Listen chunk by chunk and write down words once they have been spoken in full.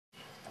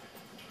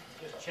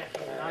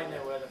checking that I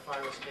know where the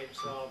fire escapes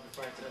are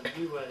before I tell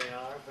you where they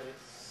are, but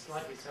it's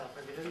slightly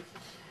self-evident.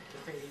 The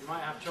thing that you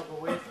might have trouble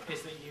with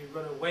is that you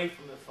run away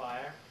from the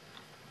fire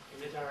in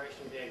the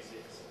direction of the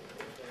exits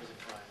if there is a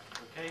fire.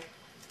 Okay?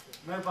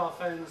 Mobile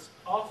phones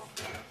off.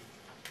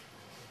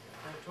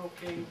 No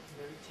talking,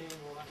 no eating,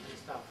 all that kind of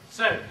stuff.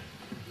 So,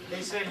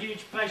 it's a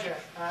huge pleasure,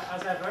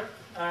 as ever,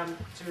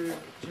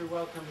 to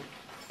welcome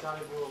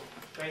Delabore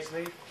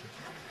Vesely.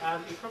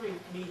 He probably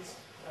needs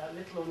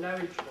little or no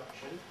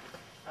introduction.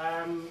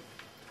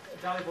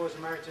 Delabore is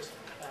Emeritus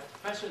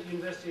Professor at the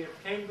University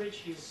of Cambridge.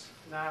 He's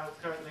now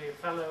currently a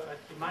Fellow at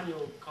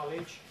Emmanuel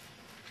College.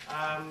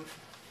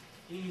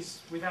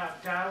 He's,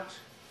 without doubt,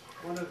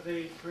 one of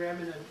the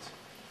preeminent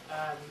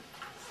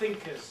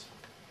thinkers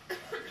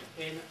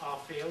in our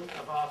field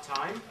of our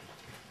time.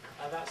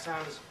 That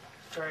sounds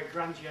very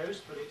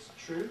grandiose, but it's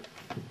true.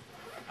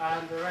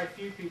 And there are very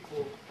few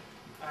people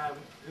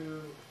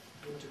who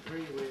would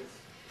agree with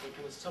the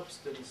kind of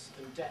substance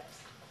and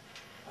depth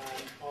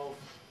of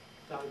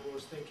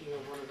Delabore's thinking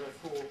of one of the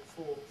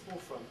four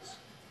forefronts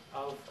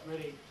of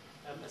really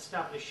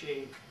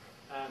establishing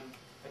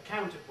a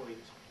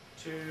counterpoint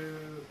to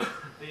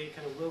the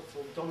kind of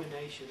willful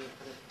domination of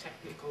kind of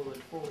technical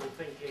and formal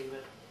thinking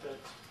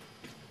that's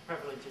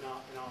prevalent in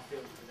our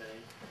field today,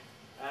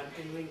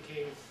 in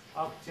linking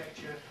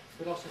architecture,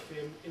 philosophy,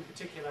 and in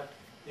particular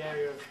the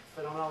area of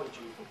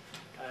phenomenology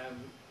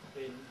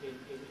in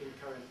the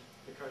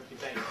current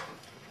debate.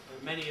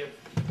 Many of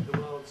the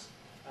world's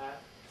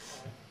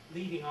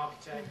leading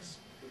architects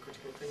and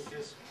critical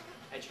thinkers,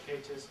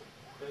 educators,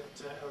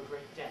 that are a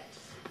great debt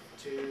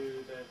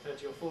to the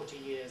 30 or 40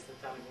 years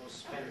that Delabore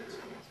spent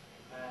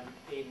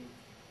in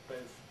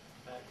both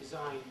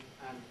design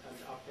and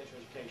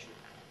architectural education.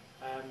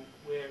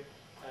 We're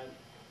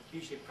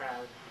hugely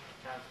proud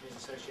to have his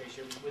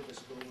association with the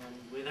school,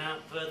 and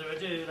without further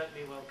ado, let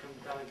me welcome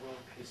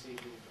Delabore this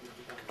evening.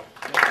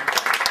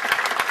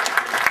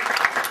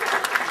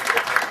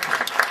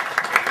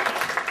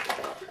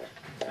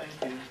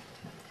 Thank you.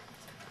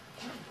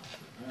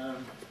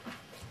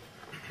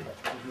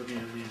 Just looking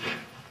at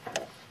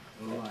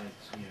the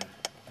lights here.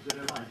 Is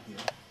there a light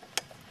here?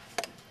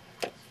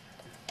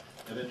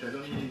 I bet you I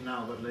don't need it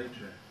now, but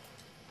later.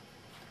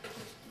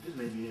 This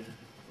may be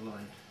a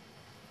light.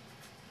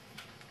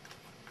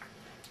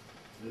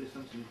 There is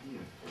something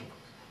here.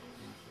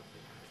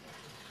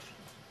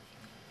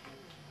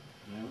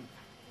 No?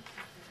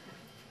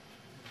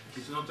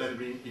 It's not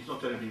terribly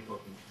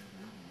important.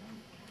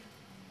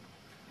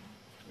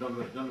 Don't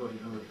worry.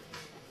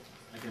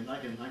 I can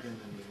handle it.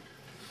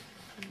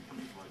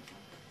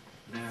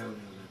 No.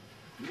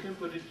 You can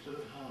put it sort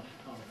of hard.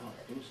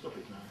 Can you stop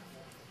it now?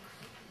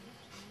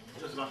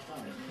 Just about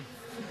time.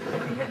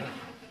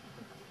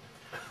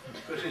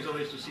 The question is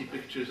always to see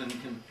pictures, and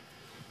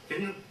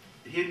can you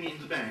hear me in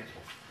the back?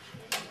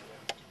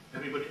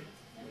 Everybody?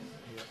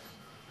 Yes.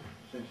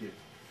 Thank you.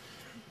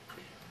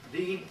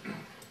 The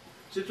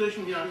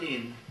situation we are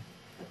in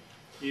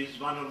is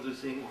one of the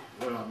things,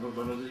 well, not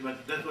one of the things,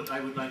 but that's what I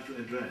would like to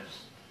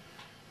address.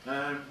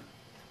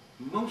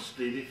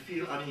 Mostly we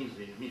feel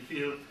uneasy. We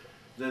feel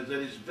that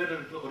there is very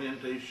little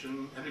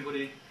orientation,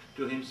 everybody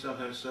to himself,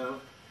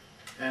 herself,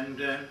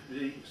 and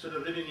we sort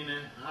of living in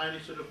a highly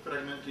sort of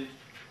fragmented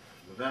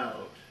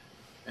world.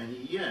 And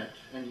yet,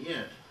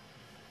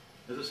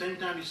 at the same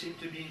time we seem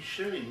to be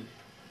sharing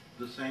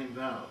the same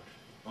world.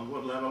 On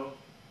what level?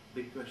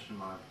 Big question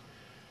mark.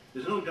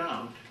 There's no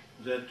doubt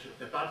that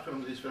apart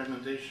from this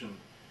fragmentation,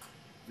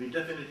 we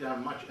definitely are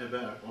much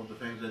aware of the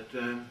fact that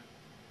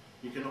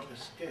you cannot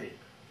escape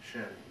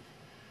sharing.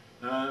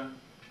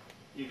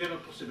 You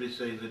cannot possibly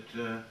say that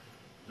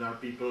there are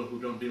people who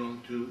don't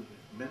belong to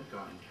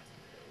mankind.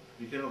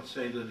 You cannot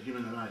say that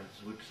human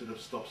rights would sort of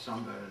stop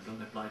somewhere and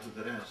don't apply to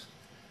the rest,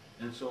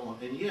 and so on.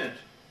 And yet,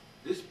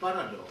 this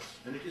paradox,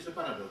 and it is a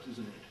paradox,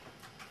 isn't it?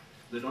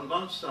 That on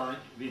one side,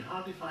 we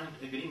hardly find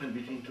agreement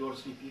between two or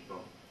three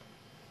people.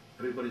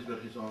 Everybody's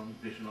got his own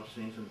vision of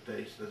things and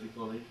taste, as we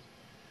call it.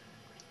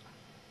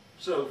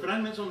 So,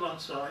 fragments on one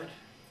side,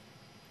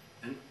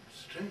 and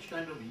strange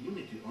kind of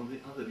unity on the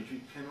other, which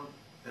we cannot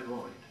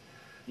avoid.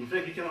 In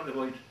fact, we cannot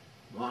avoid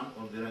one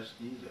or the rest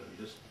either,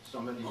 just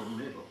somewhere in the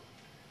middle.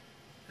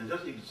 And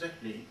that's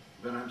exactly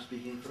where I'm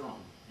speaking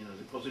from,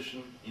 the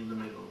position in the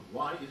middle.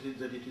 Why is it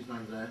that it is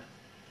like that?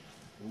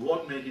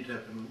 What made it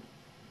happen?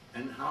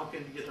 And how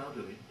can we get out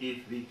of it,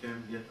 if we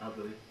can get out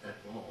of it at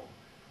all?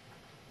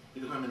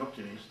 Because I'm an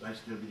optimist, I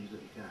still believe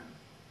that we can.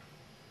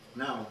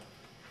 Now,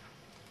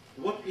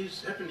 what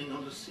is happening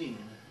on the scene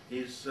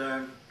is,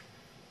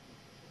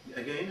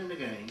 again and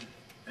again,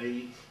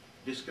 a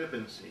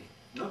discrepancy,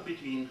 not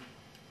between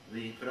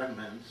the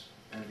fragments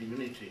and the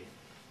unity,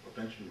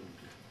 potential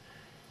unity,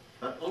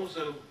 but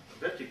also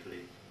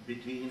vertically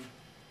between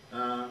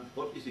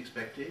what is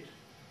expected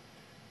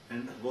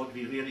and what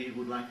we really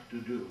would like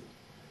to do.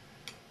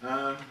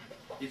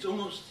 It's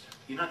almost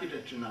in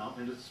architecture now,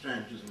 and it's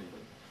strange, isn't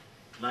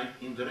it?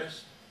 Like in the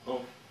rest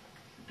of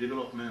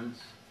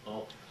developments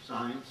of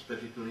science,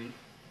 particularly,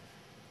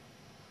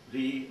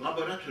 the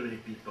laboratory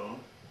people,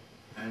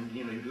 and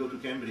you go to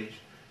Cambridge,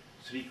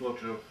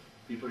 3/4 of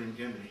people in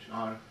Cambridge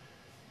are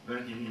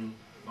working in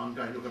one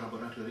kind of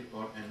laboratory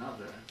or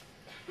another.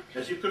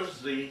 As you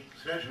cross the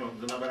threshold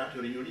of the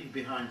laboratory, you leave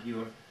behind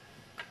your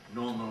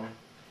normal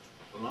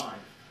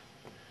life,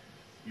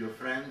 your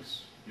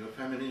friends, your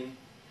family,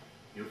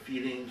 your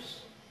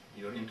feelings,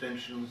 your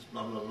intentions,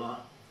 blah, blah, blah,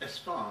 as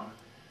far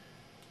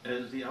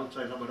as the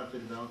outside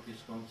laboratory world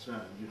is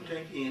concerned. You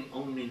take in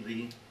only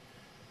the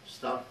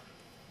stuff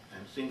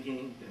and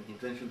thinking and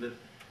intention that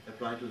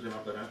apply to the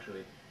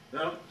laboratory.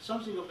 Well,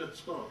 something of that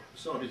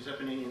sort is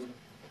happening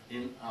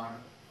in our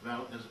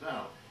world as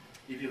well.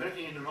 If you're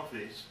working in an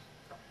office,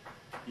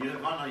 you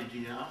have one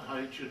idea how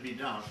it should be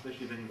done,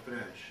 especially when you're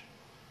fresh.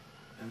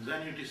 And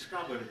then you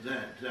discover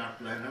that there are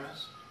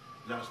planners,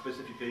 there are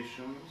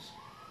specifications,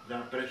 there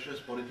are pressures,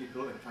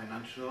 political and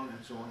financial,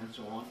 and so on and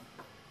so on.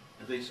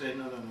 And they say,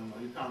 no,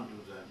 you can't do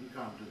that, you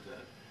can't do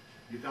that,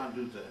 you can't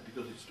do that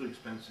because it's too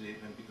expensive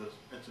and because,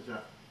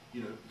 etc.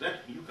 You know,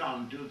 that you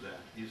can't do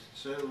that is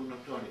so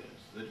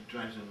notorious that it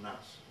drives them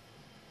nuts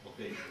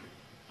occasionally.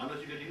 Unless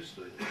you get used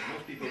to it.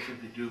 Most people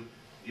simply do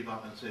give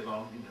up and say,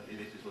 well, you know,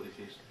 it is what it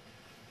is.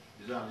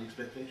 These are the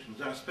expectations.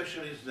 There are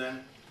specialists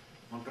then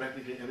on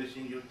practically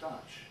everything you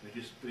touch, which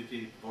is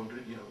pretty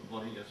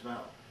boring as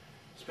well.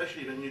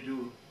 Especially when you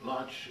do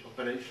large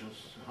operations,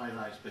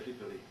 high-rise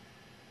particularly.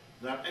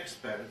 There are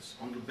experts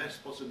on the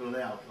best possible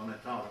layout on a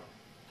tower,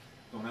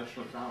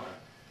 commercial tower.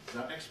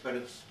 There are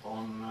experts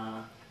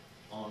on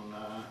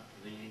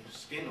the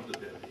skin of the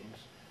buildings.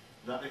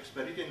 There are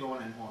experts, you can go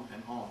on and on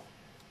and on.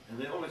 And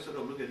they always sort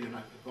of look at you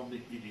like a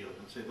complete idiot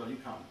and say, well, you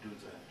can't do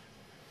that.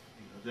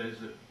 You know, there's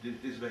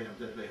this way and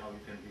that way how you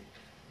can be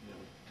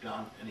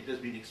done. And it has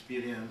been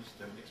experienced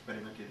and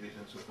experimented with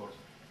and so forth.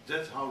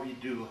 That's how we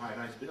do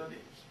high-rise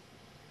buildings.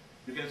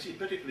 You can see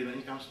particularly when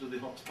it comes to the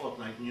hot spot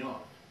like New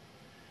York.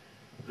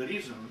 The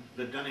reason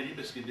that Danny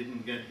Libeskind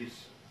didn't get his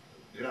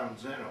ground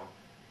zero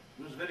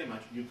was very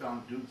much you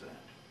can't do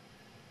that.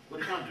 Well,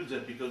 you can't do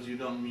that because you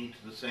don't meet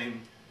the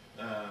same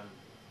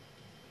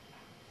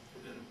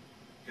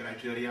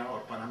criteria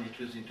or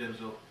parameters in terms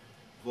of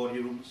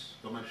volumes,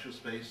 commercial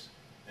space,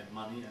 and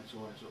money, and so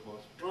on and so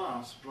forth.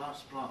 Plus,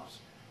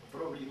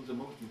 probably the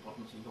most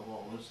important thing of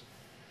all was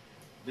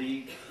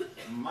the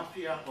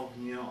mafia of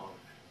New York,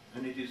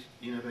 and it is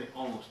in a way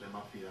almost a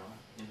mafia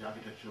in the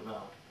architecture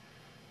world.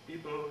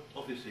 People,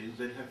 offices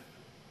that have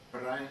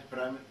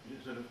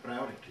sort of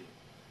priority.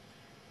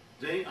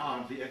 They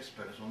are the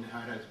experts on the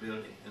high-rise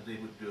building, and they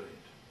would do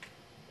it.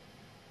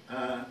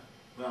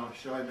 Well,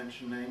 shall I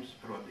mention names?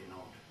 Probably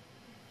not.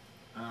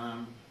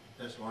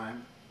 That's why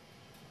I'm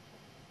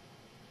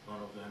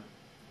one of them.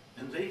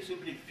 And they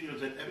simply feel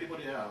that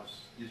everybody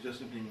else is just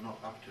simply not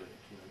up to it.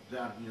 You know, they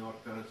are New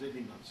Yorkers, they've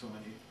been on so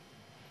many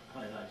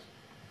high-rise,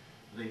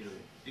 they do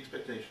it.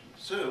 Expectations.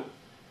 So,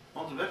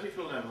 on the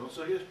vertical level,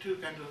 so you have two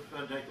kind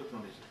of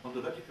dichotomies. On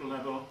the vertical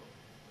level,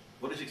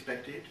 what is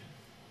expected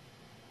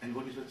and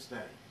what is at stake.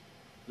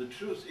 The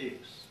truth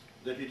is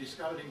that we're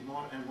discovering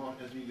more and more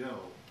as we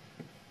go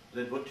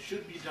that what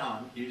should be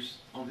done is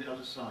on the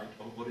other side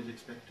of what is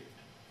expected.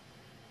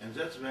 And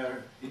that's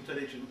where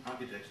intelligent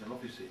architects and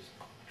offices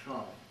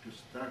try to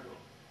struggle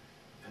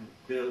and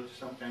build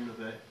some kind of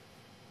a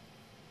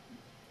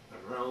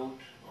road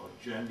or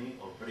journey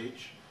or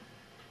bridge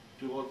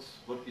towards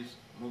what is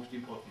most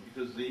important.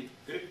 Because the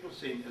critical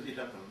thing as it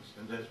happens,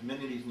 and there's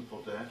many reasons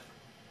for that,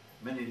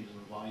 many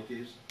reasons why it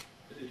is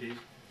as it is,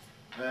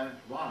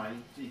 why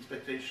the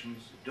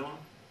expectations don't,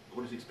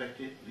 what is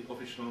expected, the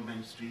official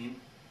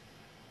mainstream,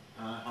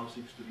 how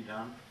things to be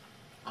done,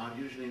 are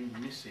usually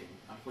missing,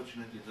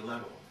 unfortunately, the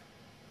level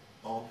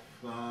of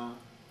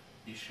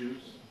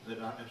issues that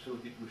are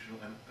absolutely crucial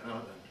and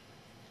relevant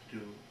to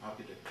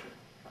architecture.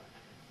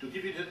 To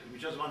give you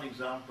just one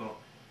example,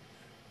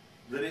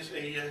 there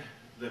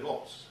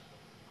was,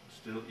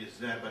 still is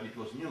there, but it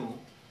was new,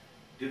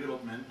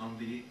 development on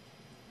the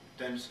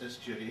Thames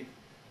estuary.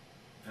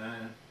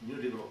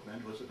 New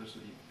development was supposed to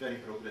be very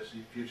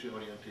progressive,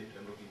 future-oriented,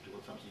 and looking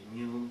towards something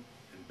new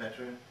and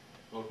better,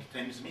 called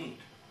Thames Mead.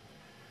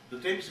 The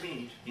Thames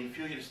Mead, in a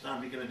few years'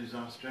 time, became a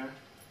disaster.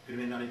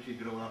 Criminality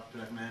grew up,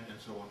 fragment, and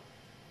so on.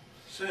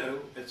 So,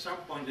 at some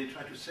point, they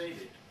tried to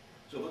save it.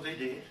 So what they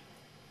did,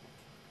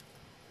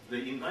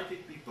 they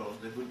invited people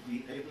that would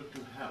be able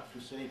to help to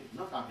save it.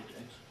 Not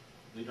architects,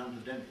 they don't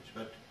do damage,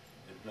 but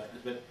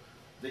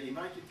they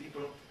invited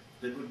people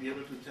that would be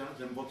able to tell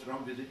them what's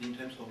wrong with it in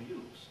terms of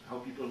use, how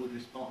people would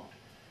respond.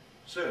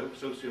 So,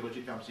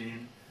 sociology comes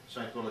in,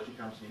 psychology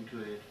comes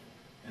into it,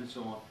 and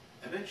so on.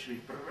 Eventually,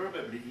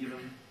 probably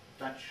even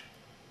touch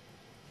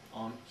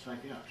on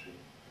psychiatry.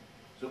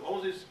 So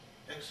all this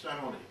extra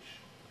knowledge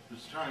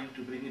was trying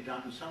to bring it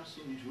down to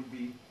something which would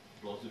be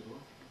plausible,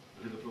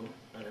 livable,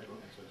 bearable,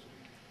 and so on.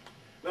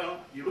 Well,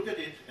 you look at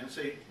it and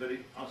say,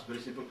 ask a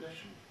very simple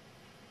question.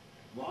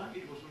 Why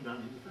it wasn't done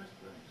in the first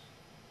place?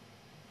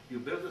 You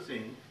build the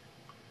thing,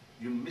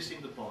 you're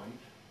missing the point,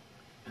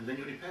 and then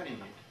you're repairing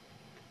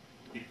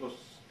it. It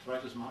costs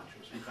twice as much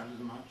or 3 times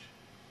as much.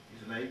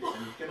 It's late,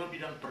 and it cannot be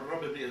done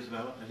probably as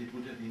well as it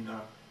would have been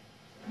done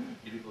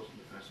if it was in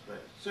the first place.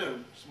 So,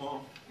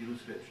 small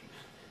illustrations.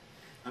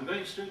 I'm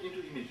going straight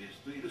into images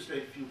to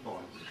illustrate a few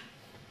points.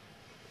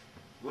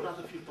 What are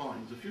the few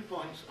points? The few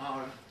points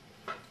are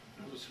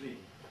the three,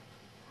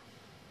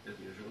 as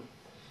usual.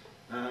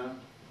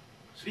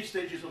 Three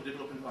stages of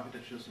development of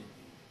architectural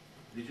thinking,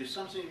 which is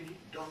something we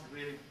don't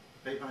really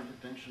pay much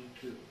attention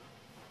to.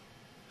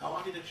 How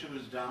architecture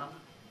was done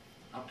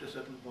up to a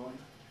certain point,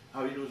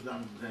 how it was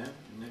done then,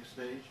 in the next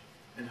stage,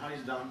 and how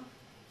it's done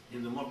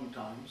in the modern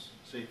times,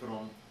 say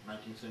from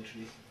 19th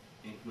century,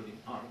 including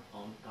our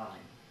own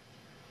time.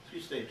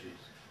 Three stages.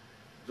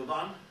 The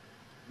one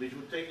which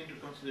would take into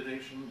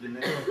consideration the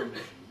natural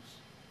conditions,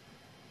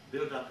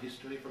 build up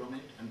history from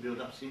it, and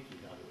build up thinking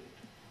out of it.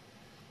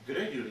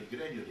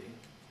 Gradually,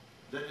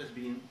 that has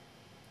been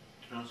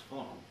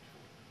transformed,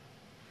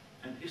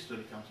 and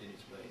history comes in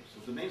its place.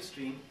 So the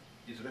mainstream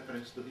is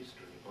reference to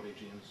history,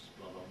 origins,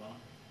 blah, blah, blah,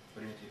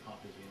 primitive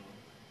harpers,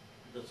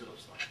 that sort of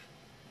stuff.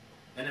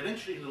 And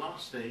eventually, in the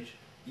last stage,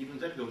 even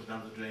that goes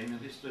down the drain, and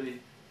history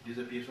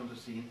disappears from the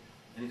scene,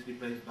 and it's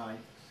replaced by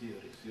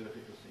theory,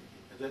 theoretical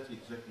thinking. And that's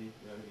exactly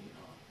where we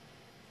are.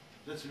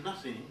 That's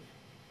nothing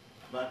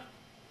but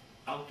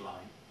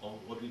outline of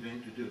what we're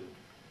going to do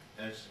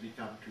as we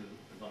come to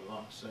about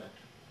one set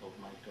of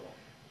my talk.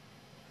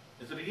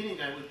 At the beginning,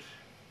 I would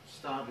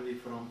start really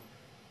from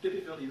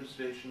typical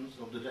illustrations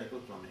of the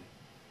dichotomy.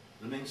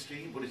 The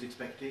mainstream, what is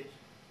expected,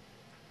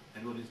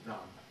 and what is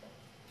done.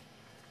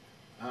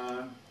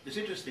 It's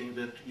interesting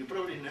that you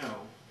probably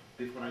know,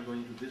 before I go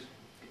into this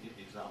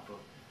example,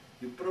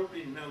 you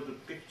probably know the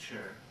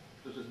picture,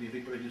 because it's been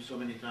reproduced so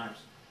many times,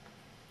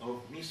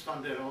 of Mies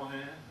van der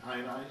Rohe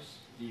high-rise,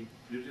 the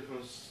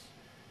beautiful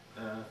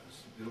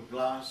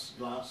glass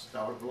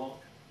tower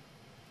block.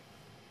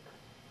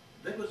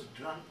 That was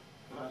done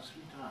about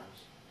 3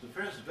 times. The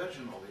first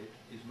version of it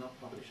is not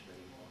published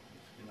anymore.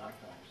 It's in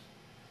archives.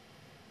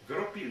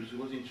 Gropius, who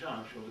was in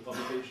charge of the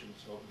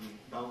publications of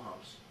the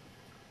Bauhaus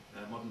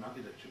modern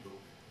architecture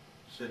book,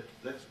 said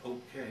that's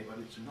okay, but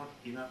it's not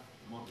enough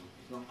modern.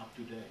 It's not up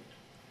to date.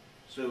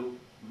 So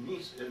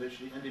Mies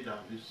eventually ended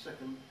up with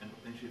second and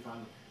potentially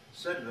final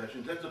third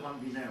version. That's the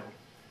one we know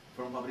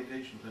from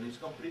publications, and it's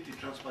completely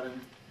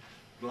transparent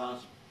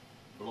glass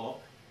block,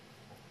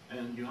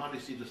 and you hardly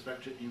see the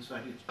structure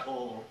inside. It's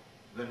all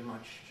very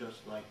much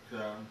just like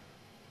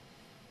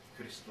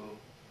crystal,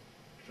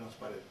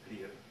 transparent,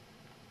 clear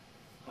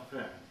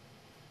affair.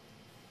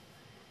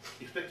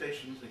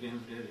 Expectations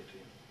against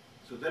reality.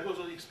 So that was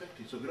what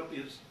expected. So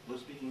Gropius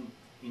was speaking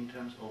in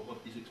terms of what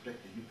is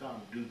expected. You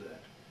can't do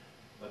that,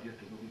 but you have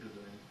to look into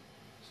the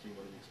see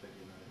what is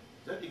expected.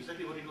 That's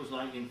exactly what it was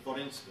like in, for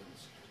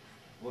instance,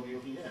 what you're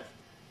looking at.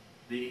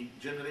 The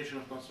generation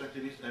of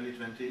constructivists, early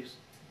 20s,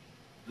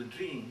 the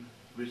dream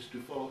was to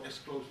follow as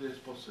closely as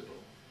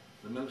possible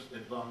the most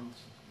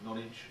advanced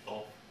knowledge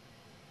of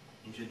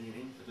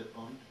engineering at that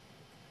point.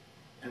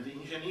 And the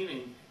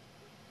engineering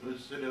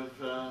was sort of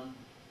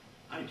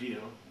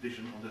ideal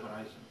vision on the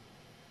horizon.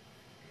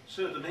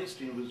 So the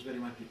mainstream was very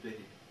much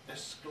dictated.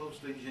 As close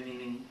to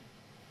engineering,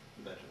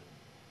 the better.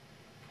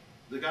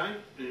 The guy,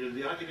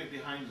 the architect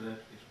behind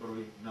that is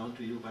probably known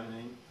to you by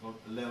name, called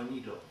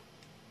Leonido.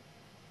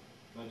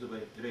 By the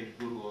way, great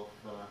guru of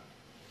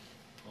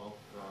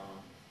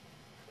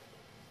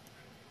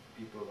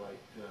people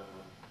like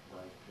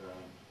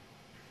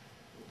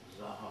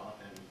Zaha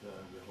and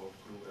the whole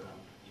crew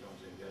around Ivan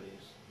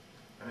Zengelis,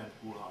 Rem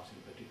Koolhaas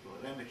in particular.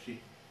 Rem actually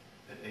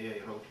at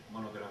AA wrote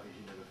monographies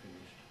he never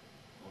finished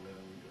on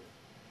Leonido.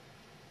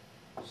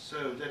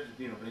 So that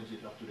brings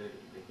it up to date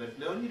a bit. But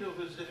Leonido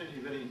was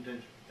definitely very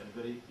intense and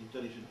very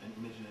intelligent and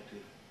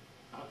imaginative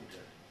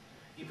architect.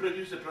 He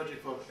produced a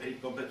project for a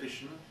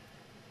competition,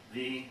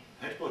 the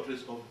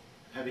headquarters of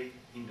heavy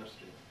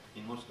industry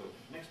in Moscow,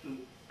 next to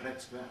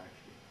Red Square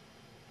actually.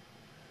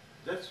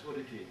 That's what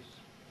it is.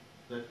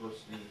 That was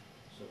the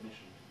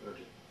submission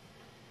project.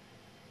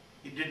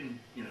 He didn't,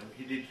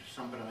 he did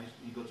some price,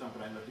 he got some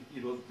price, but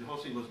the whole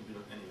thing wasn't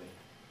built anyway.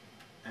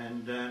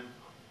 And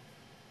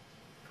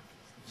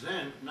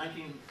then,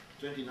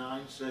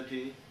 1929,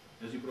 30,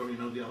 as you probably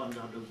know, the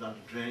avant-garde goes down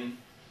the drain,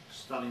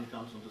 Stalin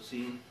comes on the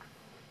scene,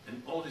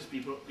 and all these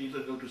people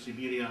either go to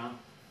Siberia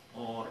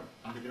or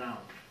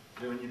underground.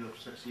 Leonidov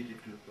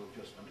succeeded to go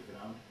just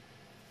underground,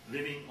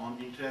 living on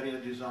interior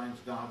designs,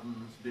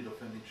 gardens, bit of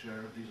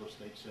furniture, these are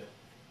state set.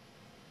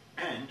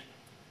 And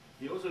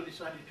he also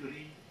decided to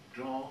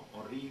redraw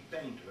or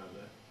repaint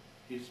rather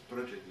his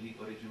project, the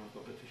original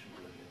competition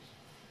projects,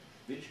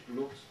 which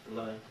looks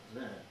like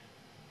that.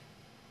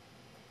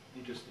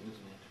 Interesting, isn't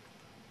it?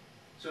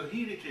 So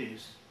here it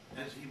is,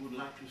 as he would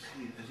like to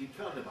see it, as he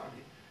felt about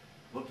it,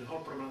 what the whole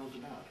problem was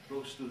about.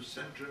 Close to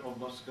center of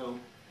Moscow,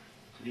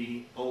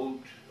 the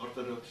old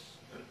Orthodox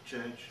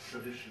church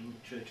tradition,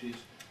 churches,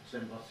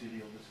 St.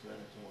 Vasily on the square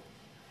and so on.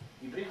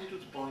 He brings it to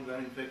the point where,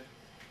 in fact,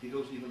 he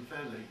goes even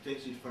further. He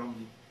takes it from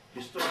the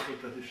historical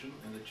tradition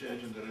and the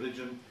church and the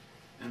religion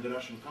and the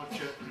Russian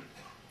culture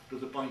to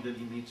the point that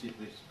he meets it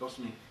with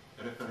cosmic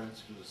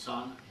reference to the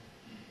sun.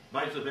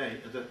 By the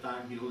way, at that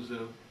time he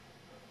also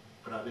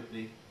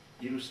privately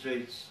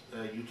illustrates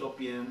a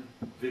utopian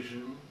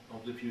vision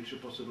of the future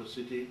possible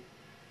city,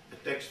 a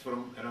text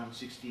from around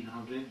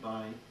 1600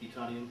 by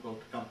Italian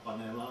called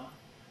Campanella,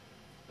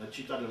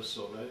 Città del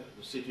Sole,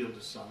 the city of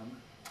the sun.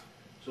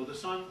 So the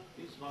sun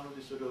is one of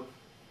the sort of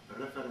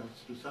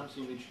reference to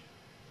something which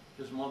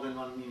has more than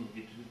one meaning.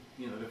 It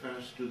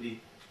refers to the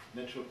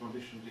natural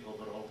conditions, the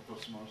overall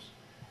cosmos,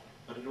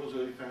 but it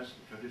also refers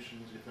to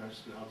traditions,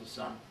 refers to how the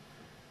sun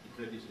in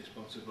fact is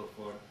responsible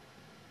for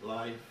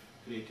life,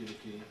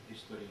 creativity,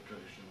 history,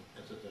 tradition,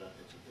 etc., etc.,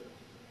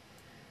 etc.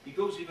 He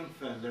goes even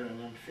further,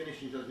 and I'm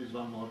finishing just with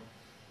one more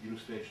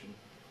illustration.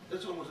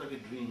 That's almost like a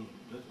dream.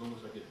 That's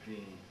almost like a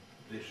dream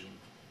vision.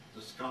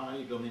 The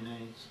sky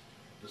dominates.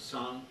 The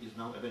sun is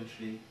now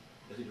eventually,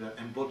 as it were,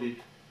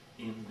 embodied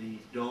in the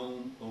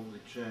dome of the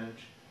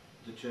church.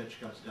 The church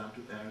comes down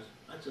to earth,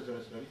 etc.,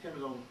 etc. It can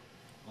go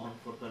on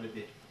for quite a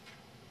bit.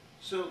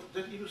 So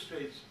that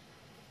illustrates,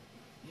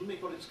 you may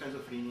call it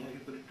schizophrenia, you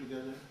put it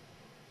together,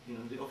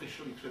 the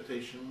official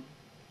expectation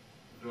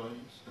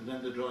drawings, and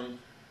then the drawing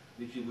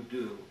which he would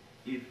do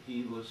if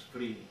he was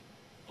free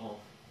of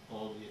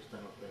all the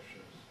external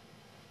pressures.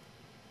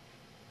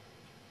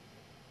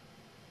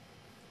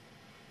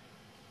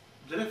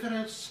 The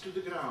reference to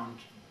the ground,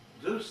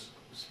 those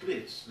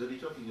splits that we're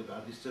talking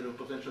about, this sort of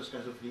potential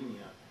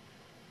schizophrenia,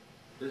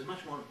 there's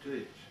much more to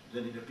it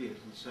than it appears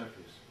on the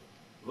surface.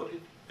 What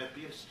it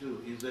appears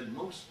to is that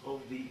most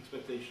of the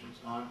expectations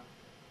are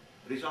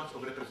results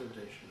of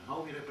representation,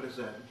 how we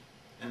represent,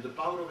 and the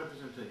power of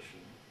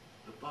representation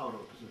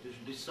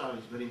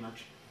decides very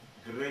much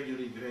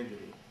gradually,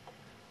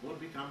 what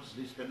becomes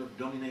this kind of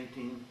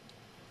dominating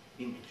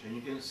image. And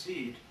you can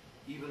see it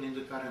even in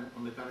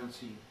on the current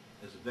scene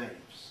as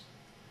waves.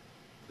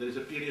 There is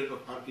a period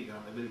of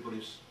archigram,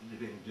 everybody's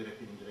living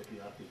directly, indirectly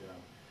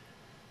archigram.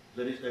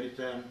 There is a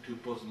return to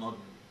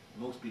postmodern.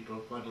 Most people,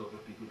 quite a lot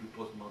of people do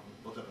postmodern,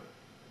 whatever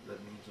that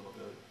means or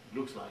whatever it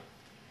looks like.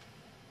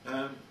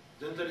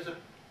 Then there is a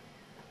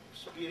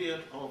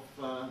period of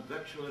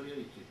virtual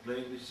reality,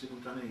 playing with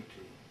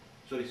simultaneity,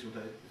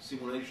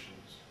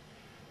 simulations,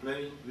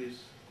 playing with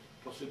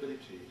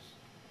possibilities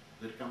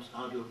that comes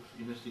out of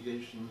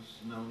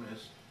investigations known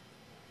as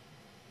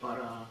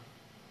parametrics.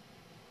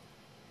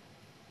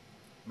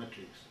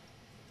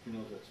 You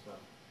know that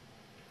stuff.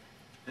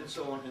 And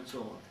so on and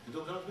so on. And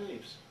those are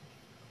waves.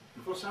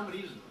 And for some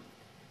reason,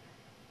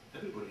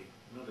 everybody,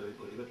 not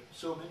everybody, but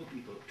so many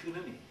people, too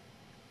many,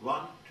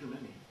 one too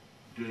many,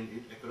 doing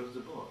it across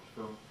the board,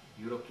 from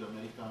Europe to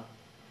America,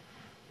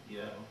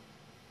 Yale,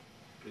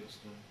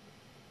 Princeton,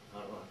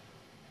 Harvard,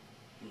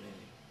 you name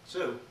it.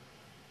 So,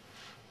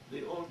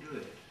 they all do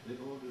it,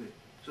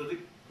 So the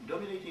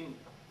dominating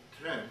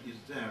trend is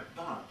there,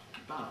 but,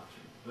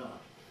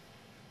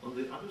 on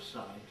the other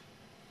side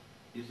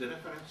is the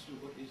reference to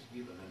what is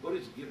given. And what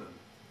is given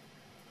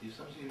is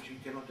something which you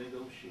cannot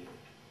negotiate.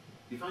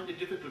 We find it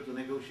difficult to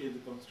negotiate the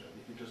construct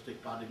if you just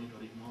take part in it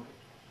or ignore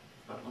it.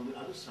 But on the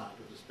other side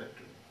of the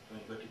spectrum,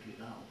 going vertically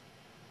down,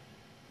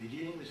 we're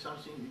dealing with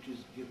something which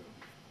is given.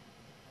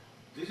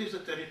 This is a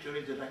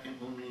territory that I can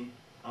only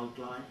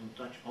outline and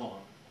touch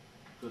on,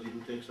 because it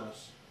will take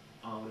us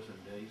hours and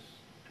days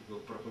to go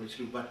properly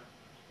through. But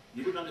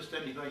you would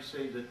understand if I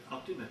say that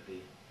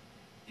ultimately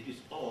it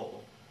is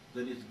all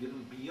that is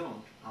given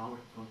beyond our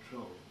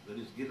control, that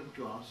is given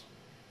to us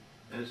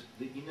as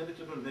the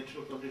inevitable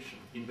natural condition,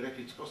 in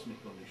brackets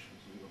cosmic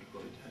conditions, if you want to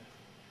call it that.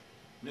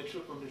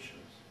 Natural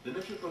conditions. The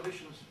natural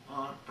conditions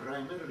are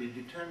primarily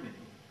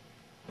determining,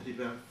 as it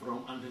were,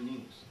 from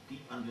underneath,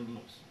 deep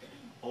underneath,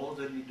 all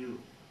that we do.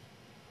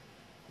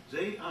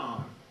 They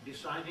are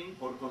deciding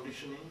or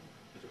conditioning,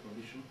 as a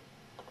condition,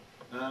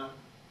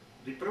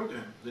 the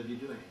program that we're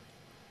doing.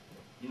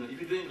 If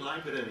you're doing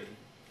library,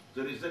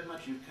 there is that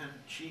much you can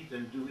cheat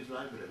and do with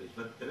libraries,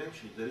 but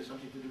eventually there is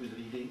something to do with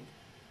reading,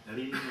 and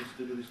reading is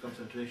to do with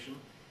concentration,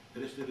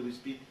 there is to do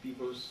with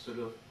people's sort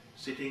of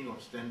sitting or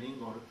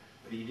standing or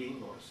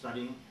reading or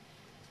studying.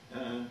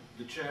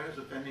 The chairs,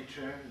 the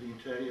furniture, the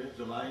interior,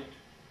 the light,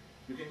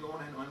 you can go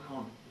on and on and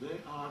on.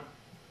 They are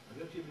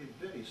relatively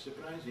very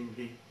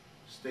surprisingly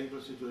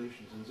stable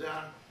situations, and they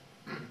are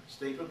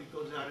stable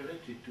because they are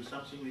related to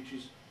something which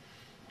is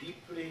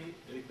deeply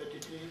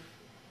repetitive.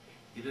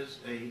 It is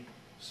a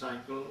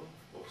cycle,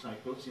 or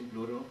cycles in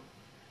plural,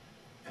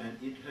 and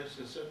it has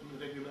a certain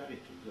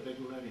regularity,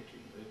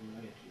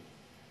 regularity.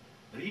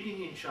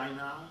 Reading in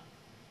China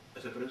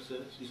as a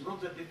process is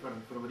not that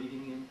different from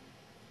reading in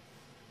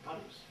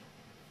Paris.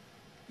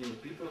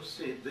 People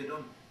sit, they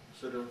don't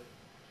sort of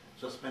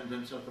suspend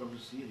themselves from the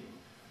ceiling.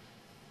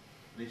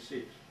 They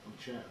sit on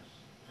chairs,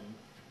 and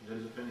there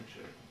is a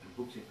furniture and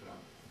books in front.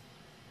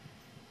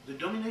 The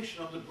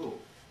domination of the book,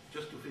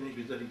 just to finish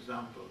with that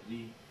example,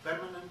 the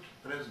permanent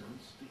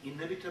presence, the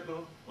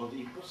inevitable or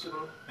the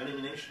impossible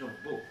elimination of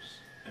books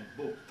and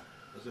book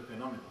as a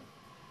phenomenon,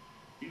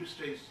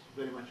 illustrates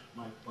very much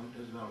my point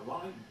as well.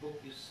 Why book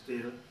is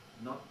still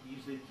not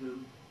easy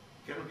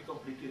cannot be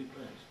completely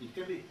replaced. It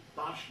can be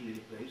partially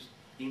replaced,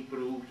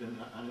 improved, and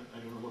I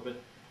don't know what,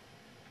 but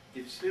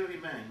it still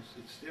remains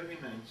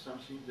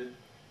something that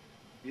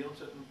beyond a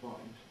certain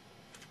point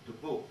the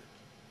book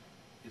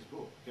is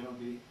book, cannot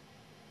be,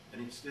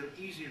 and it's still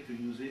easier to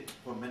use it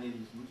for many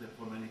reasons and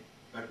for many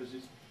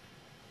purposes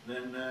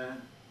than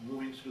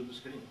moving through the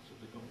screens of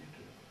the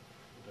computer,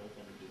 whatever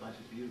kind of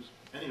devices we use.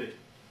 Anyway,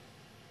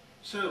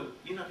 so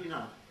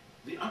enough.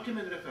 The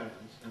ultimate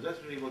reference, and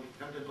that's really what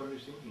contemporary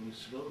thinking is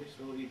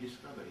slowly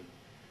discovering.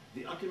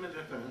 The ultimate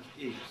reference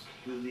is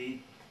to the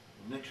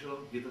natural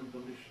given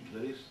condition.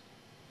 There is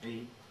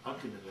a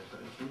ultimate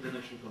reference in the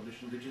natural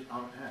condition, which is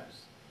our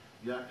earth.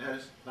 We are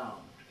earth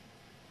bound.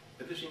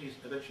 Everything is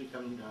eventually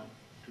coming down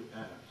to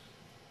earth.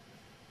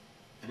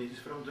 And it is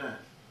from there,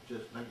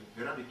 just like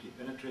gravity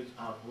penetrates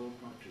our whole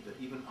culture, that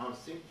even our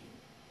thinking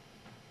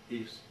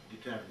is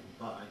determined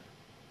by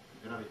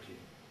gravity.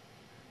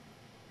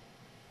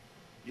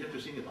 You have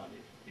to think about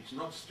it. It's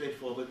not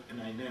straightforward,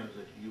 and I know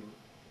that you're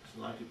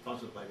slightly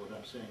puzzled by what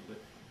I'm saying, but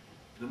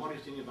the more you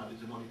think about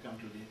it, the more you come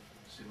to the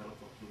similar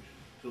conclusion.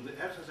 So the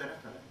earth as a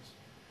reference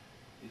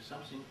is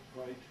something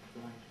quite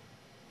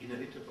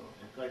inevitable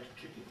and quite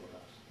tricky for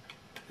us,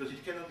 because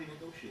it cannot be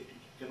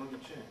negotiated, it cannot be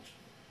changed.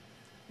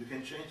 You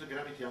can change the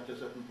gravity after a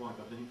certain point,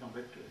 but then you come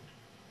back to it.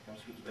 It comes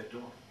through the back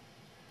door.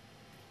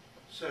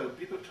 So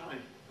people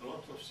tried a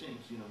lot of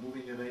things,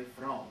 moving away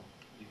from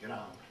the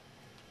ground.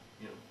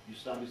 You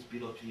start with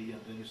piloty,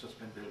 and then you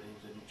suspend buildings,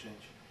 and you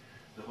change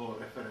the whole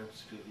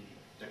reference to the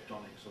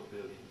tectonics of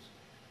buildings,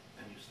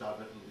 and you start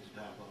working with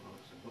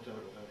diagonals and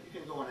whatever. You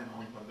can go on and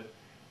on, but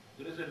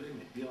there is a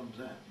limit. Beyond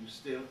that, you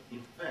still,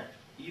 in fact,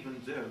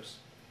 even those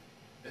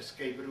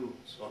escape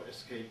routes or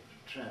escape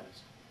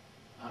trends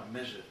are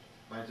measured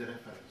by the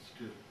reference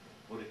to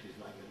what it is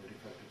like when you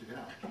refer to the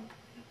ground.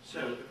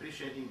 So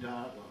appreciating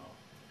diagonal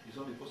is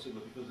only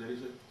possible because there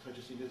is such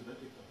a thing as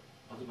vertical.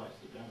 Otherwise,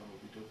 the diagonal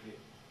would be totally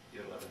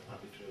irrelevant,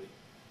 arbitrary.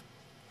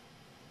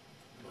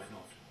 Why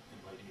not?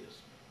 And ideas.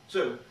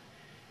 So,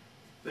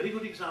 very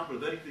good example,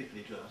 very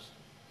quickly just,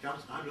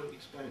 comes out of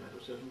experiment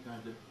of certain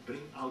kind that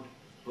bring out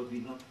what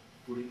we're not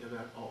fully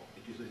aware of.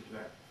 It is, as it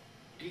were,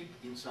 deep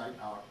inside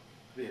our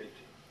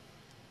reality.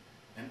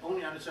 And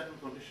only under certain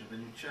conditions, when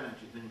you challenge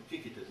it, when you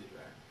kick it, as it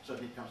were,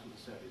 suddenly it comes to the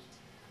surface.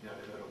 We are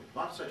aware of it.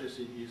 One such a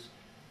thing is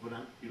what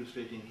I'm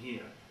illustrating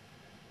here.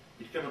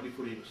 It cannot be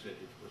fully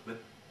illustrated, of course,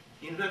 but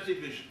inverted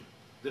vision.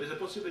 There is a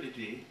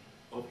possibility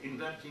of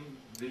inverting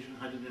vision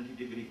 180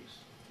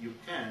 degrees. You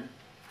can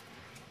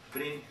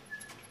bring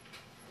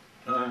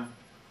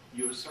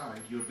your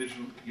side, your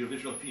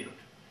visual field,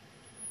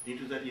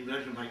 into that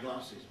inversion by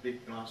glasses,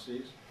 big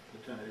glasses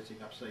that turn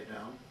everything upside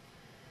down.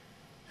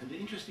 And the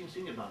interesting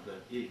thing about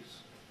that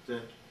is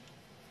that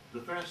the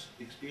first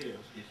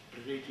experience is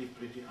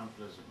pretty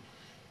unpleasant.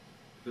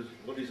 Because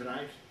what is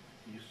right,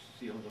 you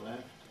see on the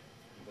left,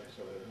 and vice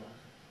versa,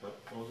 but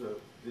also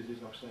this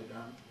is upside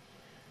down.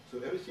 So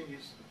everything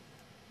is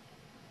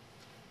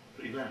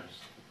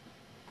reversed.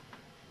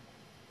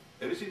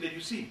 Everything that you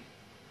see,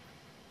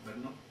 but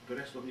not the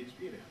rest of the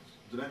experience.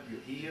 The that you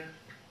hear,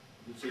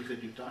 the things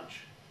that you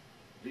touch,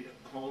 the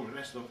whole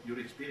rest of your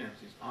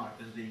experiences are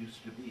as they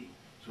used to be.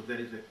 So there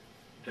is a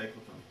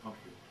dichotomy,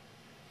 conflict.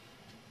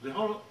 The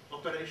whole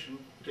operation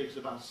takes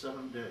about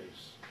 7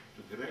 days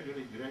to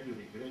gradually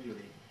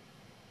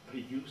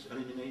reduce,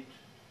 eliminate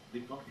the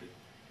conflict.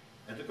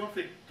 And the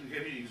conflict, to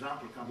give you an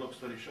example, cut long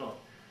story short,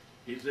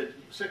 is that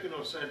second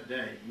or third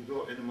day, you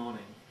go in the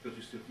morning, because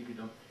you still keep it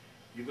on,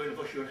 you go and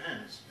wash your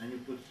hands, and you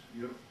put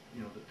your,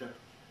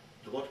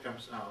 the water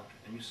comes out,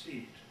 and you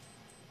see it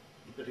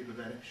in a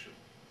particular direction.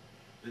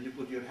 Then you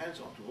put your hands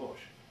on to wash,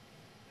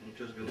 and it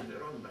just goes in the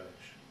wrong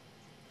direction.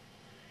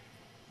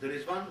 There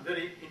is one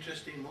very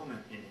interesting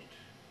moment in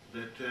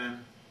it that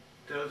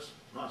tells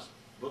us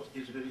what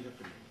is really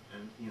happening,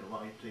 and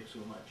why it takes so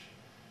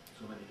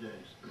many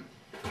days.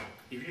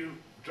 If you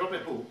drop a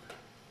book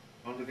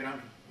on the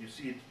ground, you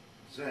see it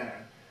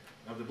there.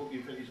 Now the book,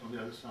 in fact, is on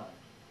the other side.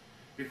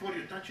 Before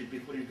you touch it,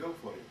 before you go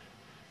for it,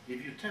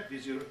 if you tap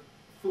with your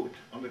foot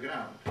on the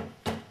ground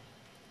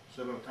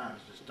several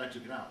times, just touch the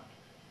ground,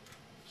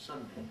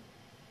 suddenly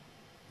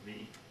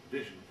the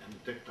vision and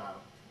the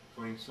tactile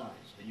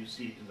coincides, and you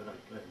see it in the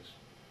right place.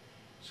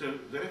 So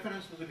the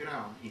reference to the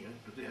ground here,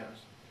 to the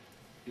earth,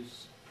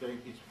 is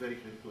playing its very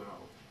critical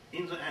role.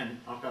 In the end,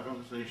 I'll cut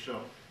on the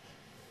short.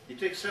 It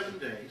takes 7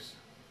 days,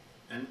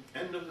 and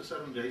end of the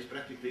 7 days,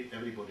 practically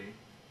everybody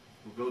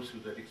who goes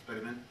through that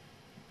experiment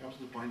comes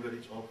to the point where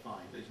it's all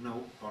fine. There's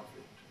no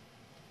conflict.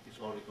 It's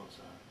all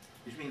reconciled.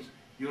 Which means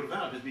your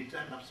valve has been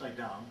turned upside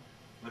down,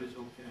 but it's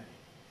okay.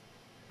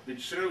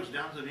 Which throws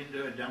down the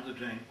window and down the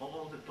drain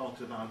all the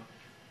talks about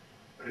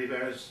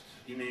reversed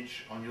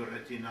image on your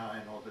retina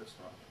and all that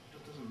stuff.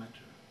 That doesn't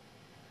matter.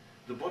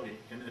 The body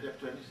can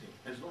adapt to anything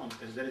as long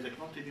as there is a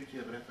continuity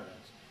of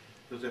reference.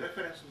 There's a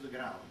reference to the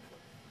ground.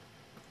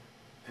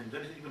 And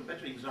there is an even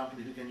better example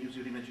if you can use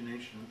your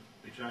imagination,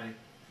 which I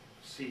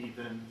see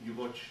when you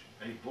watch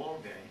a ball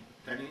game,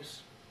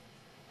 tennis,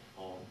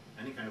 or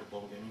any kind of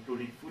ball game,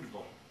 including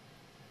football.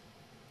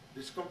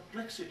 This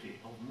complexity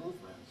of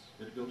movements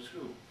that go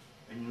through,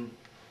 and you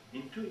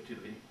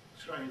intuitively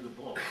throwing the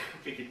ball,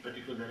 kick it a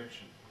particular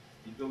direction.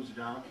 It goes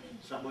down,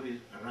 somebody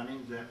is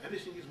running there,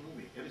 everything is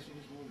moving, everything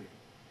is moving.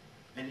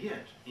 And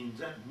yet, in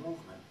that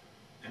movement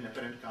and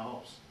apparent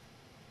chaos,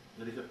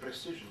 there is a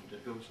precision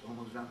that goes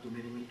almost down to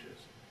millimeters.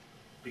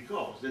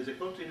 Because there's a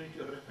continuity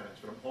of reference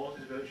from all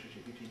this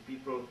relationship between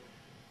people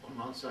on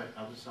one side,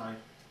 other side,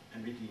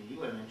 and between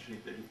you eventually,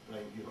 that you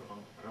play your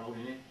own role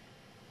in it,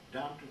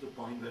 down to the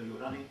point where you're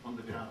running on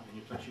the ground and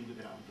you're touching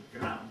the ground. The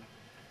ground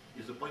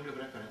is the point of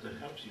reference that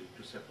helps you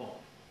to support,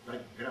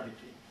 like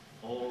gravity,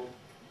 all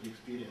the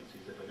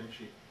experiences that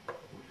eventually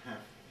would have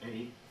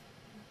any,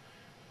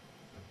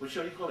 what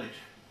shall we call it,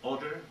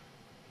 order,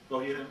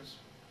 coherence,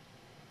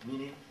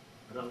 meaning,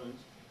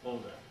 relevance, all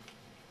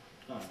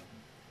that.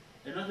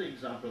 Another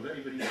example,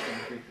 very, very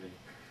quickly.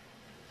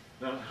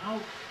 Well,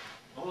 how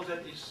all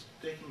that is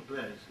taking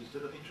place is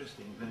sort of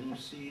interesting when you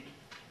see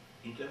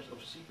it in terms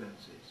of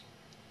sequences.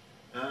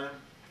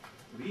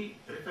 We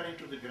referring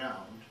to the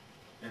ground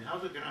and how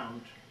the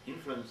ground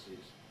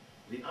influences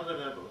the other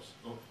levels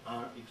of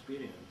our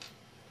experience.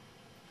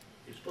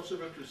 It's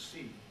possible to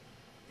see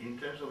in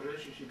terms of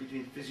relationship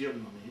between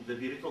physiognomy that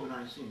we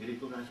recognize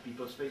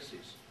people's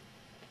faces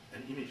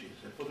and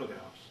images and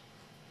photographs.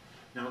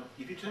 Now,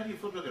 if you turn your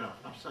photograph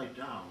upside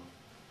down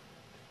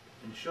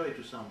and show it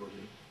to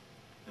somebody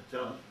and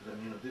tell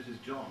them, you know, this is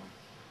John,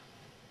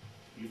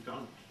 you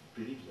can't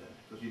believe that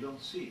because you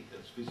don't see it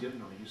as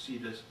physiognomy. You see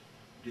it as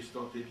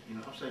distorted, you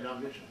know, upside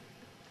down vision.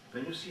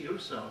 When you see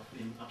yourself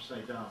in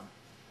upside down,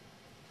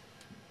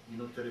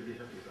 you're not terribly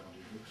happy about it.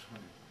 It looks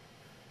funny.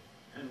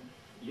 And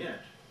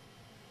yet,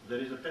 there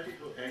is a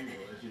particular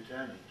angle as you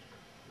turn it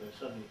that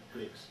suddenly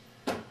clicks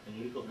and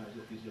you recognize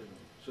the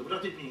physiognomy. So what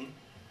does it mean?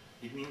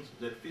 It means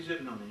that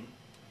physiognomy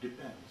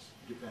depends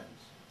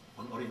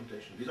on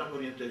orientation. Without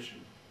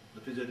orientation,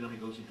 the physiognomy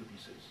goes into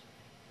pieces.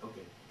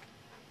 Okay.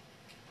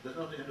 That's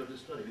not the end of the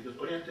story, because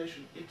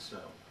orientation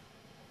itself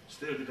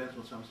still depends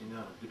on something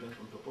else, depends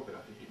on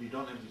topography. If you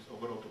don't have this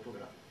overall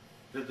topography,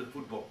 that's the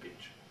football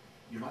pitch.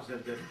 You must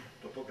have that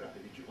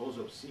topography, which you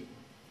also see.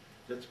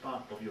 That's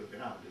part of your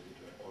ground, as it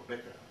were, or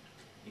background,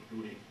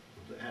 including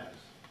the earth.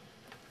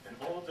 And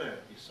all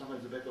that is somewhere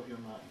at the back of your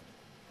mind.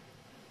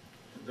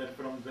 And then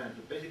from then,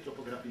 the basic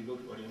topography, you go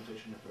to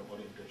orientation, and from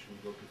orientation,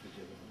 you go to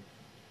physiognomy.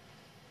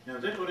 Now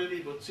that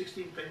already, what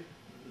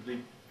the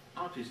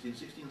artists in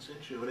 16th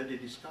century already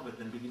discovered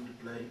and begin to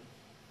play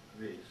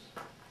with.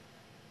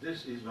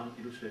 This is one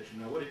illustration.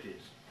 Now what it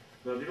is?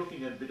 Well, we're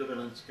looking at a bit of a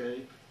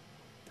landscape,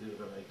 a bit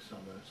of a lake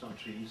somewhere, some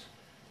trees,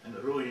 and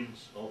the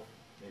ruins of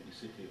maybe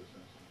city or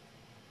something.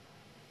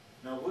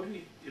 Now what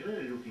we're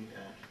really looking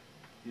at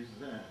is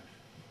that.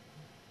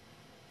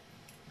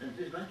 And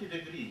this 90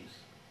 degrees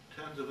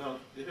turns the world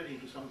really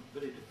into some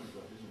very different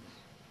world, isn't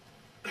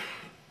it?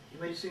 You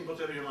may think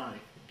whatever you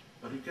like,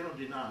 but you cannot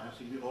deny, I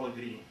think we all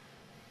agree,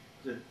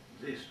 that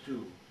these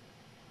two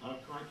are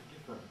quite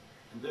different.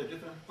 And they're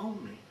different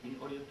only in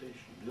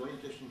orientation. The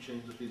orientation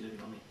changes the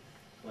physiognomy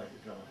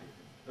quite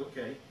dramatically.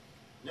 Okay,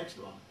 next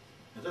one.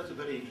 And that's a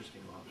very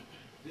interesting one.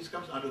 This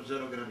comes out of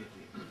zero gravity.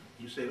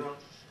 You say, well,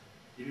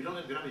 if you don't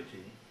have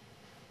gravity,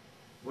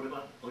 what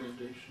about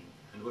orientation?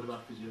 And what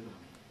about physiognomy?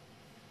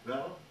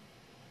 Well,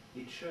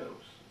 it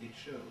shows.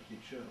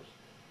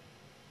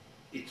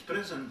 It's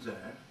present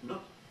there,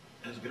 not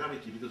as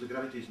gravity, because the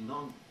gravity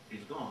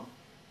is gone,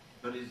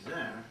 but it's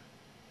there,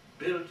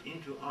 built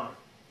into our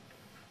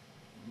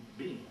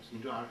beings,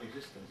 into our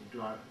existence,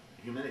 into our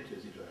humanity,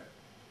 as it were,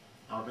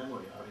 our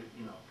memory, our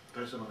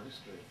personal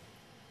history,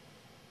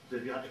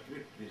 that we are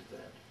equipped with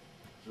that.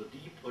 So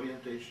deep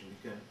orientation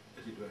we can,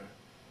 as it were,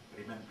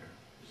 remember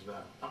as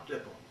well, up to a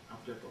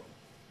point.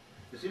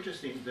 It's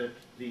interesting that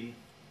the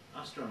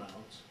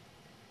astronauts,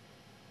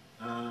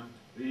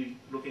 we're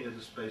looking at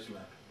the space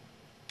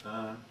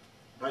lab.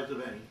 By the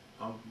way,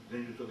 I'm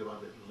going to talk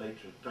about that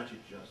later, touch it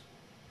just.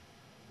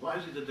 Why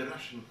is it that the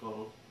Russians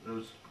call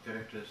those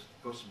characters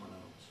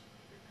cosmonauts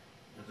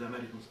and the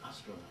Americans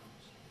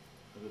astronauts?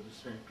 Are they the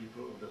same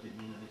people, or does it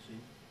mean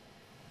anything?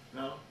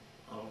 Well,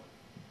 I'll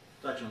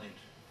touch on it,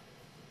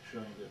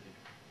 showing that it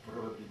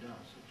probably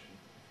does, actually.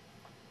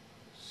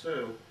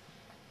 So,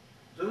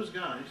 those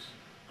guys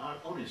are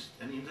honest,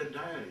 and in their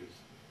diaries,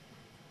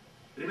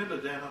 remember,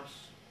 they're not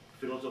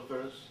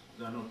philosophers,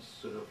 they're not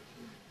sort of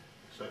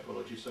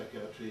psychologists,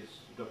 psychiatrists,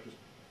 doctors.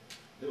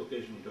 They're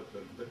occasionally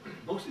doctors, but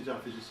mostly they're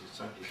physicists,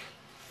 scientists.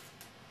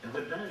 And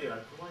their diary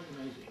are quite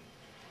amazing.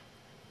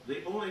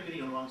 They all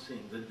agree on one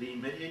thing, that the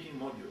mediating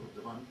module,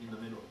 the one in the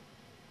middle,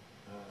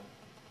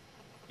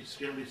 is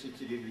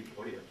 360 degree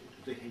oriented.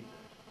 They hate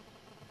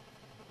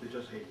that. They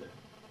just hate that.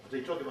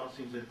 They talk about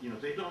things that,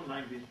 they don't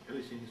like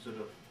everything is sort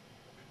of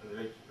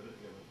related,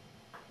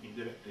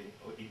 indirectly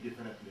or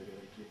indifferently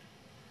related.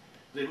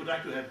 They would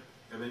like to have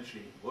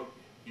eventually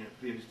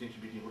clear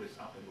distinction between what is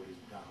up and what is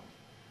down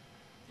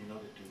in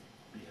order to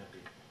be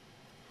happy.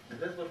 And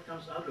that's what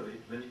comes out of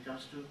it when it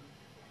comes to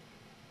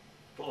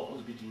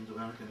pause between the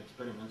American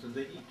experiments and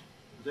they eat.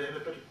 They have a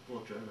particular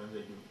culture when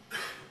they do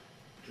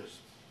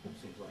just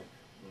things like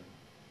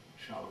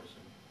showers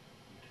and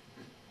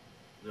eat.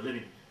 The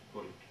living,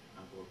 quote it,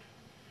 unquote.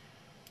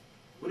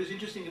 What is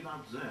interesting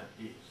about that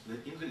is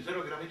that in the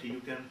zero gravity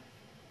you can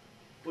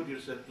put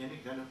yourself in any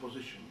kind of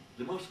position.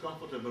 The most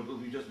comfortable will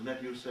be just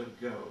let yourself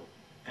go,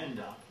 end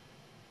up,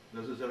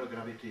 where the zero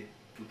gravity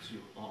puts you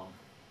on,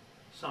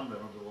 somewhere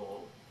on the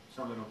wall,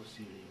 somewhere on the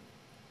ceiling,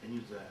 and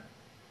you're there.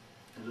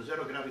 And the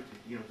zero gravity,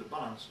 the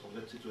balance of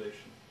that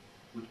situation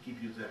would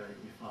keep you there and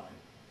you'll be fine.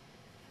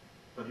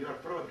 But you are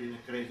probably in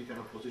a crazy kind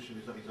of position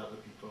with other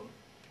people.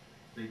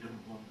 They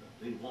don't want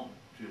that. They want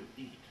to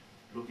eat,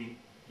 looking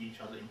each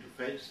other into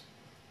face,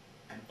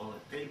 and on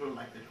a table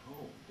like at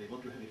home. They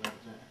want to have it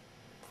like that.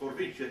 For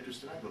which you have to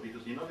struggle,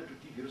 because in order to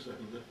keep yourself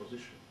in that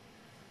position,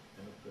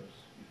 and of course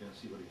you can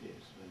see what it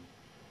is.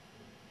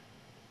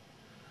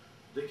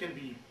 They can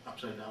be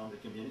upside down, they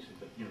can be anything,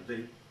 but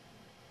they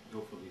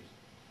go for this.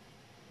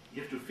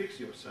 You have to fix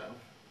yourself.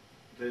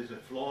 There is a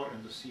floor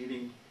and the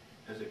ceiling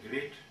has a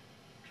great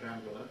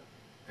triangular,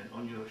 and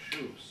on your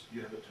shoes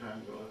you have a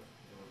triangular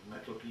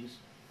metal piece,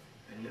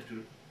 and you have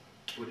to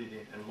put it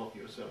in and lock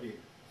yourself in.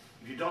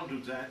 If you don't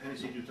do that,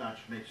 anything you touch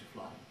makes you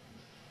fly.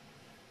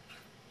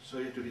 So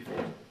you have to be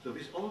fixed. So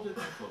with all the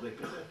effort, they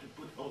prefer to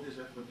put all this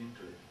effort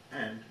into it,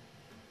 and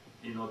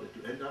in order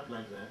to end up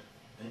like that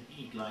and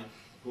eat like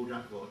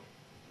quote-unquote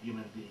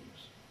human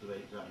beings, the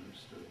way they are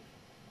used to it.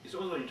 It's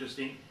also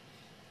interesting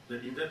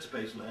that in that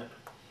space lab,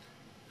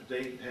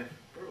 they have,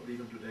 probably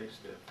even today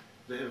still,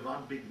 they have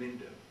one big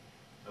window,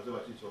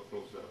 otherwise it's all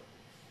closed up.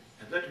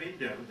 And that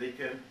window, they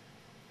can,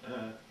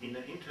 in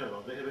an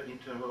interval, they have an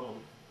interval of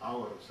an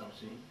hour or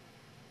something,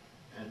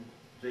 and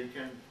they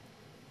can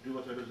do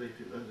whatever they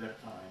feel at their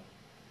time.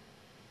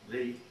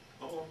 They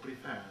all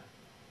prefer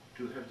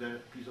to have their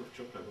piece of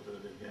chocolate,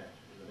 whatever they get,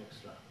 as an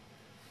extra,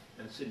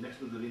 and sit next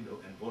to the window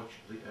and watch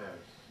the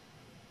earth.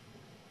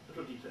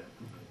 Little detail,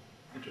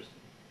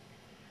 interesting.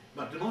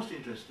 But the most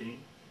interesting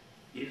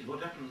is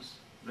what happens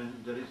when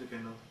there is a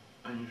kind of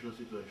unusual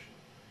situation.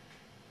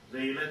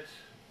 They let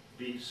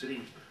bees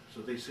sleep,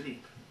 so they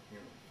sleep,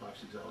 5,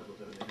 6 hours,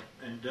 whatever they have.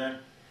 And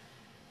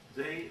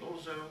they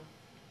also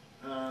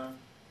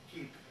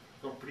keep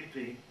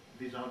completely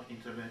without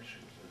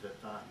interventions at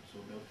that time, so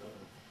no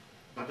telephone.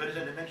 But there is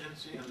an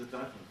emergency and the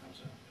telephone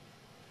comes out.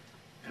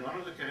 And one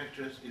of the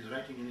characters is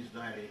writing in his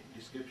diary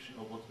description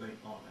of what's going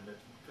on, and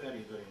that's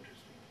very, very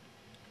interesting.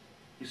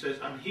 He says,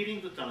 I'm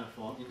hearing the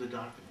telephone in the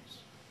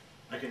darkness.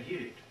 I can hear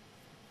it,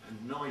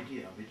 and no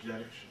idea which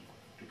direction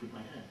to put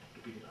my hand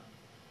to pick it up.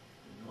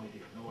 No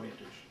idea, no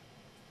orientation.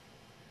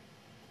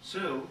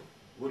 So,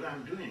 what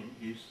I'm doing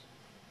is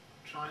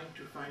trying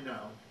to find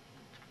out,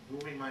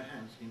 moving my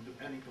hands into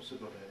any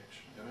possible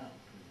direction around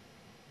me.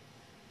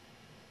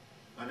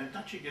 And I'm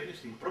touching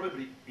everything,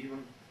 probably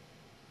even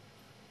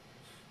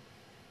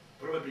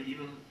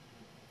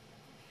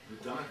the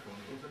telephone.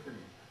 What's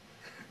happening?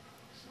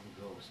 Some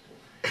ghost.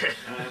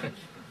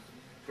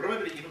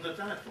 Probably even the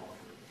telephone.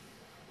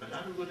 But I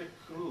haven't got a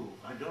clue.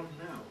 I don't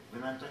know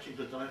when I'm touching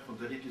the telephone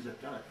that it is a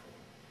telephone.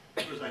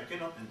 Because I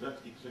cannot, and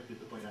that's exactly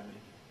the point I'm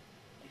making.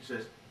 He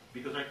says,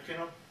 because I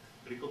cannot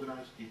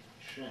recognize its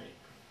shape.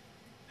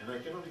 And I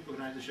cannot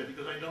recognize the shape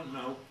because I don't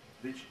know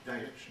which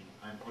direction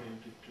I'm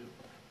oriented to.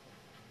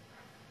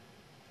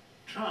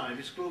 Try,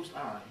 with closed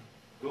eye,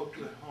 go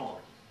to a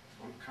horse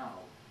or a cow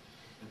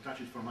and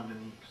touch it from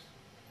underneath.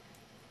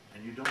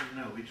 And you don't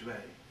know which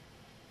way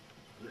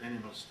the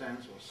animal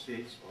stands or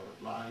sits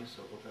or lies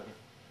or whatever.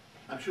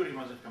 I'm sure you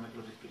must have come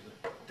across this piece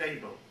of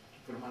table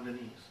from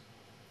underneath.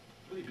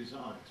 Really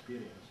bizarre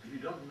experience. If you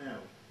don't know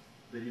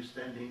that you're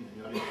standing and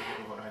you're in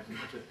the horizon.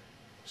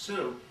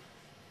 So,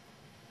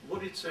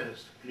 what it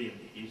says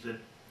clearly is that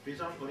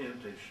without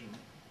orientation,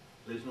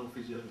 there is no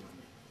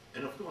physiognomy.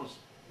 And of course,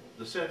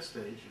 the third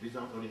stage,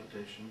 without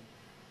orientation,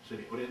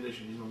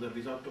 orientation is not there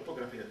without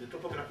topography. The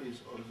topography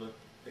is also,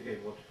 again,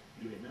 what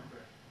you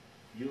remember.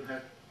 You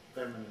have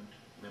permanent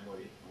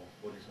memory of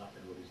what is up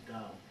and what is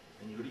down,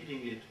 and you're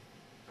reading it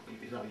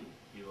vis-a-vis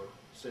your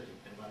setting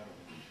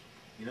environment.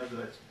 In other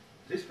words,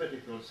 this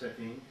particular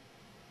setting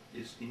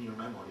is in your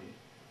memory,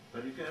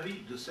 but you can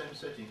read the same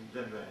setting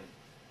that way,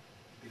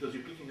 because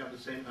you're picking up the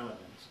same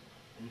elements,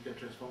 and you can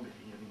transform it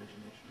in your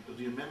imagination, because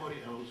your memory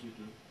allows you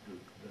to do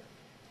that.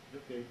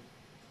 Okay.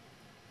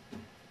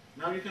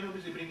 Now you can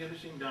obviously bring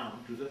everything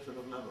down to that sort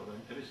of level,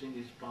 and everything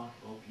is part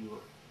of your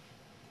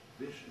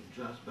vision,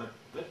 but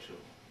virtual,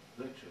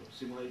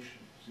 simulation,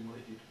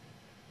 simulated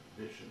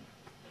vision.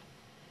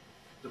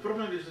 The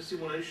problem with the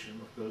simulation,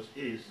 of course,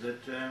 is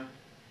that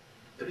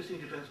everything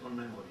depends on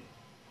memory.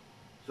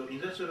 So in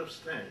that sort of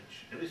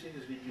stage, everything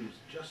is reduced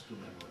just to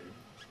memory,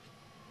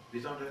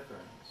 without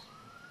reference.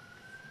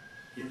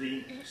 In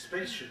the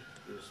space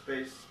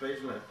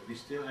lab, we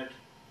still had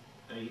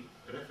a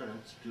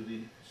reference to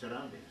the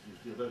surroundings. You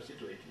still were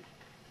situated.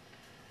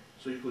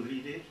 So you could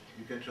read it,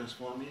 you can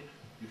transform it,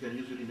 you can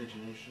use your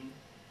imagination,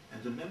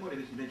 and the memory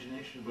with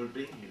imagination will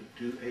bring you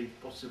to a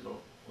possible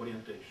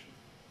orientation.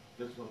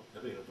 That's not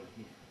available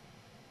here.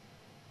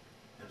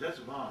 And that's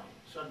why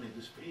suddenly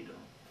this freedom,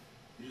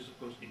 which is of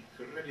course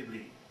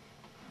incredibly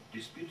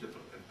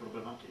disputable and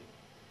problematic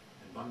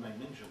and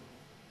one-dimensional,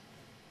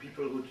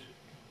 people would,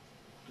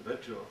 the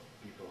virtual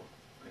people,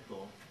 I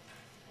call,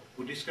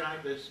 would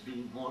describe as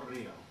being more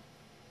real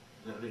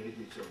than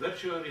reality itself.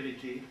 Virtual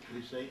reality,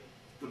 we say,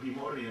 could be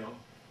more real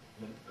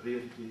than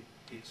reality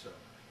itself.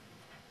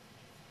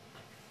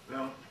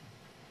 Well,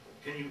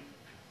 can you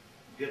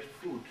get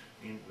food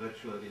in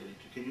virtual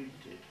reality? Can you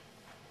eat it?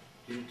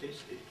 Can you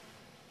taste it?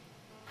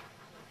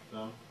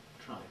 Well,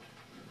 try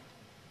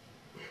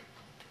it.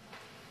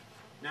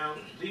 Now,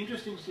 the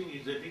interesting thing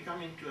is that we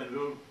come into, and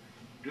we're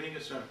doing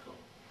a circle.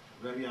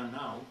 Where we are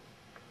now,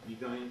 we're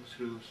going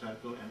through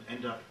circle and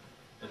end up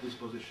at this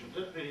position.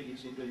 That really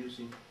is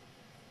introducing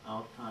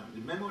our time.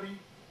 The memory,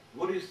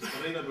 what is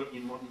available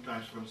in modern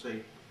times from,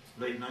 say,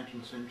 late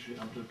 19th century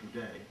until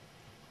today,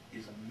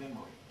 is a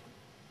memory.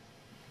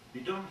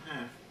 We don't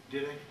have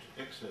direct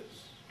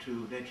access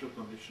to natural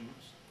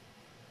conditions.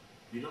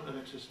 We don't have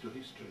access to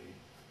history.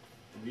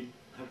 And we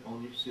have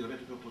only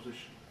theoretical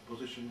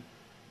position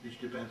which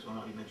depends on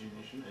our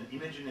imagination. And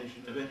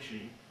imagination,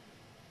 eventually,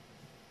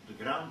 the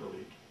ground of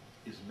it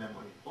is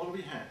memory. All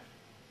we have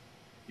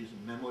is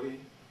memory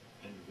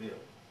and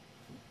will.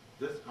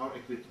 That's our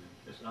equipment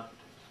as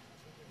architects.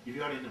 If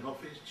you are in an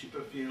office,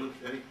 Chipperfield,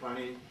 Eric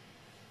Parry,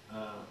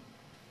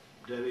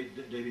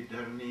 David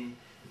Derney,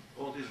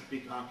 all these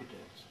big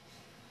architects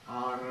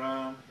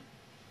are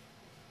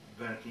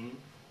working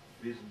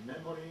with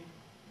memory,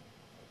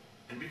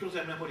 and because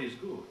their memory is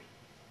good,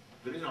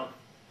 the results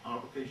are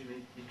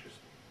occasionally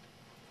interesting.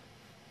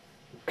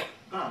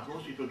 But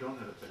most people don't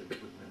have a very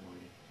good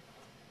memory.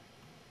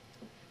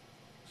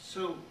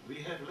 So we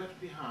have left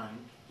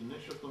behind the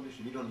natural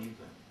condition. We don't need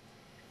them.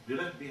 We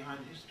left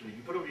behind history.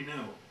 You probably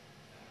know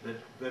that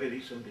very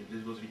recently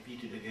this was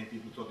repeated again.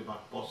 People talk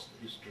about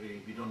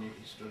post-history. We don't need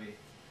history.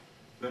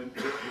 When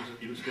this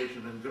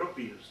illustration, when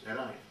Gropius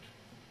arrived,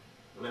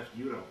 left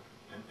Europe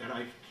and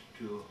arrived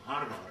to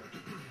Harvard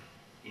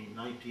in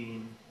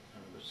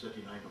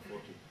 1939 or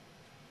 40,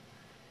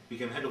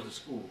 became head of the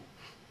school,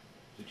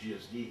 the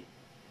GSD,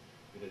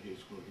 Graduate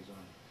School of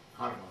Design,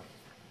 Harvard.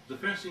 The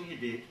first thing he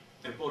did,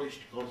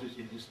 abolished courses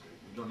in history.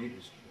 We don't need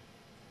history.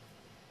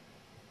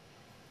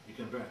 You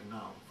can work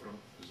now from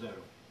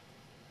zero.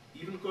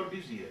 Even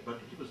Corbusier, but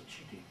he was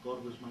cheating.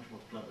 God was much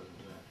more clever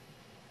than that.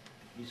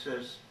 He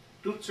says,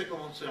 tout se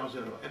commence à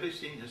zéro.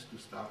 Everything has to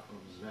start from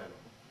zero.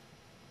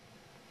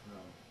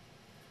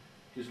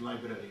 His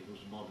library was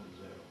modern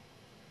zero.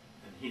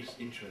 And his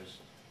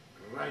interest,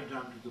 right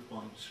down to the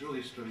point, through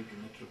history to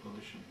natural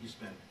condition, he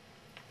spent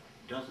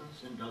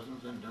dozens and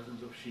dozens and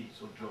dozens of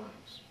sheets of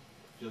drawings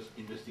just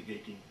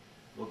investigating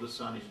what the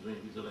sun is doing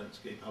with the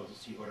landscape, how the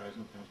sea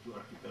horizon comes to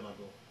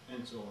archipelago,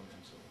 and so on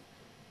and so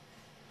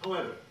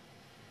on.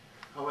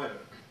 However,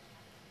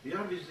 we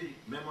are with the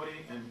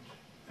memory and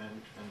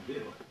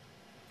will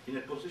in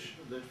a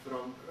position that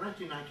from right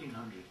in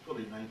 1900,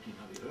 probably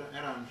 1900,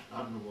 around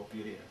Art Nouveau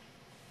period,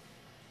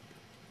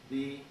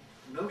 the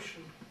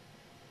notion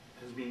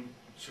has been,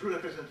 through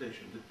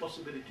representation, the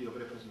possibility of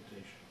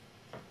representation,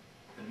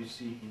 and we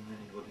see in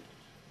many what it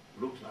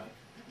looked like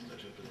in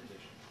such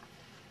representation.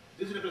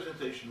 This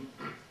representation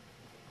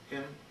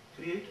can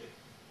create a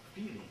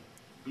feeling,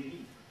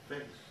 belief,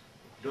 faith,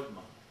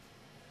 dogma,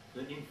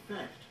 that in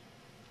fact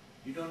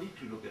you don't need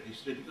to look at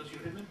history because you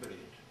remember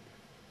it.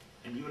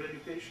 And your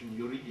education,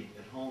 your reading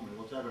at home and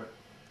whatever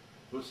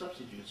will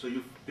substitute. So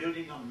you're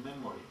building up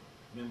memory.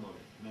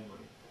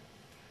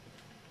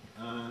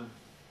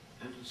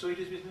 And so it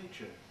is with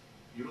nature.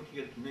 You're looking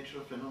at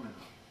natural phenomena,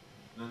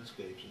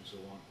 landscapes and so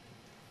on.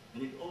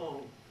 And it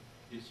all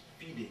is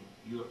feeding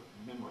your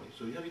memory.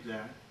 So you have it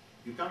there.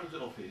 You come to the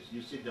office,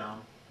 you sit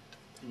down,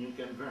 and you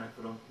can work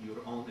from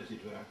your own, as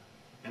it were,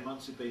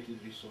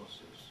 emancipated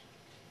resources.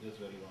 That's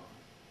very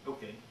well.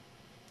 Okay.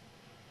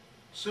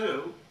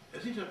 So,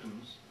 as it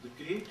happens, the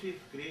creative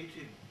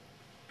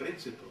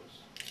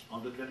principles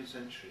of the 20th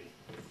century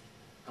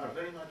are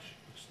very much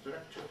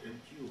structured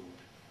and tuned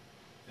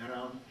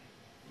around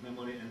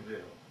memory and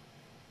will.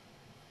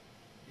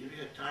 If we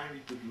had time, we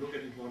could look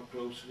at it more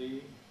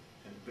closely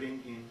and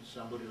bring in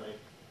somebody like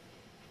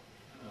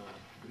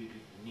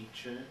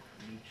Nietzsche,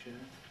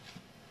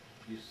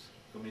 his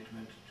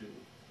commitment to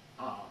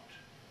art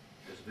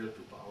as will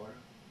to power,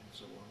 and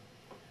so on.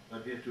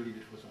 But we have to leave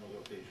it for some other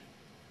occasion.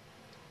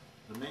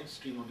 The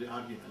mainstream of the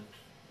argument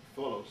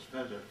follows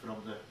further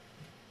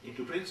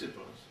into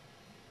principles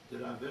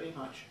that are very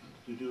much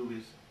to do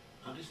with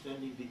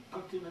understanding the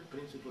ultimate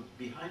principles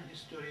behind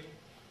history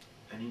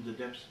and in the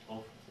depths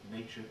of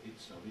nature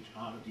itself, which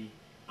are the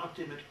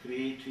ultimate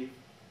creative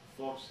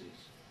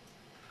forces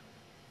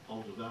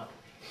of the world,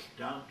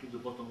 down to the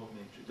bottom of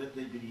nature, that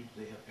they believe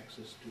they have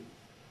access to.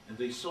 And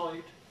they saw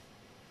it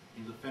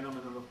in the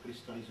phenomenon of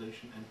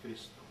crystallization and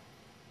crystal.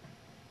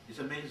 It's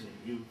amazing.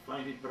 You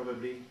find it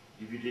probably,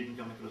 if you didn't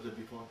come across it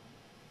before,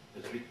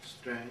 as a bit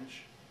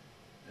strange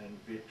and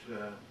a bit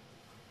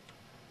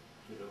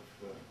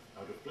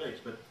out of place.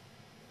 But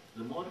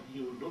the more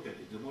you look at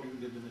it, the more you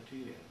get the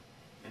material.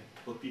 And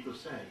what people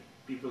say,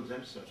 people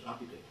themselves,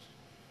 architects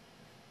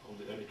of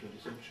the early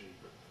 20th century,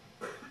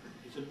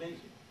 it's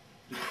amazing.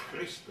 The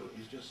crystal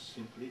is just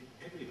simply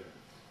everywhere,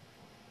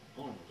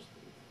 almost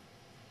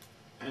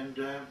everywhere. And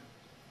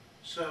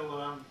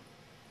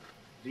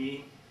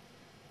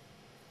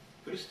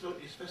crystal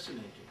is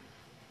fascinating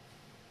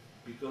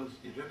because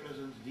it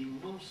represents the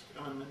most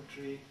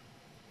elementary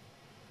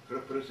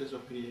process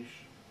of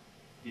creation.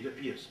 It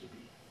appears to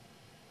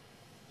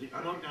be. The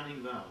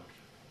unorganic world,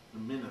 the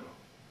mineral,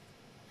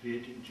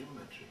 creating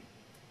geometry.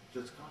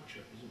 That's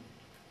culture, isn't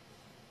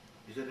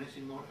it? Is there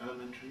anything more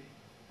elementary?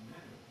 No,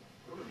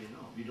 probably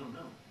no. We don't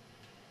know.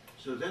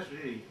 So that's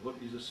really what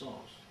is the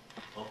source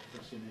of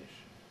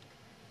fascination.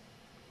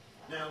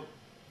 Now,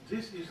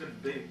 this is a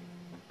big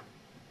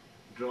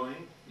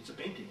drawing. It's a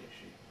painting,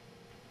 actually.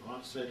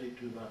 130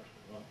 to about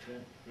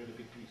 110, really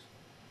big piece.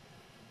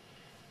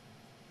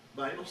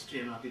 By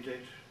Austrian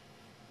architect,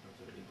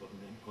 that's a very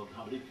important name, called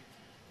Hugh.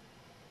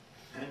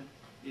 And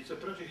it's a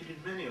project, he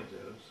did many of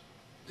those.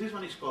 This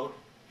one is called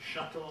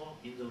Chateau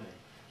in the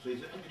Lake. So he's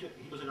an architect,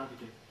 he was an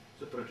architect,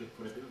 it's a project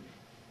for a building.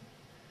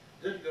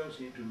 That goes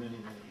into many,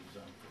 many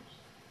examples.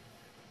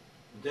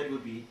 That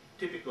would be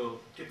typical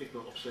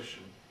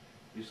obsession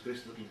with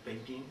crystal in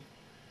painting.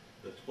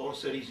 That's Paul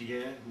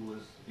Cerisier, who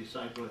was a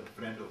disciple and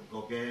friend of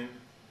Gauguin,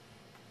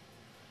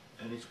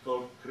 and it's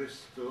called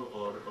crystal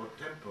or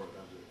temple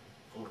rather,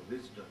 or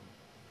wisdom.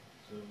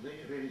 So they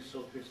really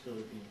saw crystal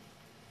being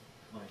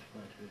quite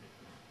critical.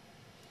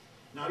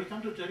 Now we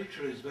come to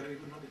territories where we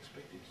would not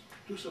expect it.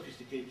 Too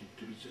sophisticated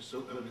to be just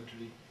so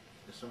elementary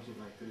as something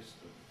like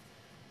crystal.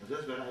 And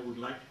that's where I would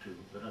like to,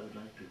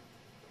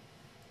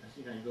 I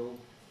think I go,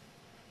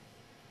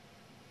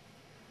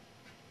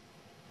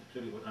 I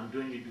tell you what, I'm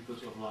doing it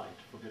because of light,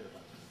 forget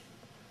about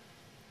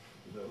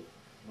that. Though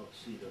not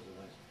see it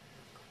otherwise.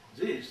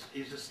 This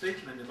is a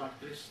statement about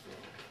crystal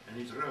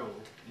and its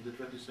role in the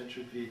 20th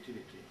century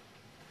creativity.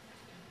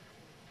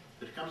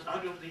 It comes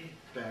out of the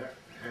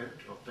head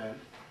or pen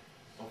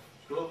of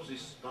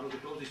one of the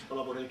closest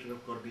collaborators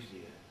of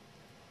Corbusier.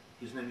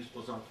 His name is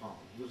Posenfant.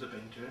 He was a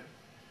painter,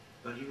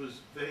 but he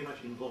was very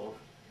much involved,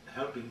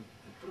 helping,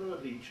 and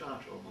probably in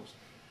charge almost,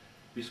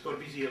 with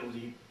Corbusier of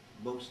the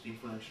most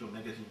influential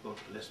magazine called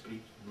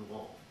L'Esprit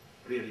Nouveau,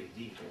 really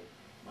the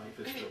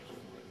manifesto of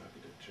modern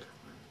architecture,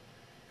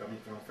 coming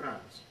from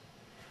France.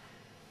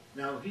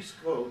 Now his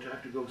quote, I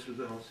have to go through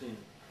the whole thing.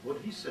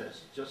 What he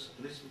says, just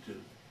listen to.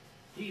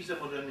 He is a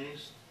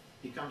modernist,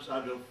 he comes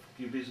out of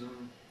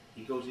Cubism,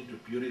 he goes into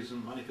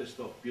Purism,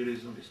 manifesto of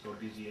Purism with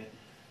Corbusier.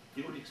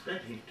 You would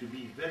expect him to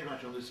be very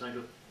much on the side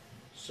of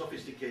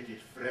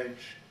sophisticated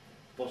French,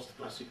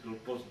 post-classical,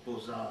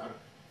 post-Beaux-Arts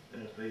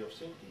way of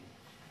thinking.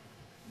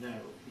 Now,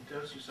 he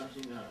tells you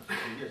something else.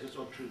 Yes, that's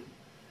all true.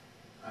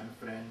 I'm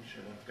French,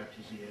 and I'm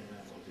Cartesian,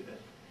 and all the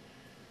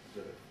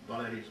rest.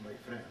 Valéry is my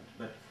friend.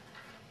 But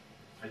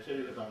I tell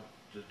you about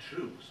the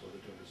truth of the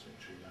 20th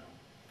century now.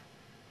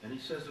 And he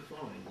says the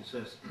following. He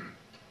says,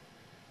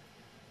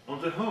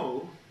 on the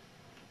whole,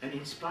 and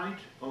in spite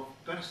of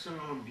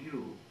personal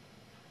view,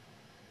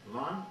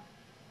 one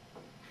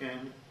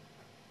can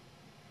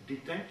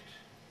detect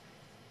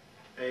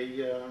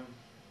a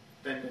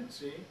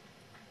tendency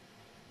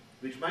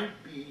which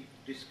might be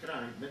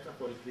described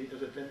metaphorically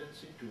as a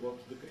tendency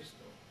towards the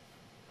crystal.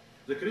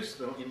 The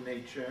crystal in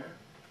nature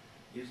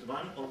is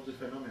one of the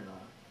phenomena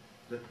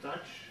that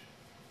touch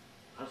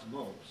us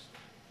most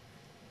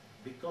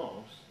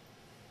because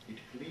it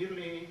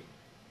clearly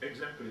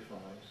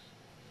exemplifies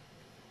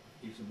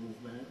its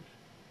movement,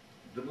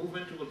 the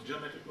movement towards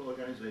geometrical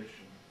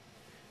organization.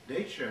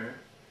 Nature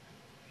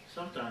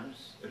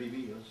sometimes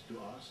reveals to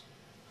us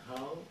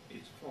how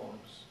its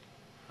forms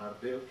are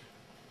built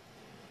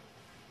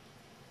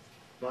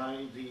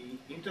by the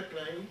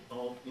interplay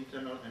of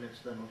internal and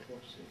external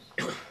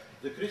forces.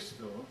 The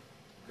crystal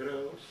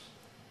grows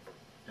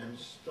and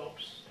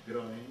stops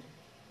growing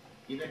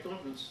in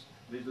accordance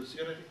with the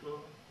theoretical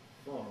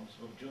forms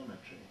of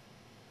geometry.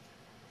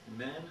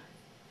 Man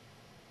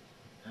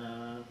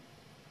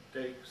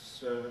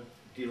takes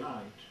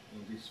delight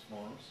in these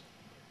forms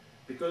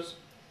because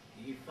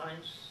he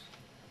finds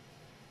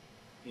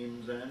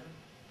in them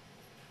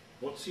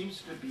what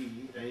seems to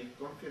be a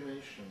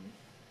confirmation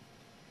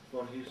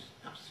for his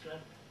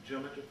abstract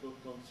geometrical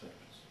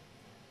concepts.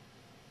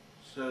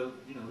 So,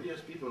 we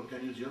as people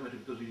can use geometry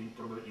because we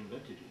probably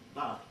invented it,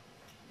 but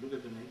look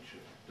at the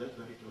nature, that's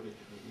where it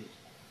originally is.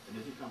 And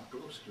as you come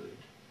close to it,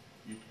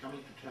 you come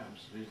into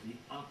terms with the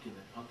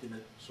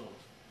ultimate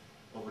source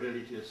of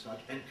reality as such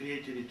and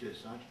creativity as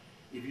such.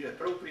 If you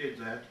appropriate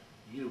that,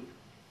 you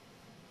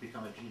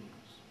become a genius.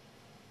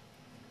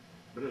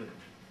 Brilliant.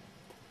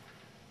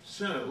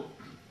 So,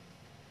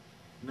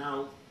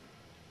 now,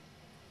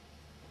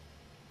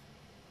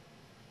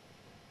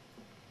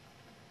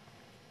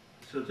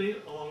 so they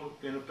all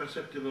kind of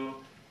perceptible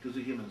to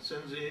the human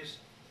senses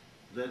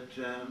that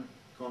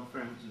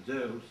confirms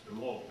those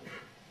laws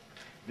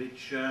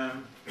which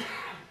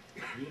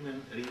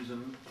human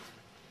reason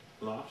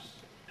loves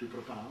to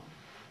propound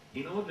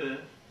in order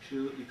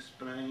to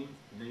explain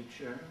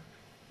nature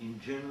in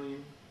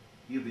genuine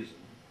cubism.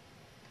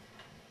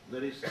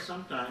 That is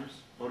sometimes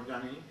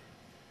organic,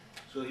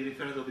 so he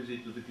refers obviously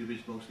to the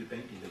Cubists mostly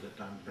painting at the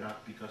time,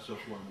 Braque, Picasso,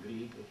 Juan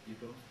Gris, those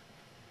people,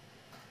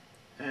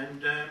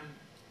 and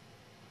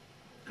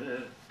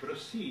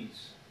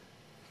proceeds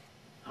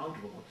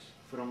outwards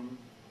from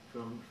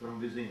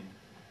from within.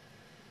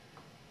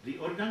 The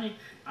organic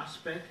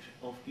aspect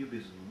of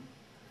Cubism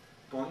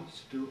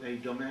points to a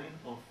domain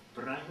of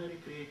primary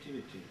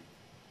creativity.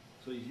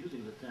 So he's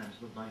using the terms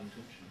not by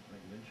intention, by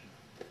invention.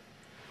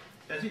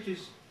 As it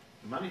is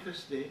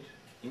manifested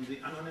in the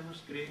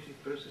anonymous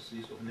creative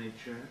processes of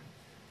nature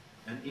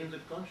and in the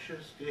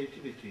conscious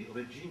creativity of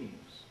a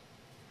genius.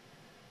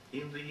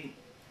 In the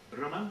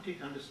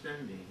romantic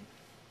understanding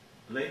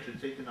later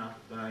taken up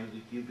by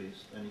the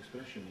Cubist and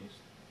Expressionist,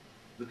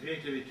 the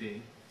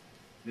creativity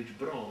which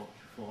brought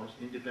forth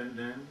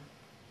independent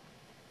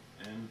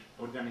and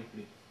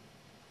organically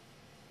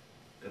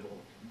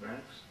evolved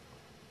works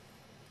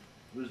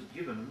was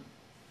given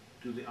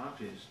to the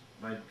artist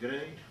by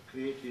great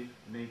creative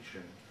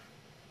nature,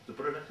 the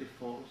productive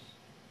force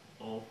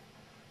of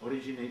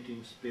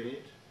originating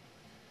spirit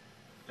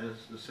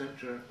as the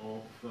center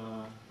of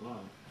life.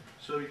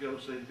 So it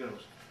goes, so it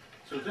goes.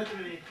 So that's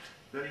really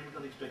very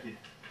not expected.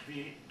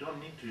 We don't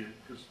need to,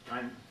 because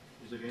time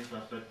is against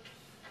us, but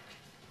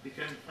we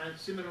can find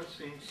similar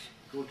things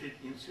quoted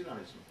in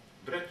Surrealism.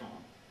 Breton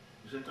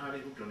is entirely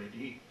hooked on it.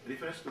 He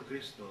refers to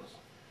crystals,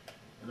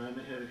 and I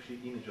may have actually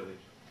an image of it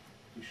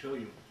to show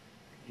you.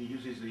 He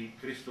uses the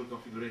crystal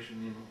configuration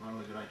in one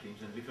of his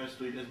writings and refers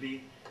to it as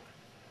being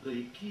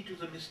the key to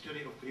the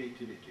mystery of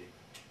creativity.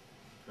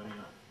 Fair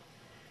enough.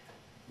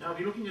 Now,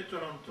 we're looking at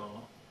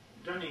Toronto.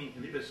 Danny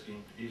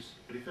Libeskind is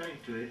referring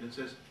to it and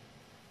says,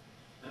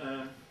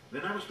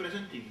 when I was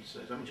presenting, he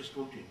says, I'm just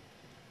quoting,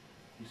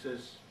 he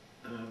says,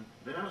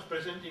 when I was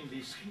presenting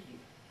the scheme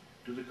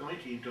to the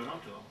committee in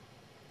Toronto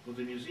for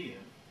the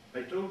museum,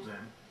 I told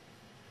them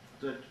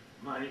that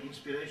my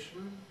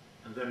inspiration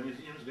and their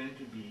museum is going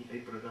to be a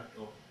product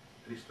of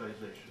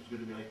crystallization. It's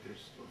going to be like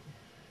crystal.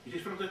 It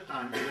is from that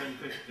time that I in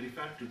fact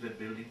referred to that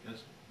building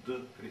as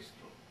the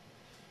crystal.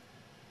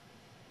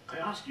 I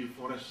ask you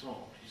for a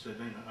thought, he said,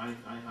 I would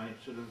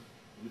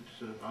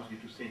ask you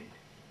to think.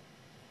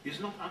 Is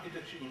not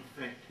architecture in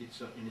fact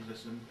itself in its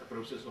essence a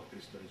process of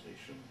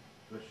crystallization?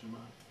 Question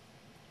mark.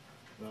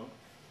 Well,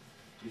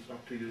 it's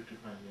up to you to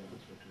find the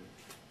answer to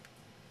it.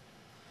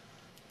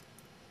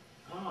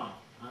 Ah,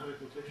 I have a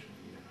quotation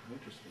here.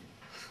 Interesting.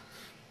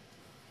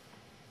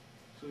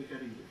 So we can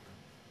read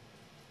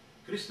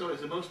it. Crystal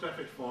is the most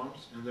perfect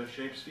forms, and their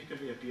shapes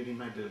frequently appear in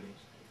my buildings.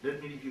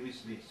 Let me leave you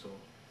with this thought.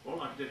 All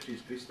architecture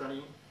is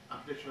crystalline.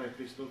 Architecture like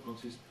crystal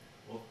consists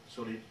of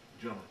solid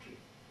geometry.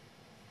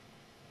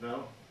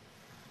 Well,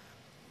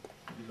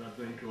 without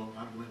going to an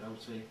argument, I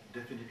would say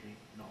definitely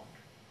not.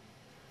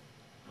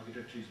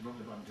 Architecture is not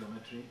about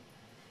geometry.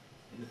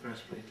 In the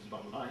first place, it's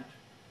about light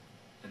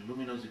and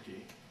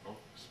luminosity of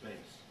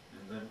space.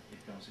 And then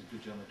it comes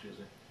into geometry as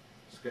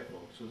a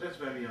scaffold. So that's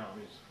where we are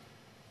with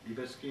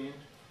Libeskind.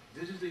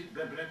 This is the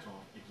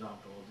Breton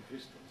example of the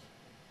crystals.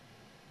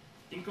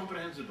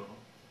 Incomprehensible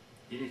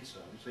in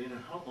itself. So,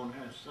 how on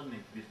earth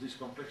suddenly, with this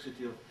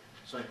complexity of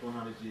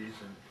psychoanalysis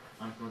and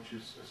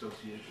unconscious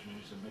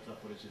associations and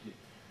metaphoricity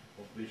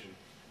of vision,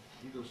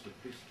 he goes to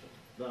crystal.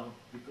 Well,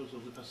 because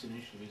of the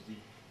fascination with the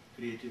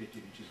creativity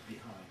which is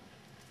behind.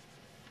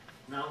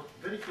 Now,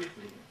 very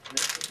quickly,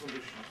 natural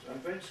conditions.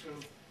 I'm going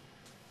through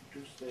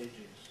 2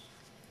 stages.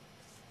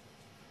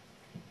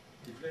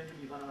 It's going to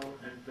be 1 hour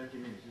and 20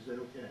 minutes. Is that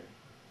okay?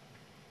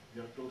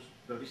 We are close.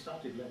 Well, we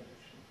started late,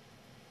 actually.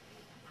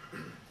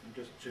 I'm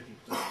just checking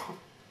time.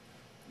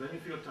 When you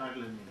feel tired,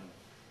 let me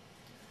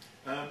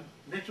know.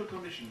 Natural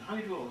condition. How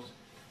it was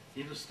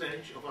in the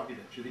stage of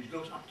architecture, which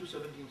goes up to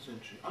 17th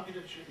century.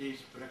 Architecture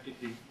is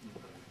practically,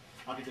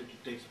 architecture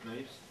takes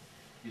place,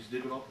 is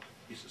developed,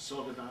 is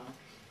thought about,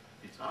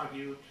 it's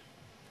argued,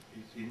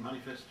 it's in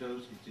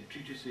manifestos, it's in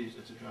treatises,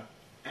 etc.,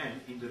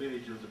 and in the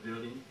religion of the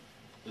building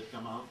that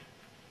come out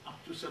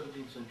up to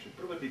 17th century,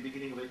 probably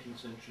beginning of 18th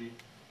century,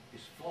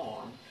 is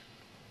formed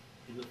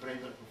in the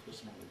framework of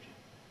cosmology.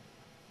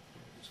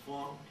 It's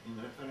formed in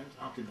reference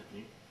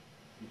ultimately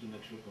to the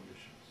natural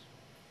conditions.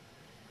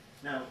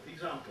 Now,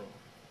 example.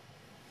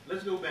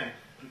 Let's go back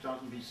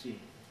 2000 BC.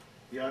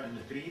 We are in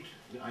Crete,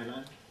 the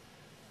island,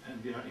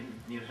 and we are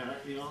near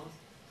Heraklion,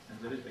 and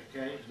there is a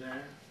cave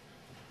there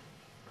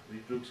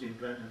with looks in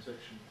plan and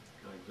section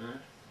like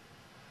that.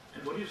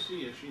 And what you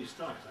see actually is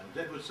stalactite.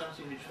 That was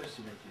something which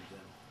fascinated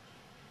them.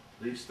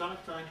 The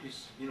stalactite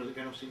is, the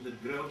kind of thing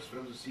that grows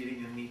from the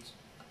ceiling and meets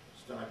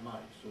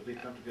stalagmites. So they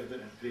come together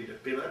and create a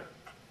pillar.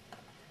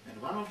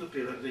 And one of the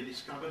pillars, they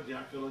discovered, the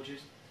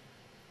archaeologist,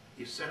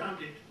 is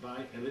surrounded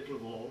by a little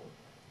wall,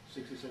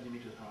 60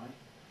 centimeters high,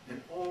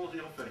 and all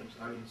the offerings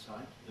are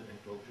inside the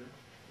enclosure,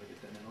 like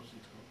a temenos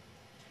it's called.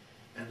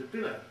 And the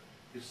pillar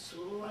is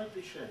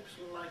slightly shaped,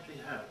 slightly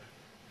held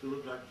to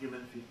look like a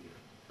human figure,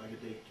 like a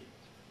deity.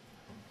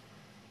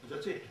 And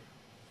that's it.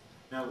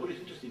 Now, what is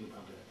interesting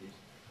about that is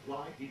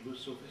why it was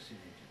so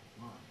fascinating.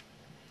 Why?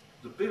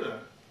 The pillar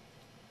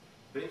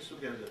brings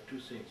together 2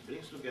 things.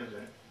 Brings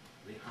together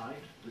the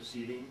height, the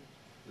ceiling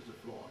with the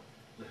floor,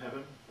 the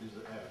heaven with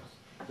the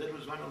earth. That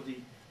was one of the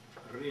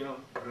real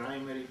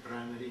primary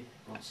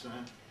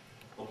concern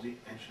of the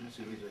ancient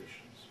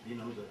civilizations. We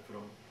know that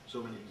from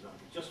so many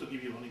examples. Just to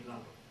give you one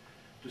example,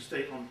 to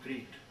stay on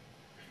Crete,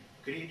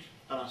 Crete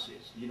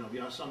palaces. You know, we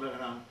are somewhere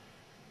around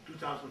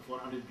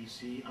 2400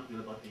 BC until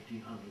about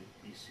 1800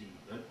 BC.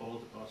 Then all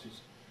the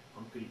palaces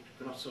on Crete.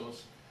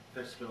 Knossos,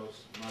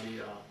 Thespos,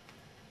 Maria,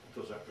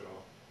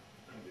 Tozakro.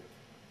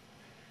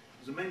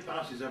 The main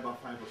palaces are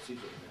about 5 or 6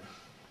 of them.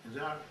 And they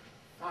are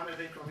far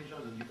away from each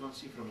other. You can't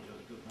see from each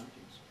other because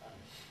mountains.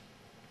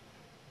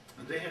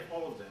 And they have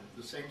all of them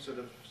the same sort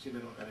of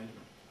similar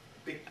arrangement.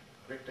 Big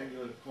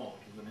rectangular court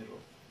in the middle,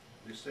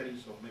 with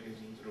series of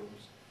magazines,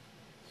 rooms,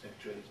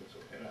 sanctuaries, and so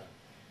on.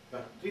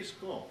 But this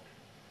court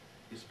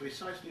is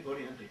precisely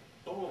oriented,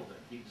 all of them,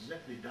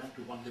 exactly down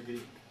to 1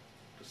 degree,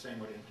 the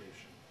same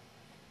orientation.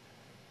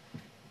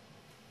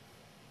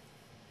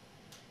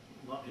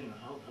 Well, you know,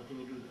 how can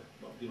you do that?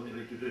 Well, the only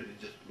way to do it is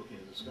just looking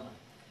at the sky.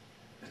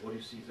 And what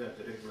you see there,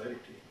 the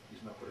regularity,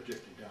 is now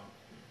projected down.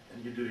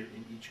 And you do it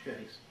in each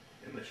case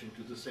in relation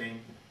to the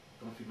same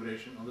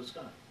configuration on the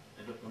sky.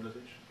 End of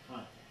conversation.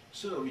 Fine.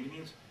 So it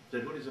means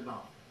that what is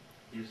above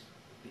is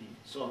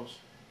the source,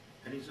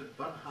 and is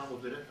one half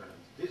of the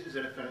reference. This is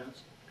a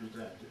reference to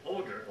that. The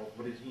order of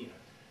what is here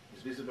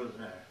is visible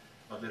there,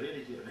 but the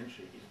reality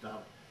eventually is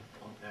down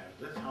on Earth.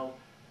 That's how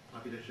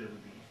architecture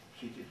will be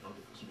treated on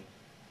the cosmic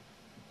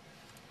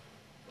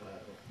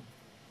level.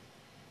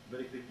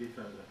 Very quickly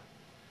further.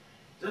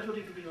 That's what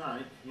it would be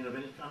like, you know,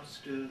 when it comes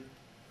to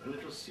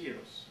little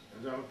seals.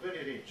 And they are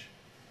very rich.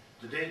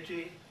 The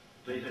deity,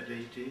 they had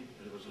deity,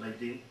 it was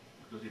lady,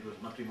 because it was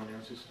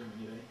matrimonial system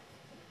anyway,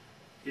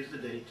 is the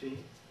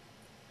deity,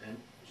 and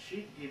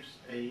she gives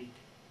a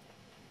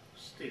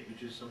stick,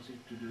 which is something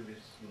to do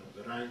with, you know,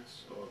 the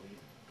rights or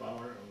the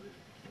power or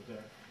the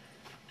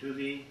to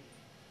the,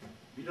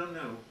 we don't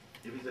know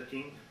if it's a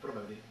king,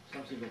 probably,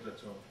 something of that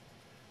sort,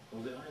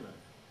 of the island.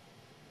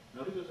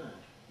 Now look at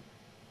that.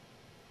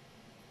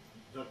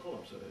 The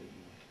columns are very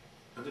unique.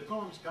 And the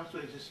columns come to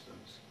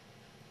existence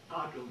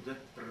out of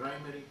that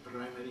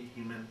primary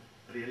human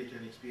reality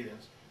and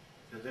experience,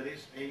 that there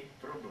is a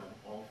problem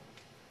of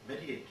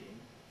mediating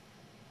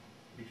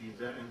between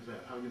there and there.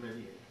 How you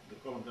mediate? The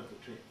column does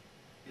the trick.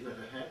 It has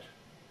a head,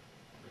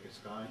 like a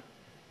sky,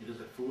 it has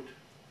a foot,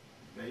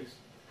 base,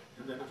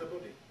 and then it's a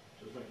body,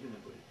 just like human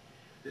body.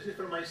 This is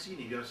from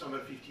Mycenae. We are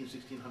somewhere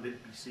 1600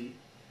 BC,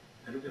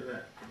 and look at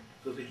that.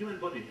 So the human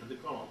body and the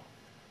column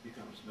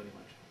becomes very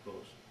much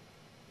close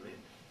linked.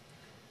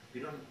 We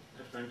don't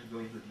have time to go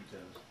into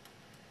details.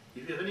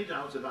 If you have any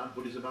doubts about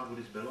what is above, what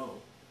is below,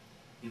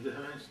 in the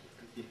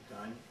Hellenistic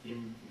time,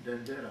 in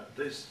Dendera,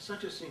 there's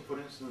such a thing, for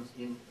instance,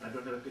 in, I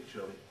don't have a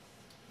picture of it,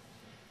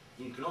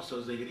 in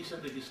Knossos, they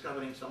recently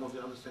discovering some of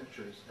the other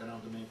sanctuaries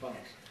around the main palace.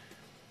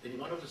 In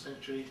one of the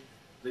sanctuaries,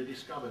 they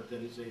discovered there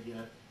is a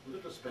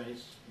little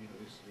space, you know,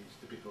 this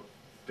typical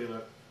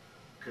pillar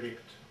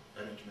crypt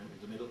arrangement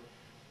in the middle,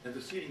 and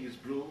the ceiling is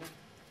blue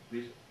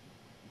with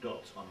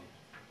dots on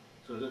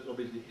it. So that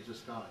obviously is a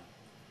sky.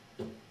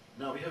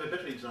 Now we have a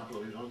better example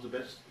of it. One of the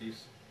best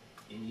is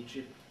in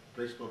Egypt, a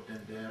place called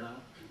Dendera.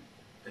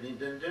 And in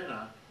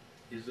Dendera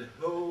is the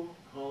whole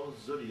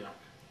zodiac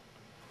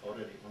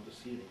already on the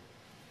ceiling,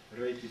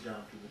 rated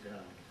down to the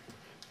ground.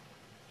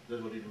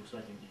 That's what it looks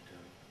like in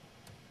detail.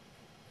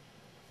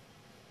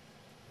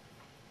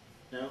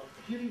 Now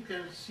here you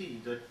can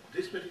see that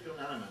this particular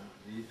element,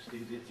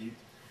 the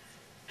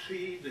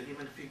tree, the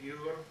human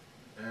figure,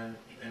 and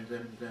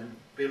then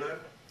pillar,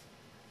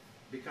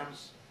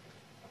 becomes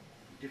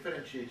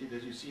differentiated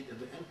as you see it at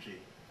the entry.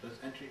 That's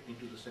entry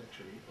into the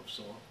sanctuary of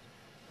Soul,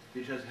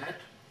 which has head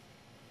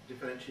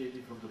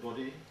differentiated from the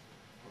body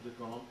of the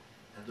column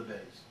and the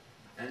base.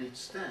 And it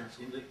stands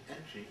in the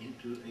entry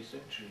into a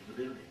sanctuary, the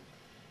building.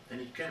 And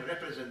it can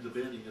represent the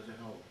building as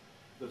a whole.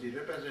 Because it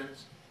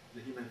represents the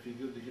human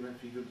figure, the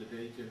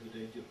deity, and the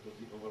deity, of course,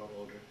 the overall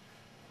order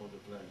of the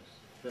place.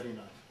 Fair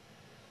enough.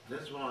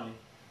 That's why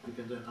we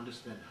can then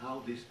understand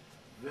how this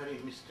very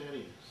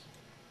mysterious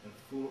and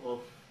full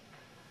of,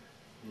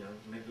 you know,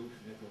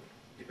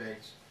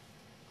 debates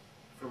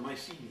from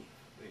Mycenae,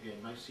 again,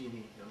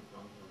 Mycenae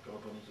on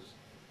Peloponnesus,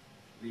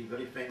 the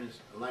very famous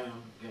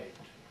Lion Gate.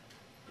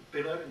 The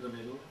pillar in the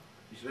middle,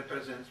 which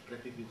represents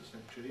practically the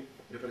sanctuary,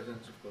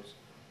 represents, of course,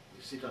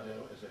 the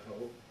citadel as a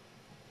whole,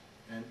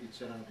 and it's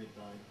surrounded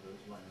by those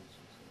lions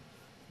and so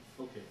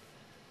on. Okay.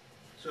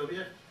 So we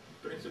have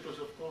principles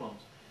of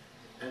columns.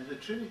 And the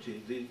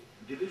Trinity, the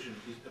division,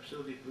 is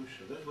absolutely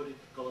crucial. That's what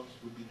columns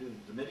would be doing.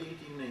 The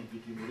mediating link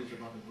between what is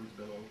above and what is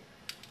below.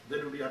 That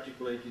will be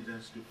articulated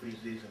then to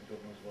friezes and God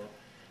knows what.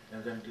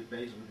 And then the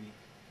base would be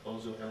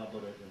also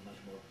elaborate and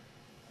much more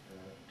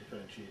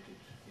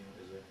differentiated, you know,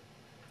 as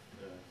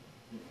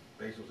a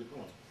base of the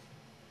column.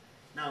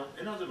 Now,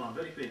 another one,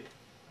 very quick.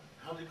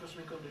 How the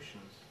cosmic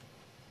conditions.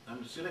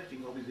 I'm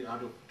selecting obviously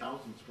out of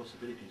thousands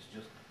possibilities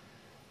just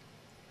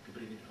to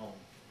bring it home.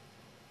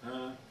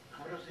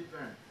 How does it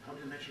work? How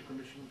does natural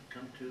condition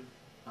come to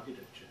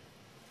architecture?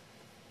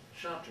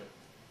 Charter.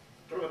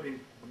 Probably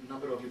a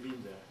number of you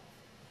been there.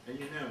 And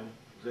you know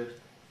that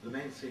the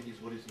main thing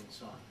is what is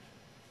inside.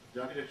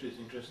 The architecture is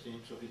interesting,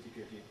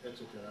 sophisticated,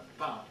 etc.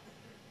 But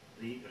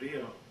the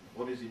real,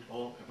 what is it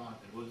all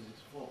about and what is it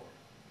for?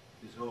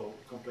 This whole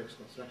complex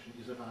construction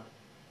is about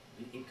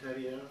the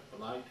interior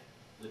light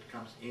that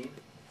comes in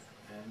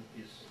and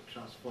is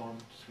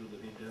transformed through the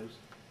windows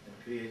and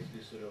creates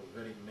this sort of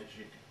very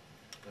magic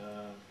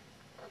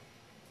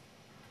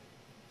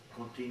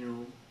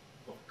continuum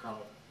of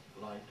color,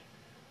 light,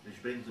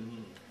 which brings the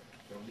meaning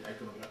from the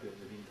iconography of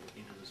the window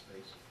into the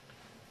space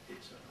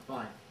itself.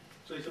 Fine.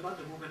 So it's about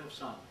the movement of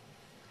sound.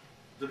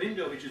 The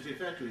window, which is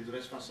referred to in the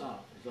west facade,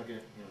 is like a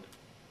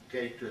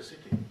gate to a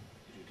city,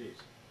 which it is,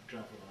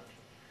 triumphal arch.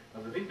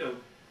 Now the window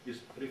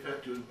is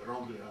referred to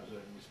wrongly rather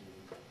in this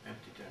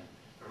empty term.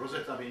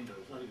 Rosetta window,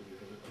 it's not even a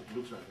Rosetta, it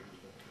looks like a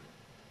Rosetta,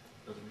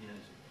 doesn't mean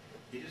anything.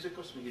 It is a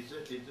cosmic,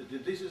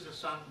 this is a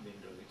sun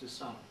window, it's a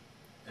sun,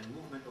 and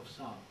movement of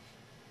sun,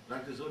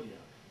 like the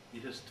zodiac.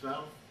 It has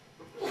 12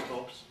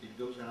 stops, it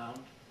goes around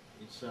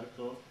in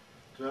circle,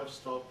 12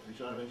 stops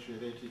which are eventually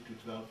related to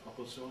 12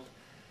 apostles,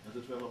 and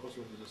the 12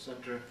 apostles is the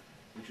center,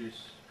 which is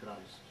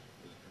Christ.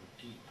 There's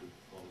a key to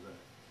all that.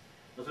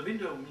 But the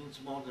window means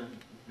more than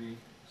we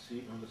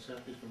see on the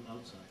surface from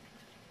outside.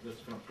 That's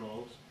from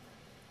Paul's.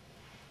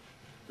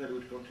 That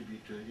would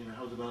contribute to,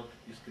 how the world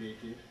is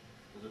created.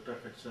 There's a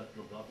perfect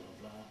circle, blah, blah,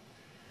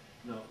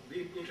 blah. No,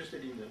 be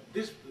interested in that.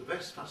 This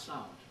west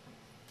facade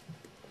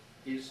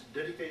is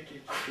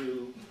dedicated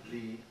to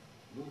the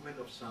movement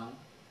of sound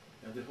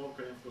and the whole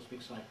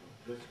cosmic cycle.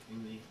 That's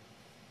in the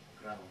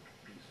ground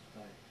piece.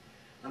 Right.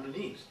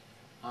 Underneath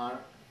are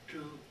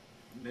two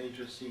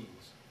major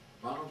scenes.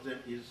 One of them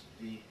is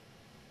the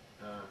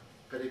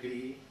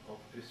pedigree of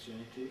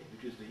Christianity,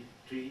 which is the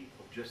tree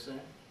of Jesse,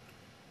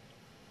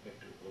 back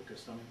to Old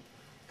Testament,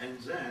 and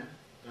then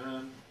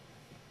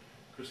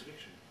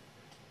crucifixion.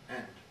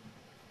 And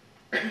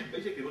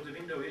basically what the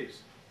window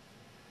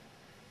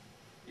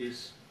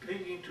is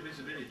bringing to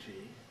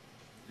visibility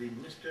the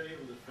mystery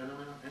of the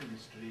phenomenon and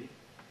mystery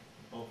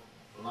of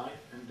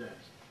life and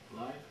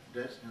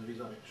death and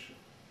resurrection.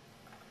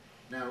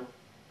 Now,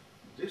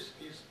 this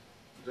is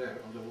there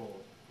on the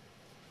wall.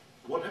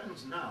 What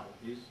happens now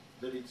is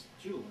that it's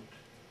tuned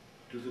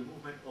to the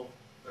movement of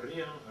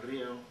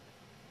real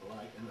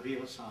light and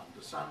real sound.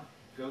 The sun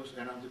goes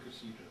around the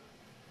cathedral.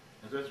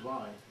 And that's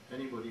why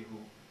anybody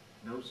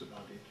who knows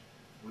about it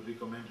would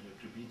recommend you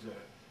to be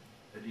there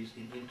at least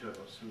in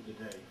intervals through the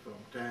day, from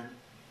 10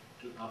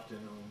 to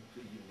afternoon to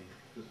evening,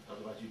 because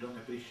otherwise you don't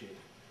appreciate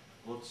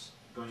what's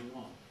going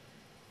on.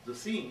 The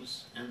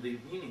themes and the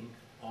meaning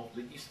of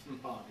the eastern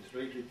part is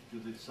related to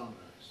the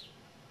sunrise.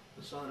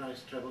 The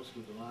sunrise travels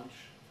to the lunch,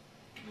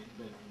 in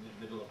the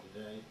middle of the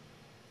day,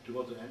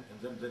 toward the end,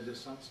 and then there's the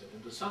sunset.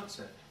 And the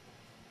sunset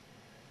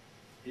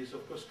is,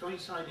 of course,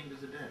 coinciding with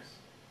the death.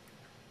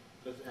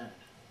 That's the end.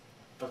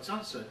 But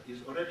sunset is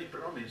already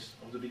promised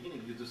of the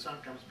beginning, because the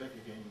sun comes back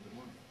again in the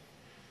morning.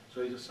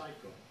 So it's a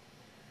cycle.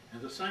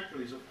 And the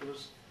cycle is, of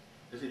course,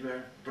 as it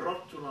were,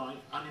 brought to life,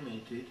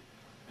 animated,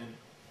 and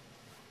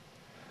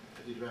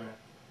as it were,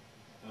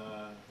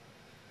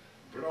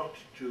 brought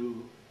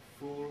to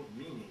full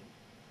meaning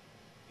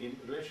in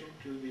relation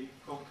to the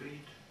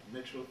concrete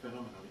natural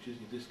phenomena, which is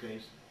in this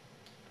case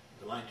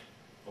the light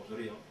of the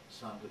real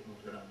sun that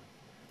moves around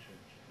the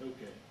church.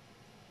 Okay,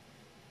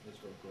 let's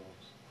go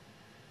close.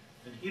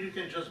 And here you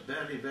can just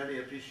barely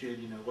appreciate,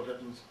 what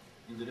happens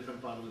in the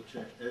different part of the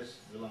church as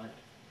the light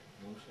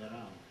moves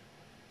around.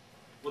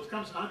 What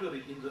comes out of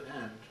it in the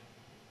end,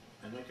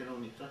 and I can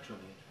only touch on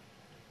it,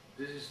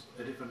 this is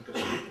a different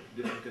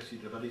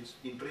cathedral, but it's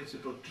in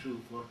principle true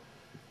for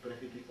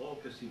practically all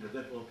cathedrals,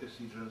 that all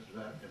cathedrals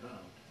were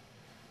about.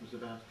 It was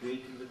about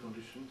creating the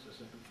conditions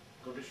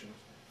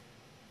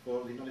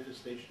for the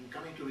manifestation,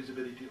 coming to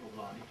visibility of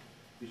light,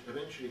 which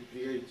eventually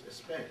creates a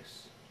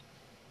space.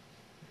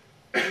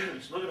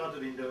 It's not about the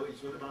window,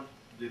 it's not about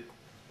the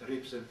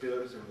ribs and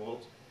pillars and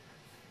walls.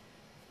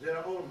 There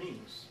are all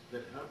means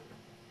that help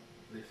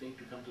the thing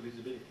to come to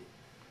visibility.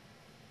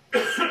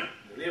 The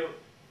real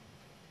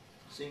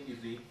thing is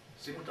the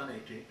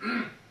simultaneity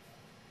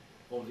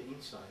of the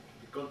insight,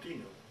 the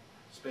continuum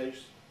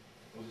space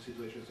of the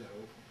situation as a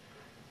whole,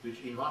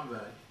 which in one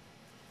word,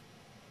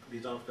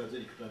 without further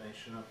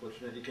explanation,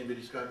 unfortunately, can be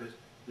described as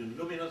the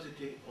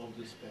luminosity of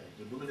the space,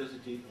 the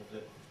luminosity of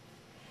the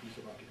piece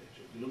of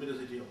architecture, the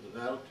luminosity of the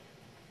world,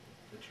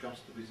 which comes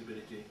to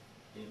visibility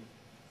in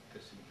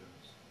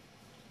cathedrals,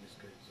 in this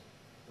case.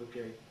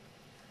 Okay.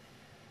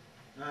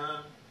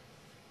 I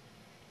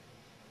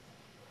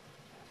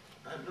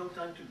have no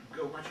time to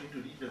go much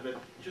into detail,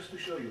 but just to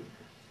show you,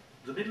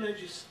 the Middle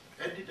Ages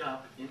ended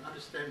up in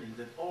understanding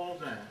that all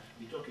that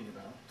we're talking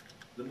about,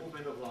 the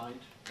movement of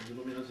light and the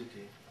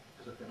luminosity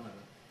as a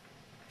phenomenon,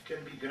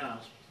 can be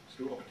grasped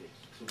through optics.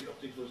 So the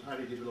optics was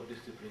highly developed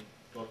discipline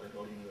taught at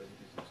all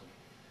universities and so on.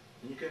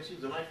 And you can see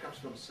the light comes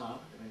from sun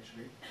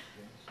eventually,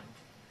 okay, so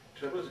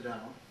travels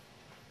down,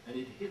 and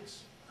it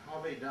hits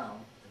halfway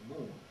down the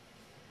moon.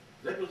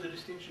 That was the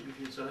distinction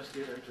between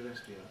celestial and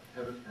terrestrial,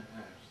 heaven and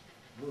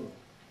earth. Moon.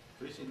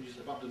 Everything which is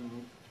above the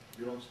moon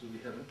belongs to the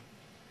heaven,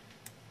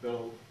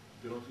 below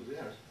belongs to the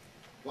earth.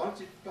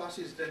 Once it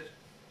passes that,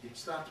 it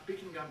starts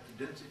picking up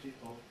the density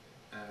of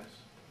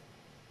earth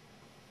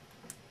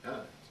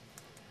elements.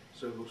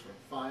 So it goes from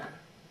fire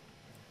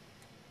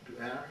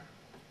to air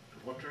to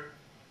water,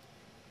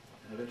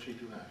 and eventually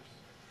to earth.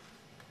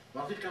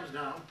 Once it comes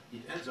down,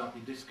 it ends up,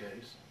 in this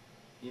case,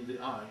 in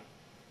the eye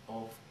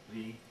of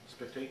the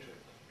spectator,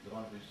 the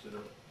one who is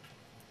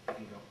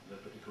picking up the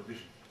particular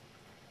vision.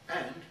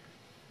 And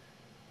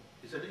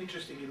it's an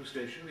interesting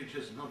illustration which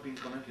has not been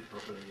commented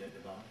properly yet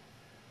about.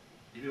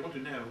 If you want to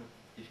know,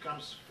 it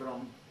comes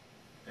from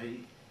a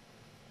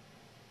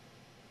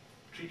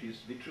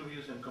treatise,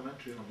 Vitruvius and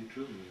Commentary on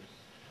Vitruvius,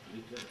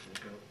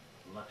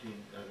 Latin,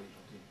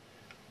 something,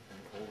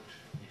 an old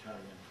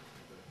Italian.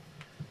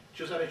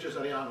 Cesare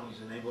Cesariano is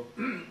the name of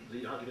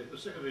the architect, the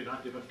second-rate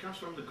architect, but it comes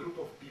from the group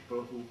of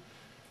people who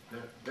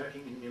were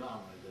working in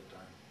Milano at that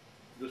time.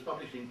 It was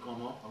published in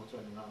Como,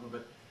 outside Milano,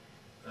 but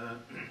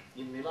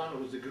in Milano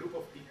was a group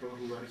of people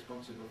who were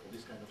responsible for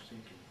this kind of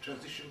thinking,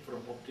 transition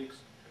from optics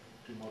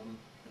to modern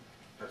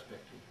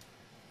perspective.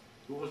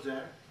 Who was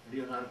there?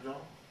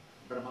 Leonardo,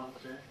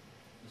 Bramante,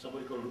 and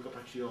somebody called Luca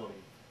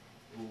Pacioli,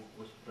 who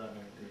was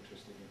primarily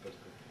interested in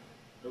perspective.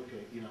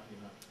 Okay, enough.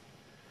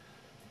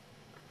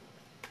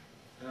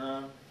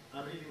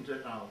 I'm leaving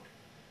that out.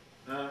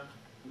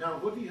 Now,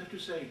 what we have to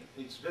say,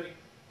 it's very,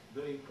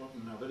 very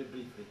important now, very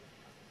briefly,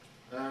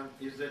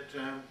 is that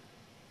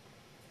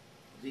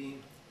the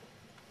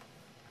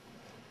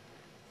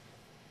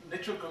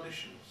natural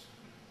conditions,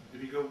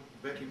 if we go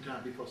back in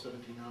time before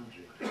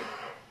 1700,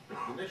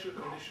 the natural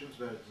conditions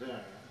were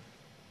there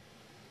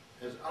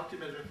as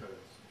ultimate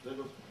reference. That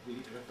was the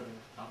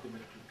reference,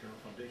 ultimate kind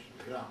of foundation,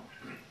 the ground.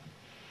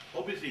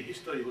 Obviously,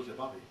 history was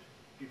above it.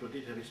 People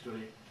did have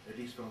history, at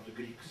least from the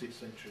Greek 6th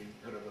century,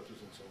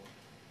 Herodotus and so on.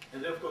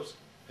 And they, of course,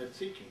 had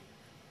thinking,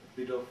 a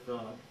bit of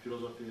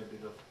philosophy, a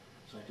bit of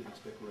scientific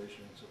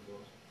speculation and so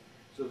forth.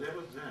 So that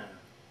was there.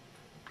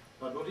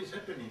 But what is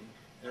happening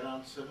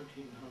around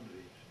 1700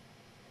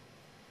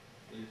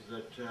 is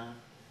that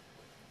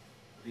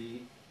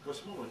the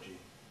cosmology,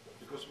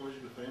 the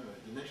cosmological framework,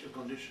 the natural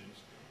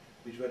conditions,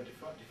 which were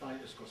defined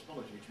as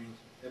cosmology, which means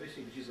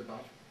everything which is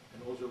above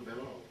and also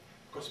below.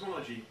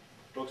 Cosmology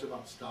talks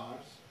about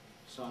stars,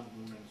 sun,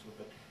 moon, and so on,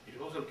 but it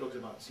also talks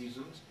about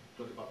seasons,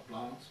 talks about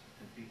plants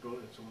and people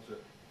and so on. So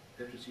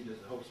you have to see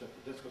there's a whole set.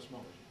 That's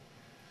cosmology.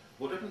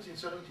 What happens in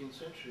 17th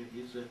century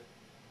is that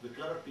the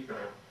clever people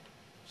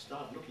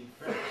start looking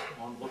first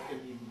on what can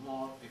be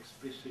more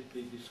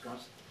explicitly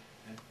discussed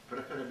and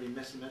preferably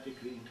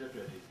mathematically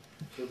interpreted,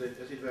 so that,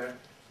 as it were,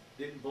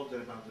 didn't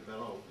bother about the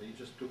below, they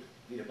just took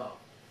the above.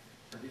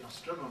 And the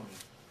astronomy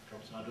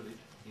comes out of it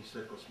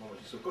instead of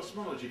cosmology. So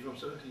cosmology from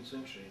 17th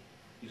century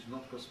is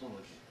not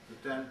cosmology.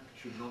 The term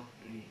should not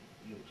be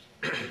used.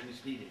 It's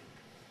misleading.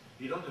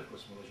 We don't have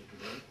cosmology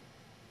today.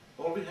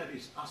 All we have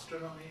is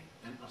astronomy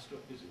and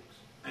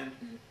astrophysics and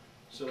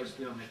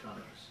celestial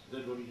mechanics.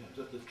 That's what we have.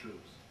 That's the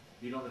truth.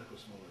 We don't have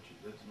cosmology.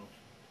 That's not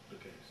the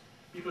case.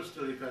 People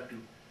still refer to,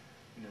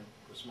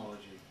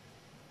 cosmology,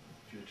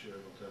 future,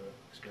 whatever,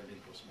 expanding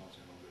cosmos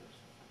and all this.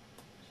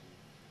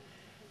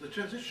 The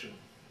transition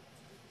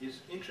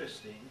is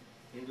interesting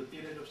in the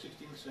period of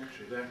 16th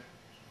century, where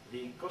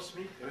the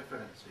cosmic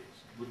references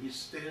would be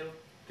still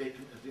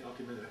taken as the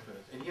ultimate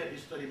reference, and yet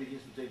history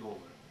begins to take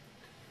over.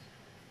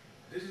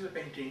 This is a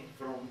painting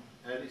from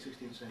early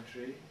 16th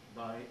century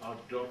by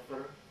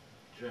Altdorfer,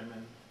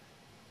 German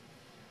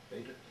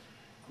painter,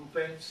 who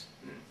paints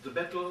the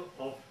battle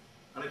of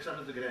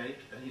Alexander the Great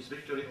and his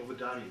victory over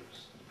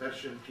Darius, the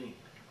Persian king.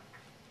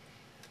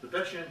 The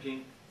Persian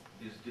king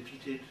is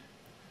defeated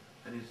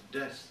and is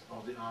death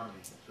of the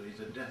army, so he's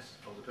the death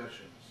of the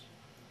Persians.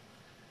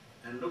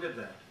 And look at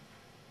that.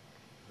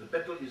 The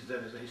battle is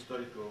there as a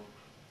historical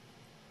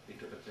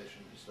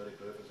interpretation,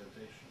 historical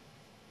representation.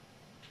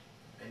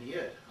 And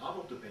yet, half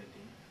of the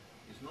painting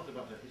is not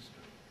about the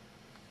history.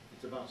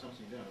 It's about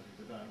something else.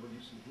 It's about what you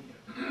see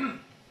here.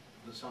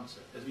 The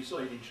sunset, as we saw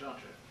it in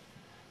Chartres.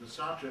 The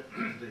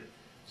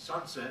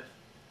sunset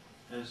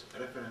as a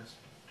reference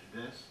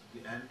to death,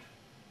 the end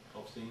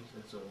of things,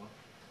 and so on.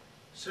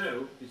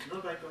 So, it's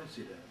not by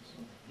coincidence.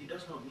 He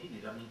does not need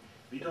it. I mean,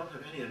 we don't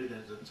have any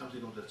evidence that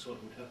something of that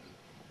sort would happen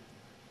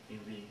in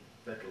the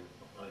Battle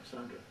of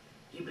Alexandria.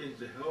 He brings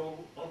the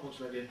whole,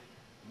 almost like a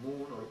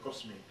moon or a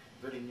cosmic,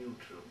 very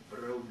neutral,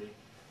 broadly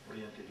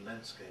oriented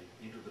landscape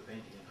into the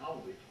painting, and half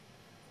of it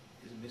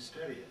is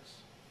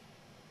mysterious.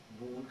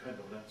 Moon kind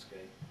of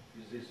landscape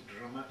is this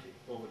dramatic,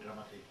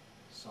 over-dramatic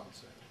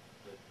sunset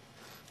that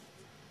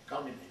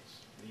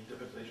culminates in the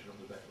interpretation of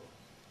the battle,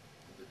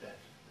 of the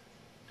death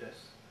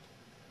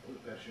of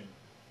the Persian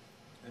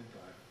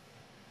Empire.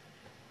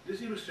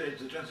 This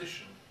illustrates the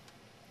transition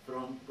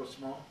from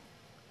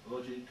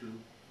cosmology to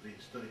the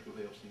historical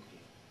way of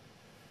thinking,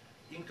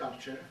 in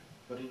culture,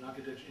 but in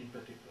architecture in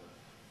particular.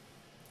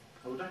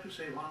 I would like to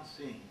say one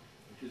thing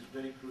which is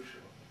very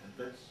crucial, and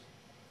that's,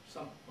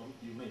 some of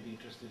you may be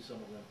interested, some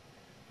of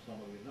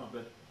you not,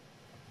 but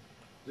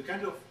the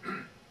kind of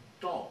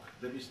talk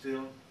that we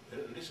still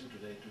listen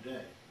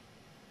today,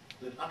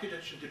 that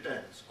architecture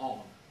depends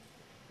on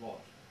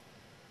what?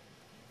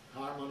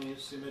 Harmony,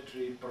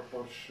 symmetry,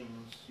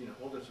 proportions,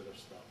 all that sort of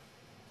stuff.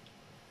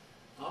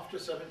 After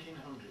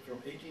 1700, from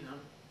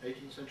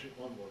 18th century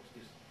onwards,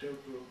 is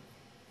total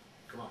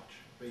quatch,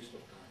 waste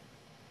of time.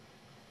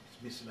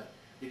 It's misled.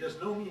 It has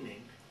no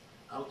meaning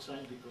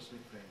outside the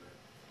cosmic framework.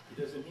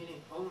 It has a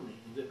meaning only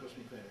in the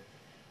cosmic framework.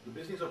 The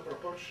business of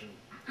proportion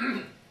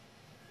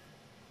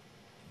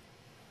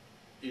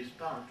is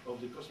part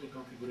of the cosmic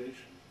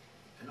configuration,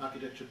 and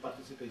architecture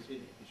participates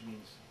in it, which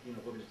means, you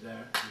know, what is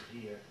there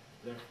is here.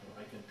 Therefore,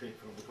 I can take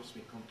from the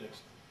cosmic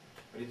context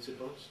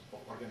principles of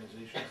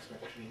organization,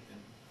 structuring,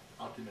 and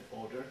ultimate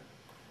order,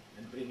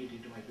 and bring it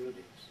into my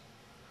buildings.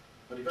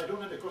 But if I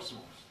don't have a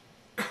cosmos,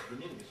 the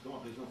meaning is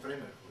gone. There's no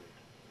framework for it.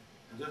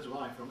 And that's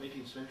why, from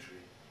 18th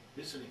century,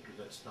 listening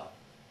to that stuff,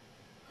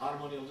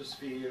 harmony of the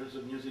spheres,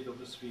 the music of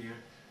the sphere,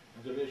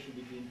 and the relation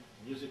between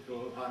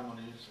musical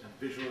harmonies and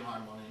visual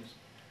harmonies,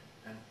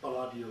 and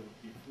Palladio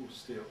would be full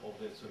still of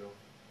that sort of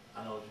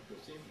analogical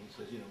thinking. He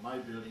says, you know, my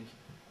buildings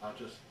are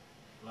just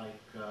like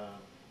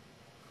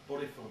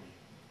polyphony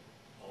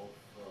of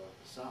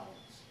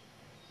sounds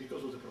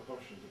because of the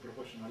proportion, the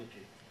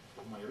proportionality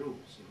of my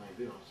rooms in my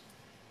villas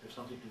have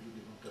something to do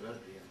with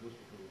Monteverdi and those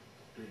people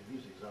doing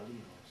music,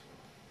 Zalino and so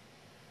on.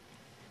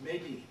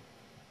 Maybe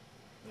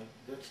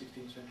that's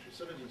 16th century,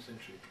 17th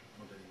century,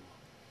 not anymore.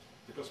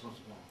 The cosmos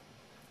is gone.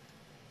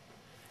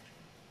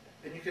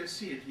 And you can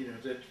see it, you know,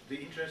 that the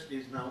interest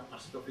is now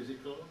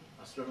astrophysical,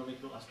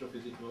 astronomical,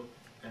 astrophysical,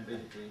 and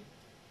basically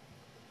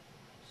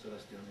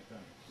celestial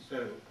mechanics.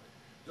 So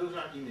those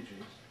are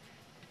images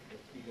that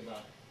speak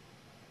about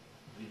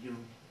the new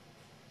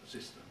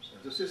systems.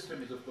 And the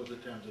system is, of course, the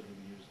terms that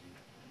will be used here.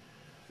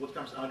 What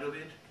comes out of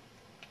it?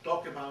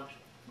 Talk about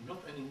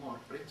not anymore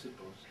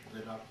principles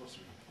that are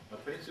cosmic,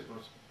 but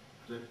principles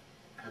that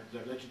have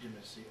their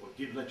legitimacy or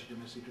give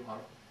legitimacy to our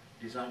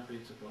design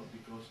principle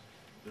because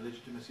the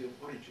legitimacy of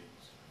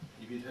origins.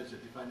 If it has a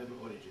definable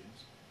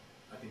origins,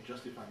 I can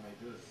justify my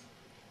building.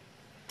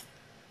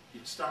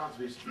 It starts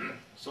with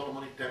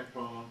Solomonic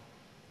temple,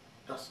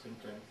 Tuscan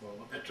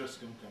temple,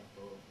 Etruscan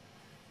temple.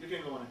 You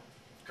can go on,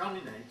 it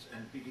culminates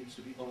and begins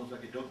to be almost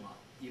like a dogma.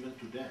 Even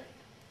today,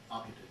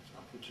 architects,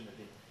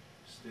 unfortunately,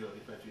 still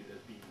refer to it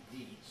as being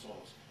the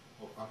source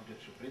of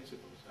architectural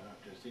principles and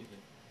architecture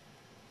thinking.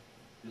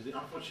 There's the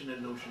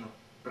unfortunate notion of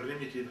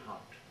primitive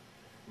hut,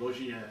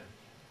 loggia,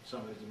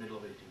 somewhere in the middle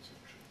of 18th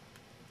century.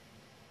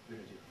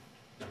 Primitive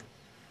hut.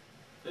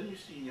 Then you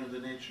see, you know, the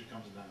nature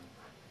comes down.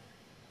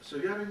 So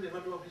we are in the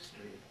middle of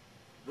history.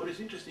 What is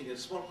interesting, a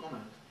small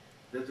comment,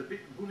 there's a big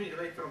moving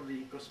away from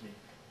the cosmic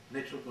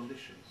natural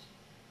conditions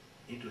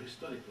into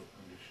historical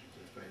conditions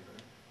and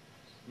framework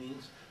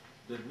means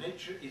that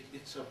nature is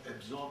itself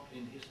absorbed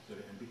in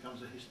history and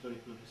becomes a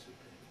historical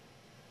discipline.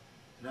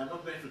 And I'm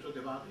not going to talk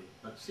about it,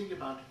 but think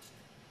about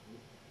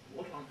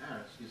what on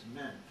earth is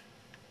meant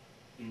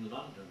in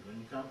London when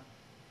you come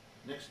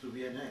next to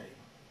V&A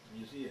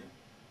Museum.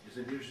 It's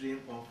a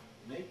museum of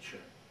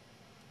nature,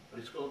 but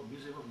it's called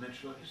Museum of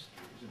Natural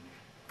History, isn't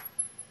it?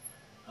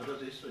 How does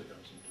the history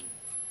comes into it?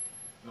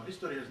 Now,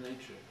 history has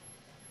nature,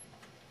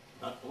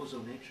 but also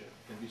nature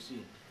can be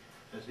seen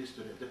as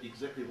history. That's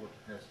exactly what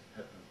has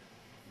happened.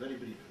 Very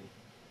briefly.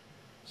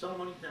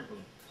 Solomonic Temple,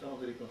 some of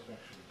the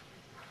reconstructions.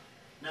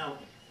 Now,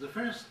 the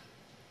first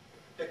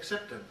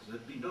acceptance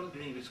that we don't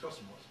deal with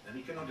cosmos, and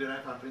we cannot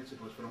derive our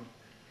principles from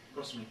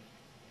cosmic,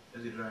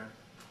 as it were,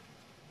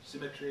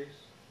 symmetries,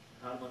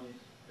 harmonies,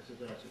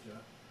 etc., etc.,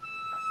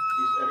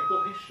 is a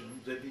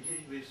recognition that we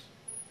deal with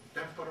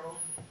temporal,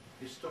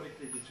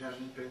 historically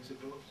determined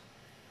principles,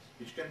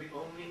 which can be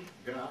only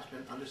grasped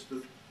and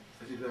understood,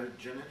 as it were,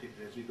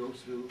 genetically, as we go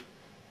through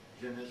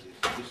genesis,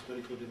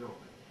 historical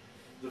development.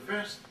 The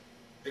first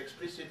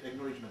explicit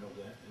acknowledgement of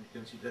that, and you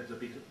can see that's the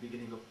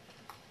beginning of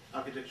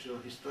architectural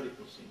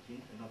historical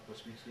thinking, and not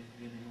cosmic thinking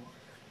anymore,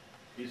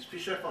 is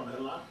Fischer von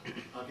Erlach,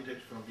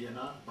 architect from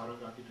Vienna,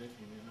 Baroque architect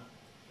in Vienna,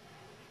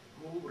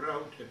 who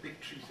wrote a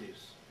big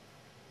treatise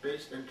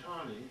based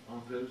entirely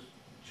on those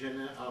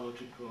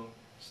genealogical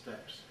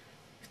steps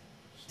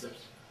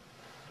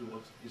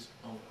towards his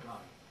own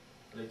time,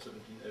 late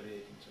 17th, early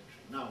 18th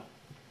century. Now,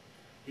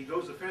 he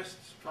goes, the first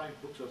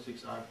 5 books or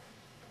 6 are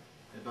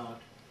about,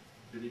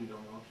 believe it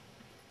or not,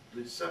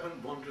 the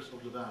 7 wonders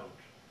of the world.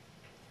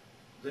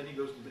 Then he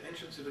goes to the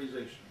ancient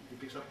civilization. He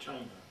picks up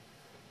China.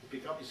 He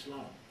picks up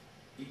Islam,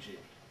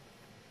 Egypt,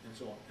 and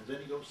so on. And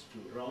then he goes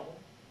to Rome,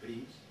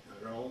 Greece,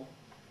 Rome,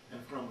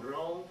 and from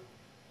Rome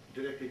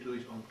directly to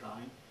his own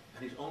time,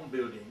 and his own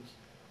buildings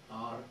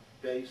are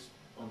based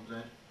on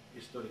that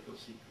historical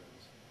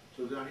sequence.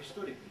 So they are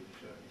historically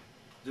determined.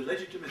 The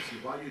legitimacy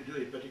why you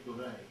do it a particular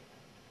way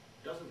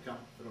doesn't come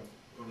from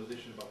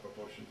conversation about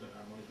proportions and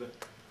harmonies, but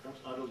comes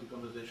out of the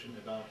conversation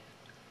about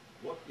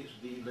what is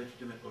the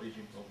legitimate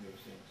origin of your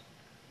things.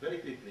 Very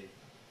quickly,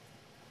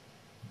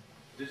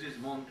 this is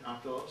Mont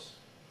Athos.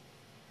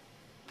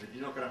 The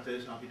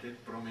Dinocrates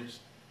architect promised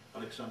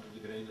Alexander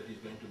the Great that he's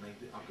going to make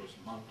the Athos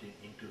mountain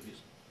into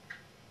his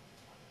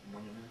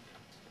monument.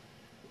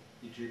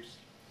 Egypt,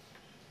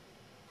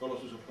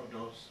 Colossus of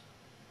Rhodos,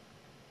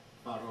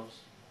 Pharos,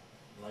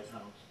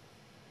 Lighthouse,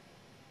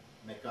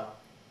 Mecca,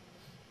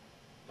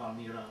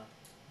 Palmyra,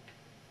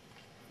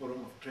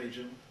 Forum of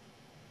Trajan,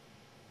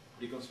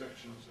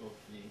 reconstructions of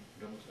the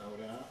Domus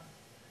Aurea,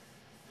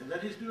 And then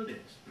his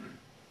buildings.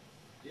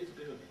 His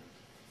buildings.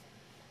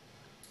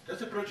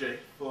 That's a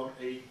project for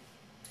a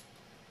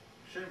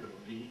Chamberlain,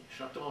 the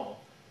Chateau,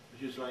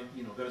 which is like,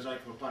 you know, Versailles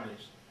for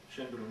Paris,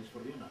 Chamberlain is for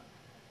Vienna.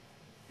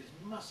 It's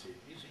massive,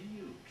 it's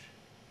huge.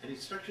 And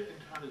it's structured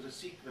entirely as a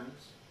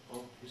sequence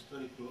of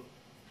historical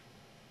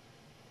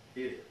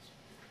periods.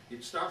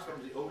 It starts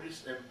from the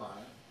oldest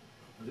empire,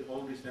 and the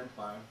oldest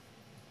empire,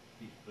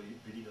 people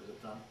believe at the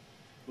time,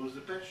 was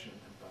the Persian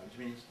Empire, which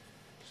means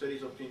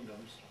series of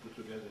kingdoms put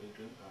together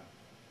into empire.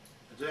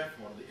 And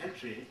therefore, the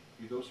entry,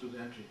 you go through the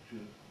entry to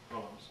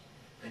columns,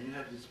 and you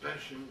have this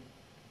Persian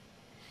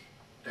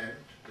tent,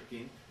 the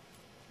king,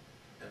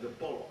 and the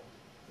polo,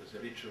 there's a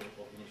ritual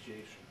of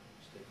initiation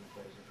is taking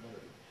place in front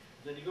of it.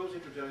 Then he goes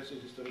into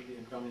terraces historically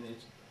and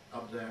culminates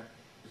up there.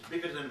 It's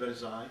bigger than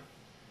Versailles.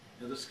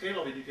 And the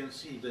scale of it, you can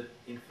see that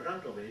in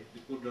front of it, the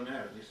Cour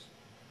d'Honneur, this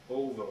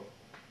oval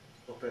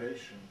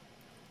operation,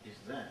 is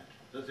that.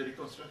 That's the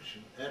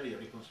reconstruction, area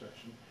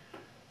reconstruction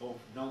of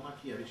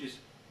Naumakia, which is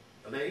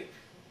a lake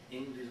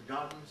in these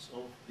gardens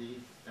of the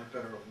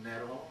Emperor of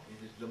Nero,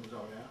 in this Domus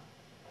Aurea.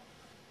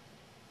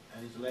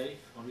 And it's a lake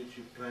on which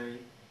you play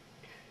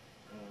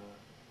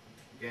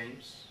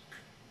games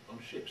on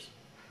ships.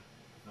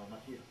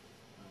 Naumakia.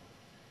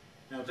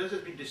 Now this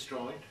has been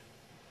destroyed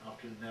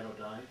after Nero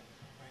died.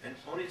 And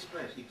on its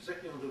place,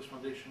 exactly on those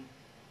foundations,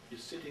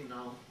 is sitting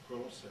now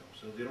Colosseum.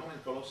 So the Roman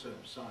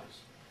Colosseum size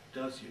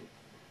tells you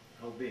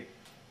how big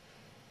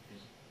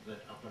is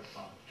that upper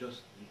part,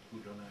 just the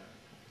Cour d'Honneur.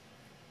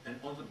 And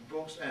on the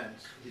both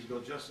ends, he's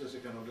got just as a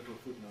kind of little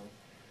footnote,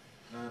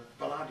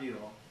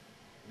 Palladio,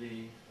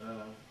 the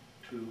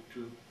two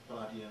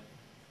Palladian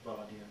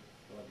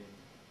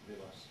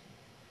villas.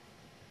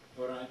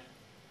 All right.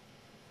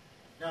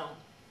 Now,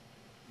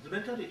 the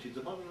mentality,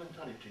 the modern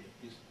mentality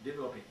is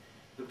developing.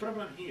 The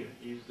problem here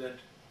is that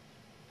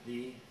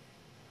the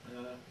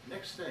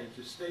next stage,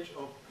 the stage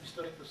of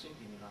historical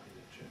thinking in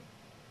architecture,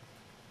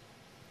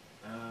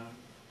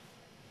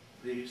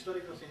 the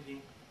historical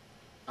thinking,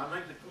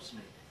 unlike the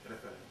cosmic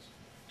reference,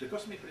 the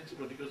cosmic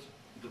principle, because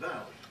the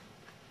world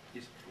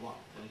is one,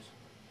 and it's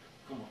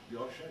common, we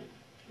all share it.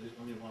 There is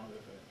only one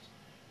reference.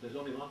 There's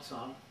only one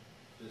sun,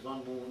 there's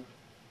one moon,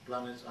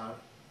 planets are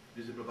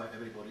visible by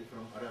everybody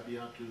from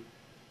Arabia to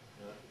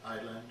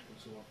Ireland and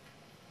so on.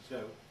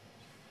 So,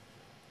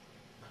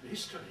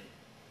 history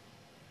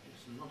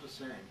is not the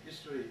same.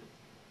 History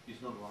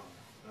is not one.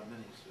 There are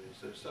many histories.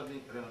 So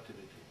studying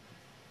relativity.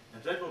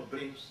 And that what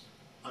brings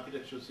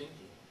architectural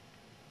thinking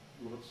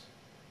towards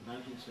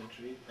 19th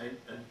century and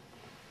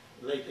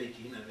late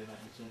 18th and the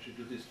 19th century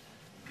to this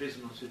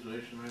dismal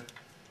situation where,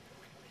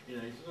 you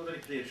know, it's not very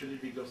clear, should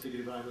it be Gothic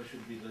revival, should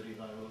it be the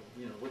revival,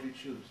 you know, what do you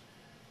choose?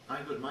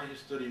 I've got my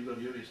history, you've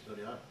got your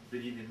history. I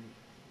believe in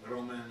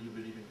Roman, you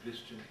believe in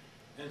Christian,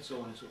 and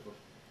so on and so forth.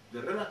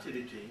 The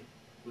relativity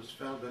was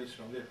felt very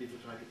strongly, and people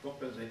tried to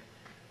compensate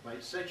by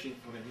searching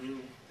for a new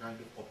kind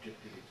of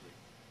objectivity.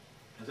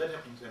 And that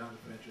happens around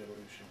the French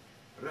Revolution.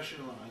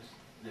 Rationalize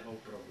the whole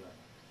problem.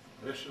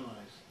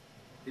 Rationalize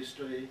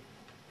history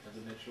and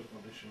the natural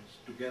conditions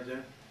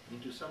together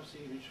into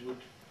something which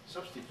would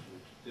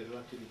substitute the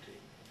relativity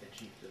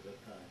achieved at that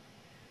time.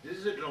 This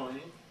is a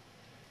drawing,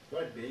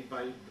 quite big,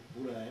 by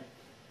Boulay,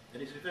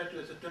 and it's referred to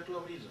as the Temple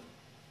of Reason.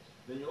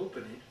 When you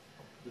open it,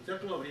 the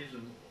Temple of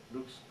Reason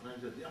looks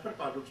like that. The upper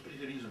part looks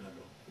pretty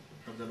reasonable,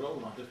 but the lower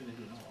one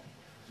definitely not.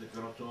 The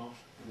grotto,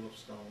 full of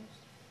stones,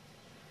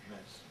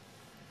 mess.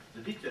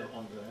 The detail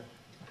on that,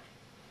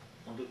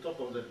 on the top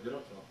of that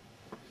grotto,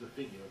 is a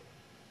figure,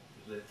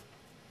 is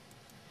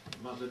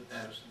a Mother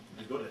Earth,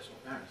 the goddess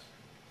of Earth.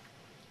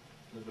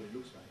 That's what it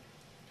looks like.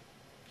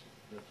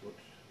 That's what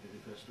it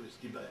refers to as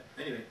Tibet.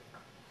 Anyway,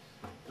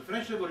 the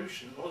French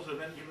Revolution also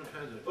went even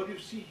further. What you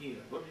see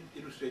here, what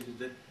it illustrates is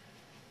that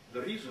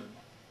the reason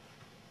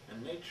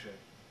and nature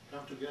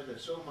come together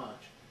so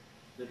much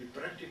that we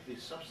practically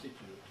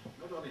substitute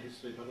not only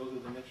history but also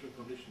the natural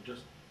condition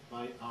just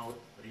by our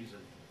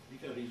reasoning. We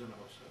can reason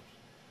ourselves.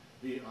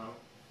 We are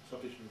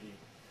sufficiently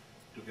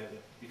together,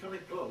 becoming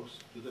close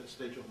to that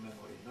stage of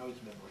memory. Now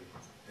it's memory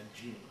and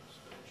genius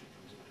that actually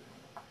comes into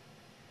it.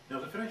 Now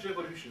the French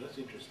Revolution, that's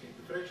interesting.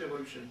 The French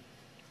Revolution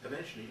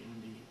eventually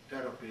in the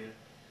Terror period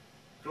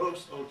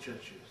closed all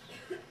churches,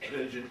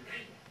 religion,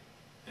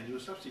 and it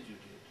was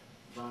substituted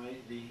by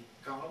the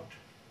cult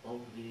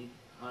of the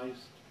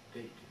highest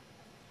deity.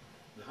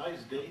 The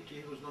highest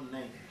deity was not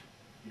named.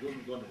 He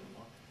wasn't God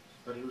anymore,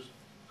 but it was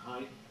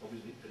high,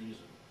 obviously,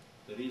 reason.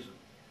 The reason.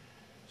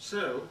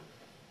 So,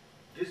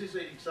 this is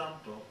an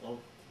example of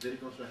the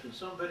reconstruction.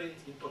 Some very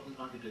important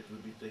architects will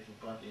be taking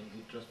part in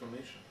the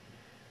transformation.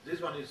 This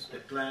one is a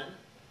plan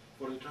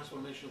for the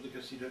transformation of the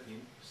cathedral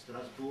in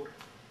Strasbourg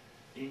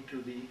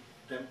into the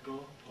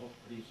Temple of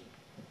Reason.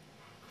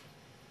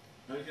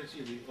 Now you can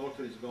see the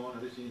altar is gone,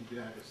 everything is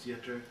behind a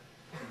theater.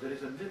 And there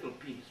is a middle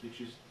piece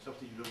which is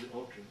substitute of the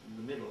altar in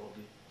the middle of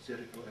the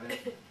theatrical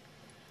arrangement.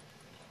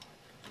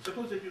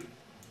 Suppose that you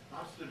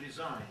ask to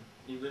design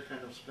in that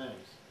kind of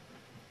space,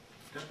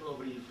 Temple of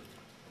Reason,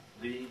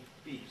 the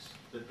piece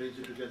that brings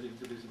it together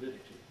into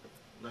visibility,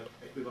 like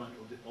equivalent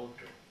of the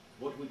altar,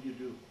 what would you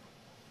do?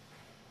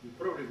 You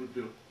probably would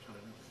build, I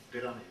don't know,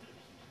 pyramids.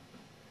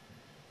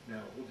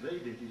 Now, what they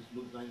did is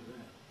look like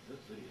that.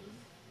 That's the reason.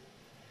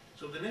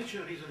 So the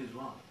nature reason is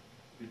one.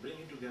 We bring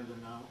it together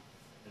now,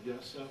 and we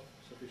are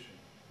self-sufficient.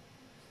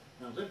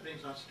 Now that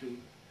brings us to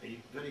a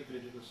very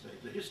critical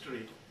stage. The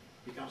history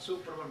becomes so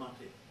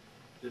problematic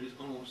that it's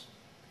almost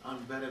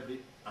unbearably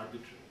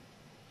arbitrary.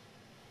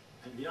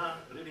 And we are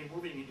really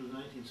moving into the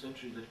 19th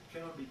century that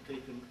cannot be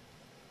taken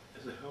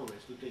as a whole,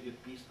 as to take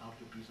it piece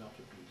after piece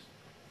after piece.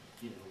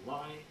 You know,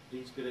 why the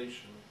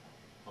inspiration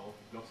of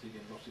Gothic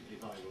and Gothic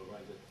revival,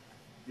 why that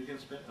you can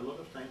spend a lot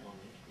of time on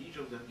it. Each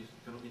of them is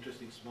kind of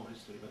interesting small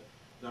history, but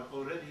they are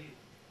already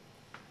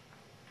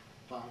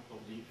part of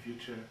the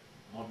future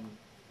modern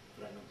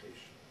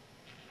fragmentation.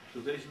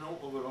 So there is no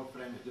overall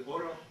framework. The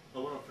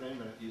overall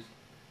framework is,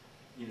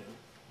 you know,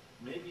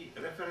 maybe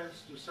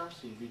reference to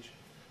something which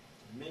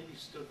may be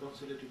still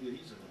considered to be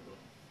reasonable.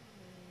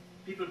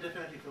 People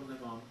definitely from then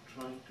on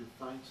trying to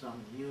find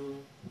some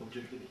new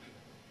objectivity.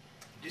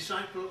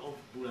 Disciple of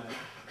Boulez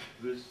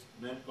was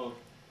a man called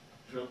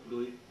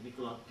Jean-Louis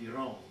Nicolas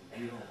Durand,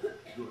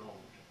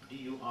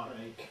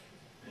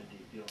 D-U-R-A-N-D,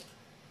 Durand.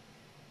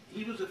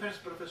 He was the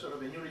first professor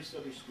of a newly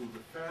established school, the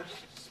first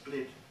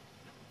split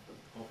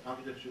of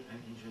architecture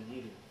and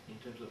engineering in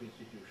terms of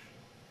institution.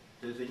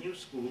 There's a new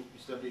school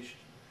established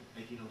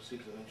in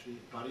 1806 eventually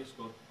in Paris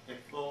called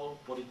École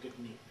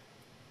Polytechnique.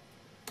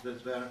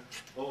 That's where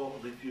all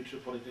the future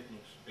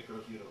polytechnics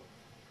across Europe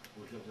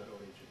would have their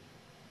origin.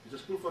 It's a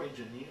school for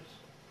engineers,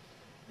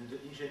 and the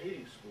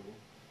engineering school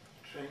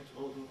trains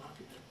also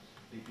architects.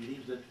 They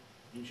believe that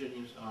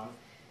engineers are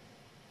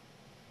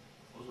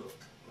also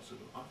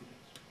possible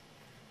architects.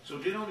 So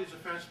Durand is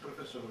the first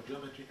professor of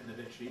geometry and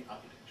eventually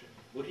architecture.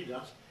 What he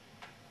does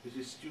with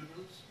his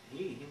students,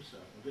 he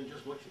himself, and then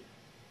just watch it,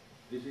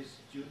 with his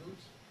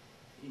students,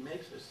 he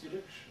makes a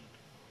selection,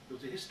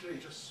 because the history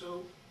is just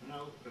so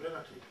now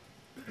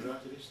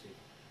relativistic,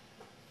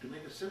 to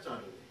make a sense out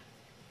of it.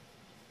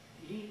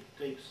 He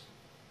takes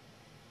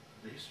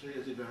the history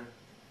as it were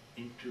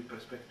into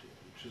perspective.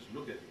 Just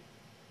look at it,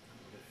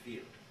 the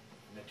field,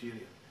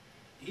 material.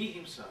 He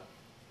himself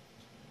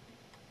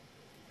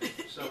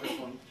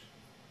self-appoints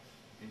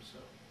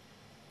himself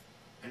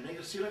and make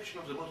a selection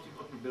of the most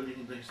important building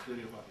in the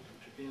history of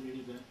architecture. Can you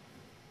believe that?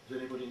 Is there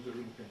anybody in the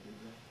room who can do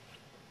that?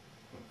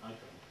 I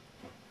can't.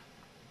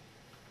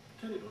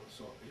 Terrible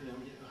thought. You know,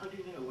 how do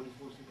you know what is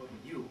most important?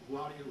 You. Who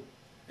are you?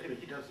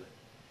 Anyway, he does that.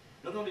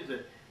 Not only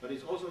that, but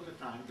it's also the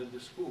time that the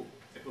school,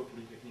 École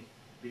Polytechnique,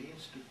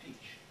 begins to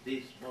teach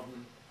this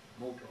modern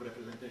mode of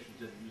representation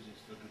that we use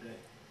still today,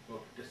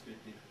 called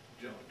descriptive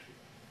geometry,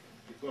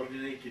 the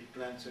coordinated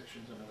plan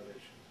sections and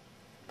elevations.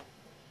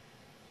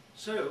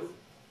 So,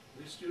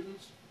 the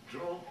students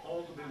draw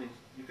all the buildings.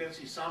 You can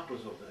see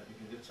samples of that, you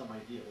can get some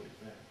idea what is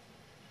there.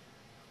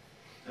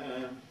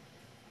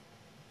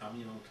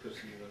 Amiens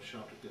Cathedral,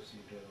 Chartres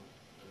Cathedral,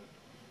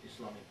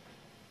 Islamic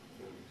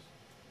buildings,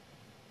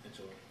 and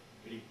so on,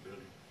 Greek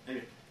building.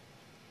 Anyway,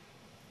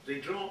 they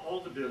draw all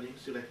the buildings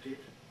selected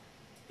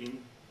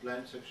in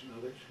plan section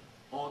elevation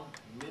on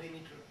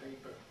millimeter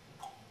paper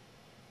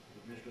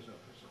with measures of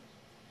precise.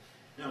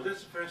 Now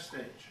that's the first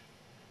stage,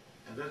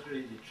 and that's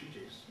really the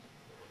treatise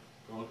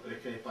called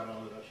Recueil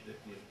parallèle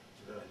d'architecture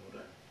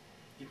moderne.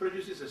 He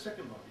produces a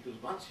second one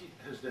because once he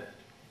has that,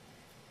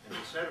 and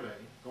the survey,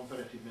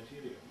 comparative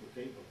material, the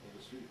table in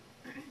the studio,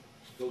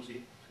 goes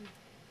in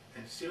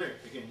and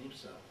select again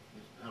himself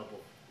with the help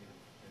of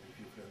maybe a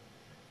few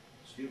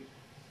students.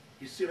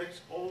 He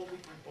selects all the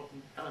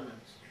important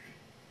elements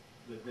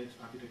that makes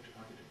architecture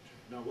architecture.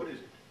 Now what is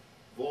it?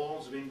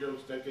 Walls,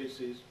 windows,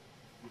 staircases,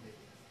 you name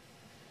it.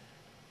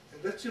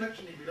 And that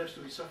selection he believes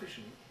to be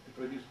sufficient to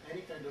produce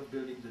any kind of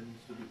building that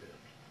needs to be built.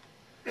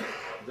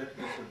 That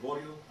is a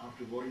volume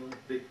after volume,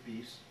 big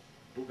piece,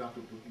 book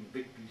after book,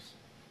 big piece.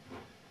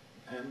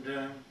 And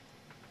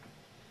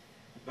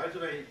by the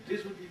way,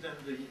 this would be then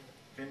the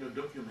kind of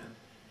document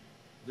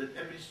that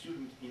every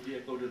student in the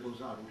École des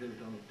Beaux-Arts would have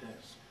it on his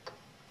desk.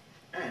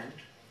 And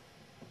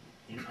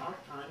in our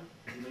time,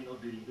 you may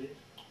not believe it,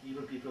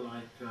 even people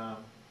like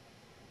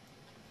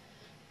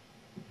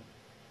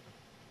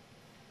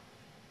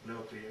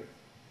Leo Clear,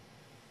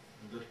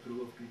 and that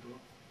crew of people,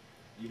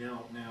 the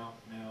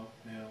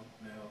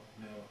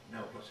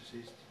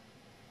neoclassicists,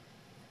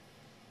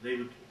 they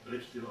would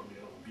live still on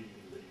their own,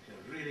 believing that you can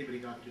really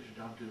bring architecture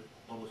down to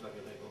almost like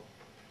a Lego.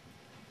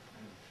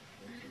 And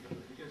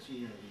you can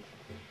see the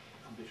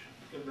ambition.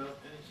 You can build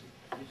anything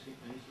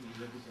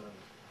exactly around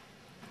it.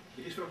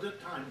 It is from that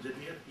time that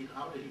we have in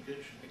our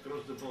education,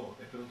 across the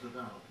board, across the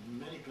world, in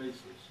many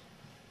places,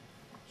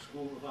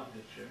 School of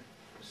Architecture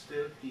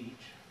still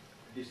teach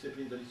a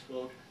discipline that is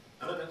called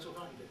Elements of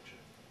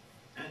Architecture.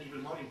 And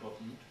even more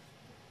important,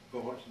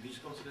 course, which is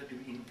considered to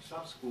be in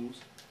some schools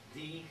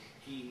the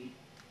key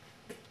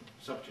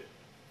subject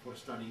for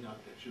studying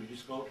architecture, which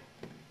is called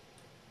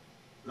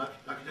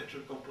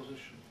architectural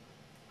composition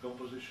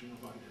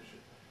of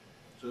architecture.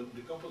 So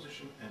the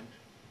composition and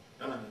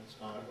elements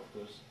are, of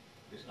course,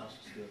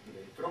 discussed still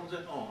today. From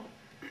then on,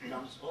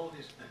 comes all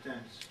these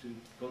attempts to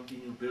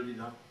continue building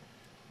up,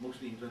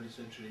 mostly in 20th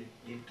century,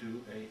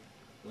 into a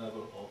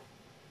level of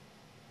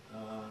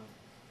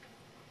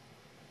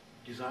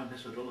design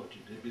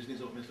methodology, the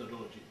business of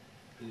methodology,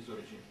 its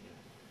origin here.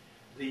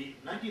 The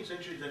 19th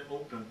century then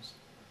opens,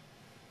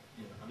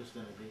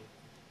 understandably,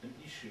 an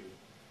issue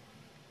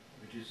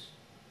which is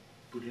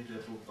put into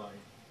a book by,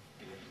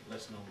 again,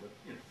 less known, but,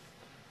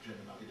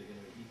 German architect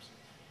anyway,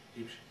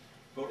 Hugh,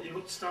 for in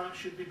what style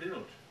should be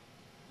built,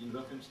 in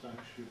what style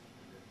should be built.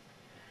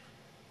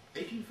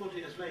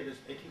 1840, as late as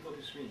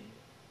 1843,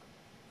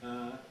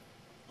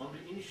 on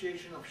the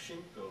initiation of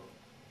Schinkel,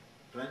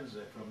 Plenze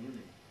from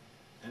Munich,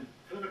 and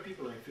clever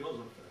people like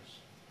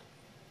philosophers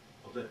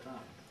of that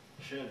time,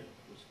 Schelling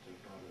was the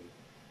part of it,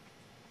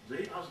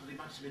 they asked the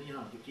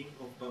Maximilian, the king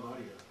of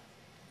Bavaria,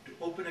 to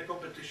open a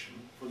competition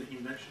for the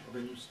invention of a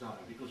new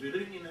style, because we're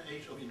living in an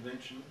age of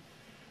invention,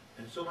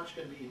 and so much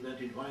can be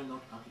invented, why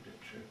not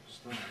architecture,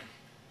 style?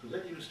 So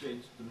that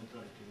illustrates the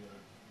mentality we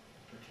are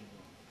touching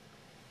on.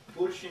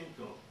 For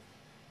Schinkel,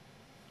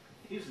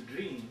 his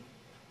dream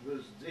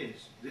was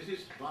this. This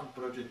is one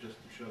project just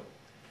to show.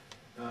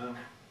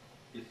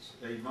 It's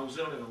a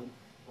mausoleum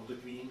of the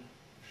Queen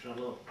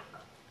Charlotte.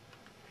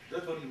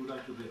 That's what he would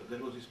like to build.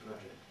 That was his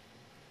project.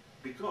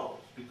 Because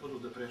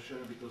of the pressure,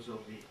 because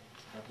of the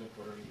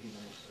contemporary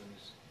humanists and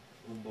his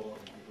Humboldt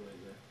and people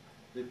like that,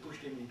 they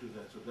pushed him into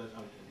that, so that's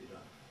how it ended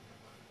up.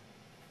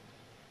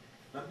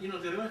 But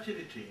the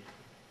relativity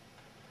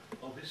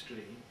of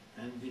history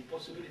and the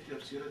possibility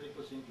of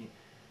theoretical thinking,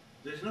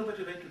 there's no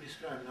better way to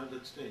describe now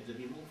that state that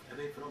we move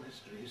away from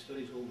history.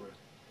 History is over.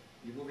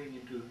 We're moving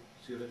into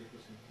theoretical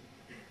thinking.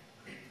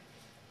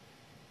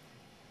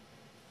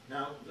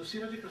 Now, the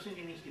theoretical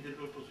thinking means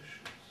integral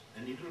positions,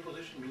 and integral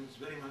position means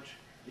very much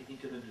the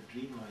intimate,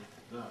 dreamlike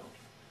world.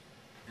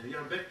 And we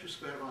are back to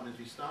square one as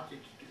we started,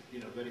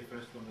 very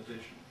first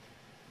conversation.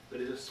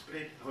 There is a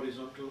split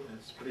horizontal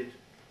and split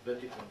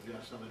vertical. We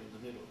are somewhere in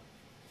the middle.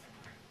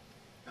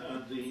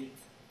 The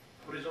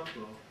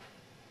horizontal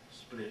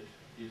split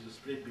is a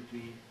split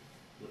between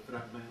the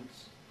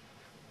fragments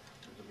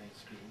and the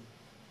mainstream,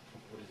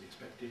 what is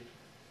expected,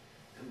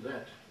 and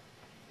that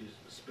is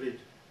a split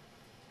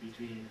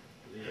between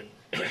the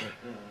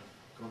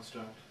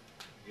construct,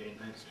 again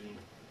mainstream,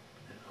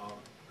 and our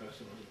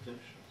personal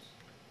intentions.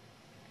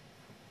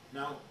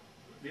 Now,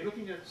 we're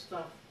looking at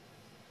stuff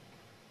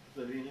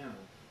that we know.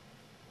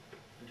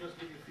 I'll just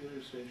give you a few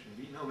illustrations.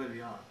 We know where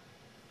we are.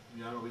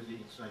 We are obviously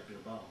inside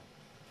Bilbao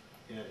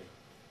area.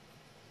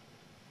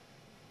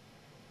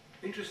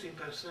 Interesting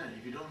per se,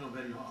 if you don't know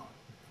where you are,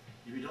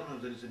 if you don't know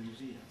there is a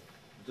museum,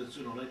 that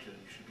sooner or later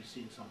you should be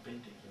seeing some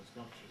paintings and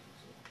sculptures and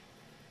so on.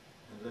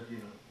 And that,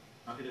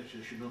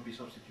 architecture should not be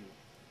substitute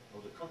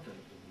of the content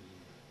of the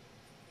museum.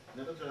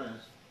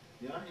 Nevertheless,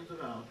 we are in the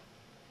world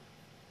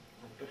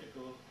of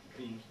particular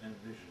dreams and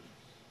visions,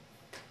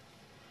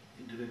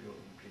 individual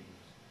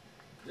dreams.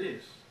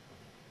 This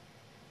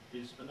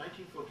is a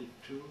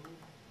 1942,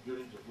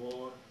 during the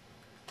war,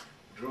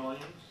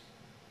 drawings,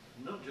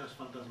 not just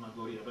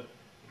phantasmagoria, but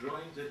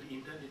drawings that we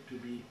intended to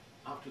be,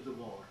 after the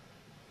war,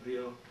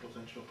 real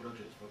potential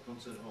projects for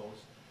concert halls,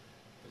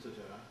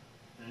 etc.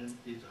 And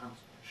it's Hans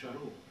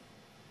Scharoun.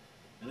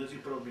 And as you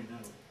probably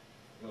know,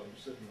 well, you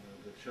certainly know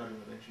that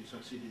Scharoun eventually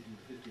succeeded in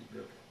the 50s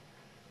built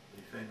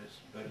the famous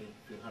Berlin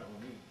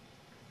Philharmonie.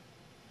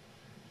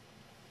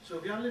 So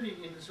we are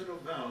living in the sort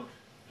of world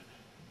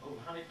of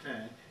high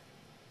tech,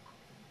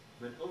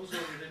 but also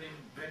we're living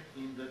back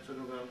in that sort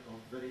of world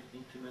of very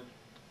intimate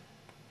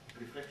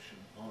reflection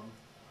on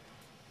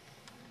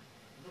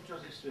not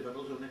just history, but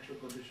also natural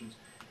conditions.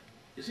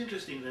 It's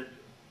interesting that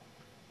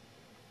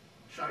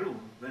Scharoun,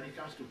 when it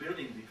comes to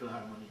building the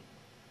Philharmonie,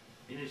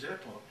 in his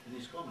report, in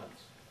his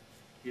comments,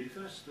 he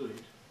refers to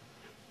it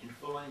in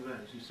following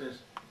ways. He says,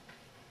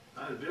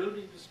 I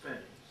building the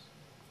space.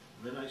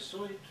 When I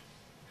saw it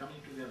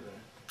coming together,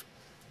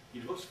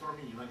 it was for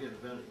me like a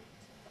valley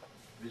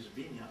with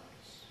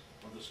vineyards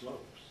on the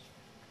slopes.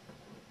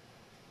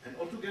 And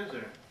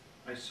altogether,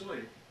 I saw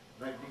it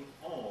like being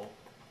all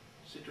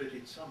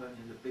situated somewhere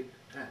in the big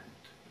tent.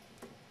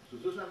 So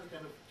those are the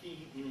kind of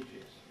key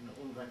images,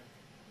 all like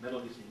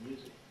melodies in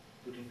music,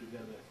 putting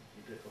together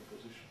into a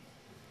composition.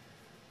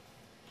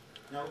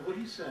 Now, what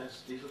he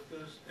says is, of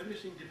course,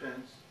 everything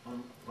depends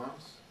on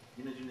one's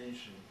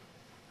imagination,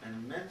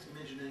 and man's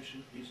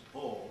imagination is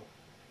all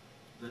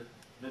that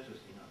matters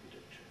in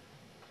architecture.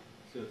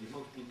 So the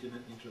most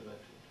intimate,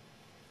 introverted.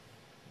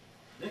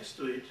 Next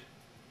to it,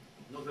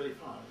 not very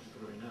far, as you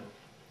probably know,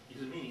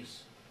 is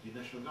Mies, the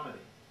National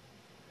Gallery.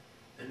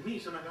 And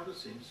Mies, among other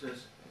things,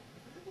 says,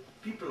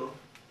 people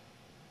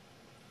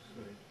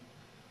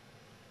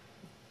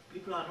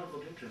are not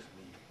what interests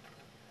me.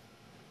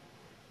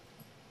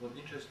 What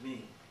interests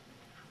me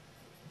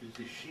is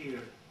the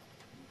sheer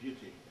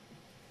beauty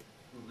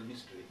of the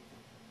mystery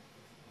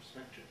of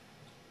structure.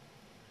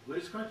 What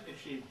is quite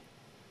actually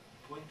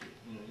pointed,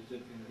 it's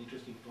an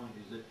interesting point,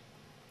 is that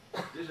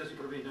this, as you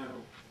probably know,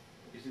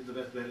 is in the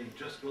West Berlin,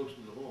 just close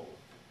to the wall.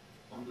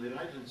 On the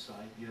right-hand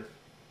side, you have,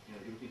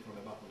 you're looking from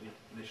above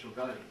the National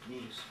Gallery,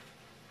 Mies.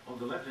 on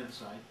the left-hand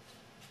side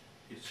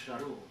is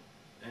Charou,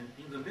 and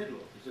in the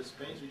middle is a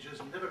space which has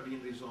never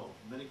been resolved.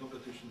 Many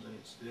competitions and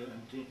it's still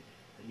empty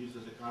and used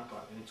as a car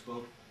park, and it's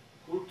called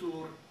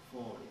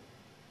Kulturforum,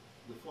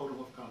 the Forum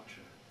of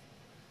Culture,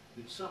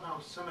 which somehow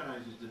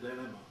summarizes the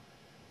dilemma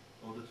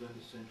of the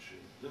 20th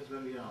century. That's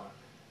where we are.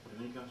 And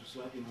when it comes to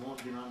slightly more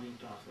demanding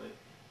tasks like,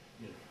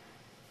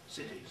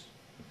 cities,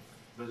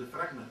 but the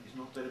fragment is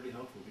not terribly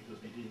helpful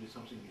because we deal with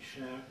something we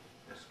share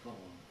as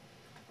common.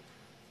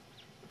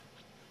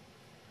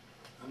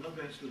 I'm not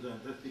going through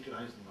that. That's Peter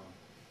Eisenman.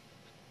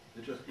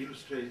 It just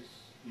illustrates,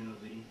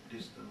 the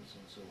distance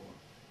and so on,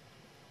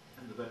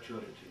 and the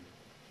virtuality.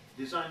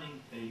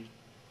 Designing a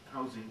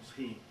housing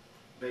scheme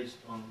based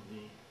on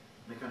the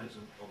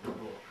mechanism of the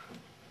block.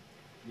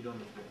 You don't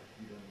need that.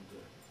 You don't need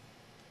that.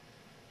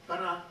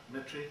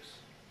 Parametrics,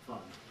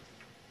 fun.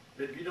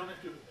 But we don't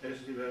have to,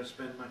 as it were,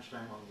 spend much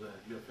time on that.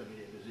 You're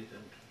familiar with it,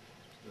 and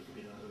that will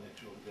be another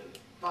lecture altogether.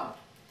 But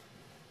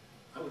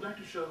I would like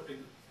to show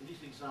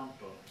this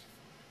example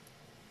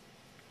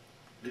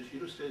which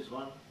illustrates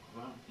one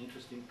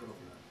interesting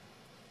problem.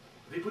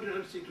 We put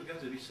everything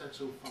together, we said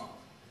so far,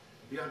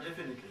 we are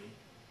definitely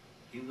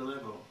in the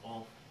level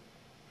of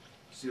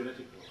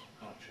theoretical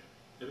culture.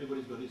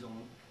 Everybody's got his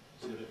own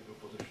theoretical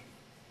position,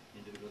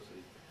 individual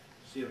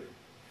theory.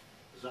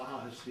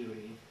 Zaha has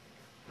theory,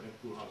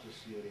 Kuhl has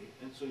theory,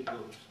 and so it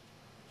goes.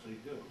 So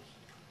it goes.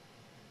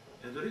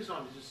 And the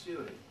result is a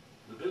theory.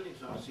 The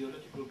buildings are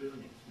theoretical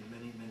buildings in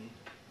many, many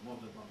more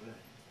than one way.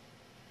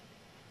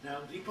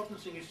 Now, the important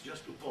thing is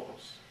just to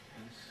pause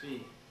and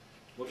see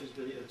what is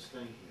really at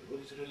stake here,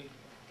 what is really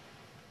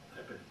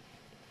happening.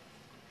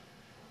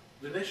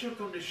 The natural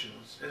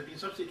conditions have been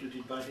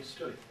substituted by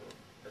historical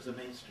as a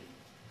mainstream.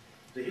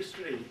 The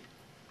history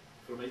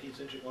from 18th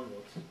century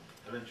onwards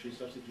eventually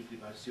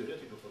substituted by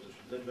theoretical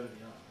positions. That's where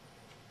we are.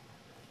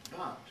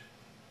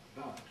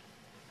 But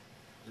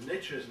the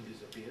nature hasn't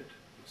disappeared.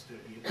 It's still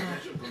here. The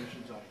natural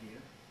conditions are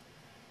here.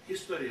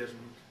 History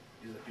hasn't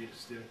disappeared. It's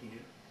still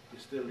here.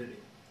 It's still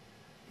living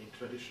in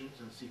traditions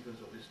and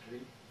sequence of history.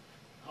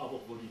 Half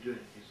of what you're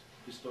doing is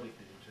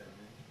historically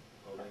determined,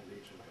 our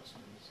language and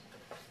customs,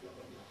 blah,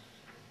 blah, blah.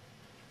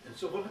 And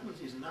so what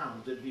happens is now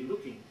that we're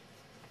looking,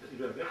 as it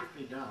were,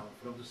 vertically down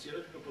from the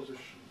theoretical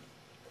position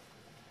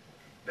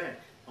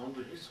back on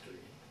the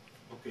history,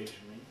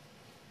 occasionally,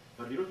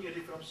 but we're looking at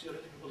it from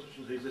theoretical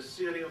positions. There is a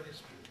theory of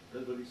history.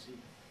 That's what we see.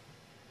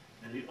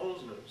 And we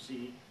also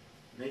see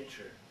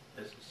nature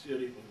as a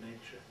theory of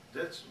nature.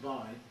 That's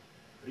why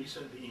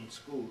recently in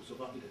schools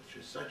of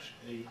architecture, such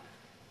a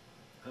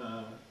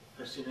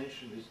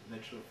fascination with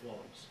natural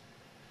forms.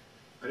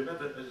 I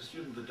remember as a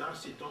student the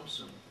Darcy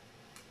Thompson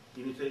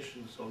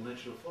imitations of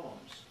natural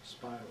forms,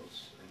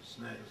 spirals and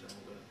snails and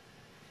all that.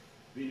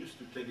 We used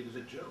to take it as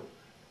a joke.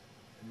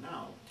 And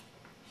now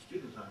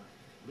students are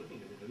looking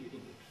at it,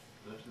 reading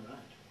it, left and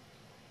right.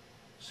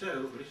 So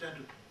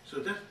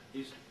that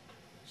is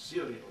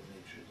theory of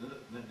nature,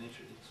 not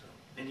nature itself.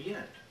 And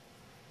yet,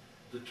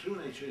 the true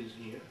nature is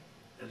here,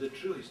 and the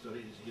true history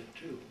is here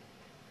too.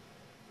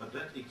 But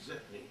that's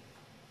exactly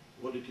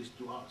what it is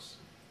to us,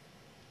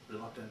 the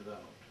latent world.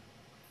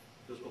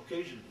 Because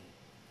occasionally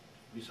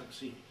we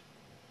succeed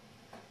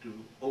to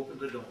open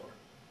the door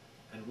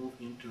and move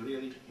into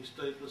really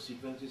historical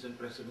sequences and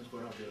precedents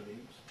for our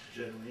buildings,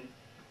 genuine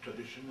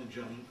tradition and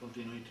genuine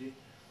continuity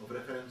of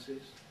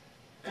references,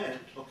 and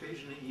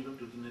occasionally even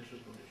to the natural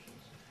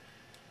conditions.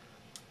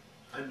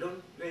 I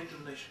don't go into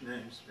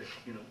names, but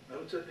I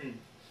would certainly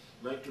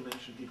like to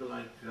mention people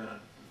like I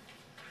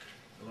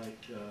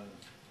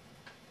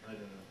don't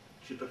know,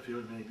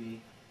 Chipperfield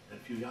maybe, and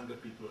a few younger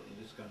people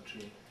in this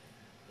country,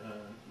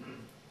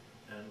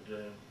 and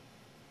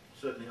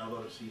certainly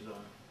Álvaro Siza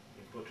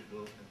in Portugal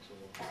and so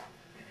on.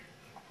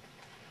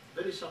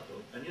 Very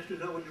subtle, and you have to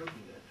know what you're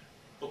looking at.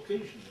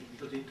 Occasionally,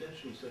 because the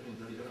intention is certainly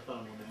there is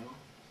Rafael Moneo,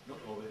 not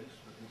always,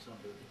 but in some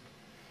buildings.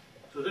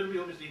 So there will be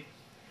obviously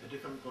a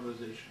different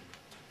conversation.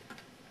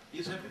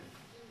 It's happening.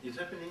 It's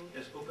happening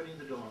as opening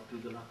the door to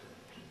the latent,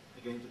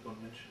 against the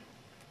conventional.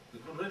 The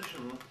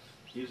conventional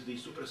is the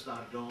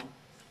superstar dome,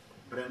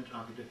 brand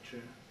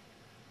architecture,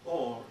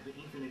 or the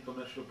infinite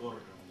commercial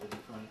border dome that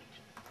you find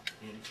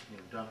in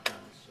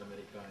downtowns,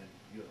 America and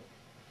Europe.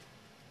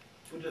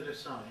 Put that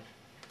aside,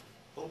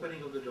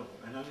 opening of the door,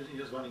 and I'm using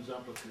just one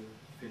example to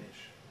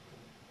finish.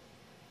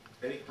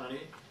 Eric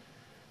Paris,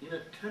 in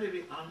a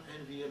terribly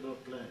unenviable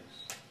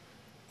place.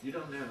 You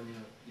don't know,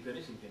 if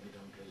anything can be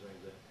done in a place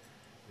like that.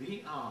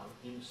 We are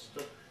in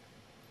Stockley.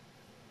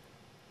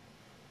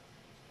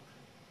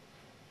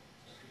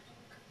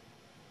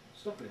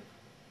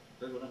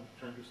 That's what I'm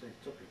trying to say,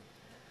 Stockley.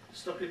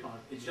 Stockley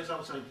Park, it's just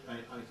outside,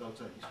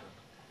 outside this park.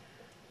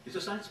 It's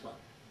a science park.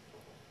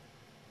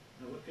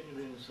 Now what can you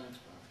do in a science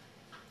park?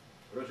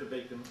 Richard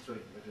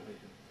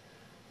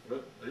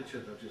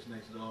Rogers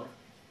next door,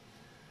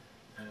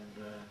 and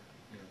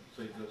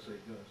so it goes,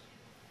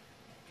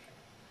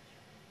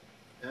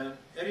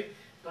 Eric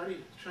Paris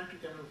trying to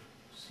kind of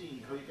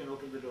see how you can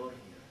open the door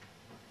here.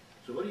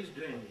 So what he's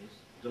doing is,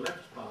 the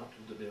left part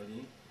of the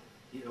building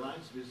he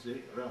aligns with the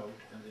road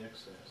and the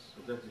access,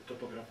 so that's the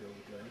topography of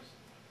the place.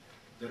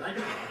 The right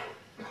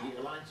part, he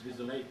aligns with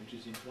the lake which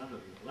is in front of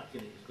you.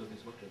 Luckily, he's got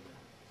this water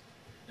there.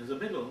 And the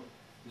middle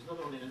is not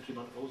only entry,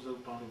 but also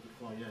part of the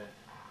foyer,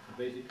 and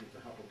basically the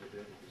hub of the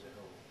building is a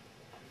whole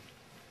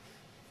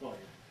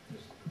foyer,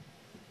 this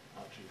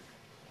archie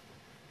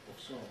of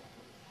salt.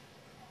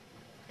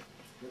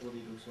 That's what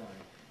it looks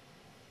like.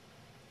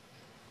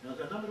 Now,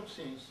 there are a number of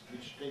things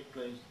which take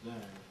place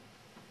there.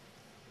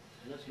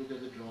 Let's look at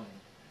the drawing.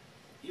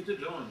 If the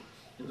drawing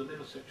in the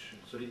middle section,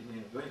 sorry,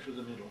 going through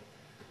the middle,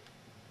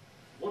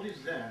 what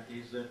is there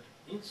is that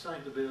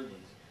inside the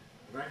building,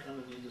 right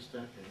underneath the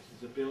staircase,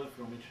 is a pillar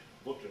from which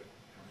water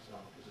comes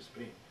out as a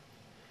spring.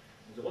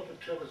 And the water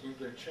travels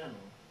into a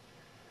channel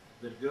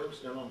that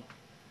goes along.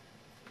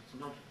 It's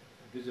not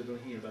visible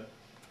here, but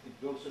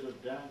it goes sort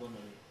of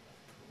diagonally.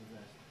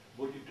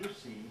 What you do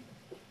see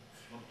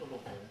on top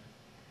of there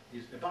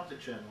is above the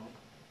channel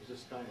is a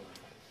skyline.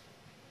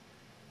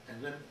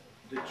 And then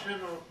the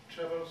channel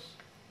travels,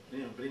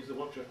 brings the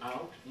water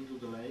out into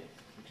the lake,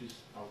 which is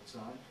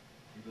outside,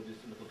 into this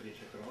little bridge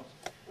across.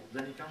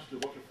 Then it comes to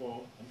the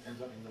waterfall and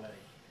ends up in the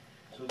lake.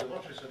 So the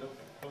water sort of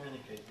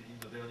communicates between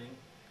the building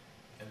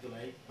and the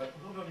lake, but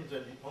not only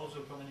that, it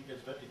also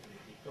communicates vertically.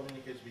 It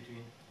communicates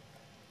between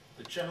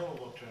the channel of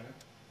water,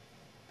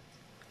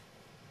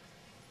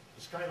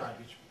 the skyline,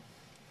 which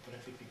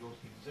practically goes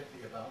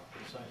exactly above,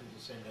 precisely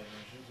the same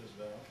dimensions as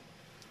well.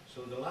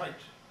 So the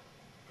light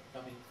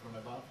coming from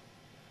above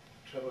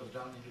travels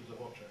down into the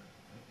water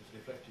and is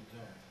reflected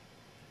there.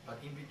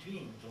 But in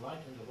between the light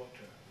and the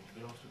water, which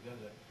belongs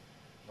together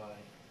by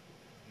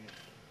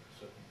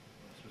certain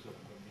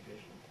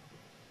communication,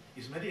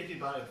 is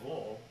mediated by a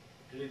wall,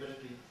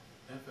 deliberately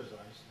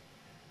emphasized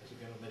as a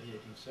kind of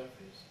mediating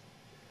surface,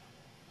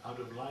 out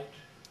of light,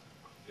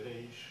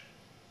 greyish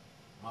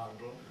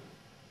marble,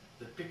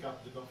 that pick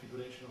up the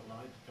configuration of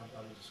light that comes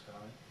out of the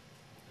sky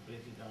and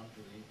brings it down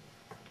to the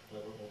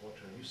level of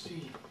water. You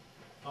see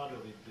part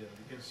of it there.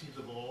 You can see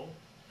the wall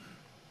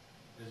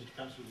as it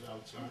comes to the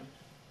outside,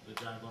 the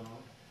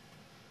diagonal.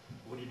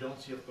 What you don't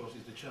see, of course,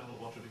 is the channel of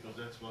water, because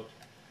that's what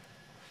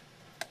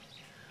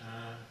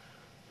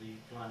the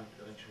client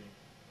eventually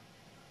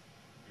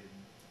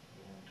didn't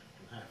want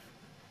to have.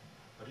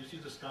 But you see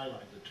the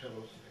skyline that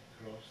travels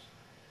across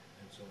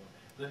and so on.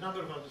 There are a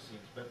number of other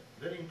things, but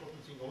very important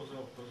thing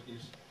also, of course,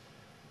 is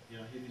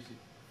here is the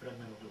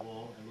fragment of the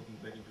wall and looking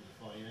back into the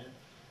foyer.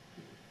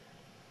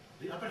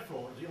 The upper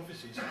floor, the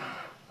offices,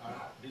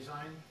 are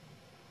designed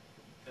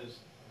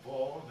as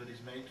wall that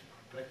is made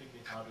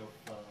practically out of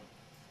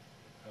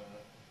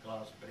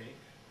glass brick,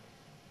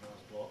 glass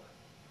block,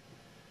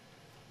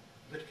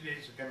 that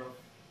creates a kind of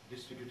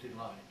distributed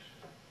light,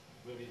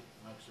 very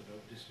much sort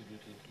of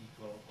distributed,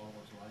 equal,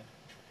 almost light.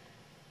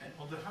 And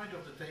on the height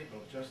of the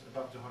table, just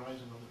above the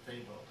horizon of the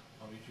table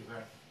on which you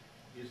are,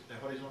 is a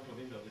horizontal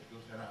window that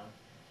goes around,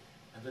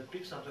 and that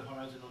picks up the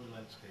horizon of the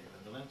landscape.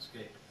 And the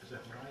landscape, as a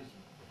horizon,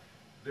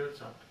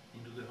 builds up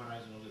into the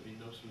horizon of the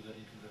window, so that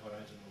into the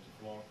horizon of the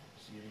floor,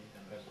 ceiling,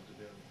 and rest of the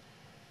building.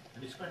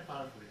 And it's quite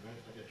powerful, right?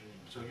 It's like a dream.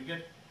 So you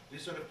get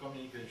this sort of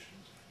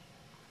communications.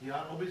 We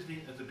are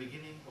obviously at the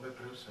beginning of a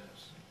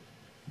process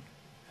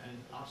and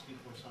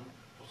asking for some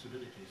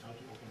possibilities, how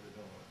to open the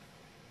door.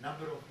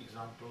 Number of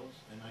examples,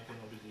 and I can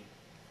obviously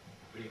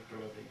bring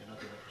probably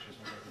another lecture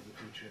sometime in the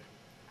future,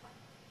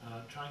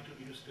 trying to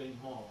illustrate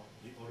more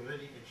the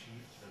already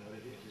achieved and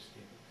already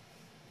existing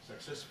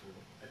successful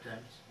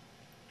attempts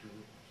to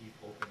keep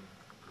open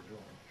the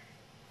door.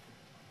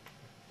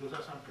 Those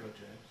are some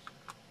projects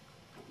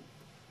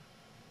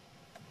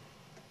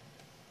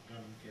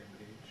done in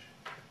Cambridge.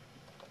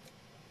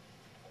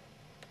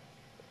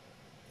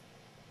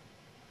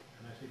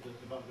 And I think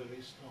that's about where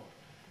we stop.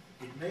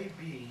 It may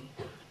be,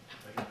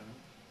 I don't know,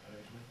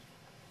 arrangement,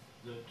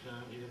 that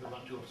we have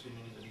about 2 or 3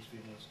 minutes, at least 3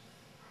 minutes,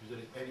 if there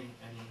is any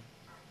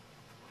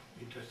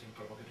interesting,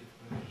 provocative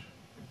question.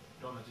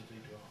 Don't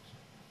hesitate to ask.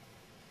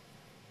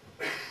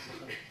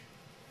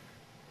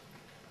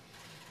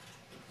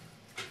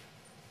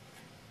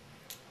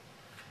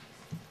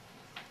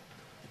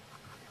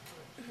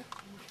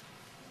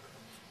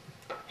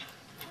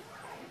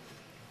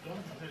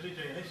 Don't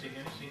hesitate,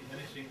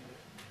 anything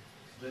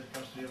that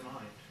comes to your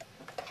mind.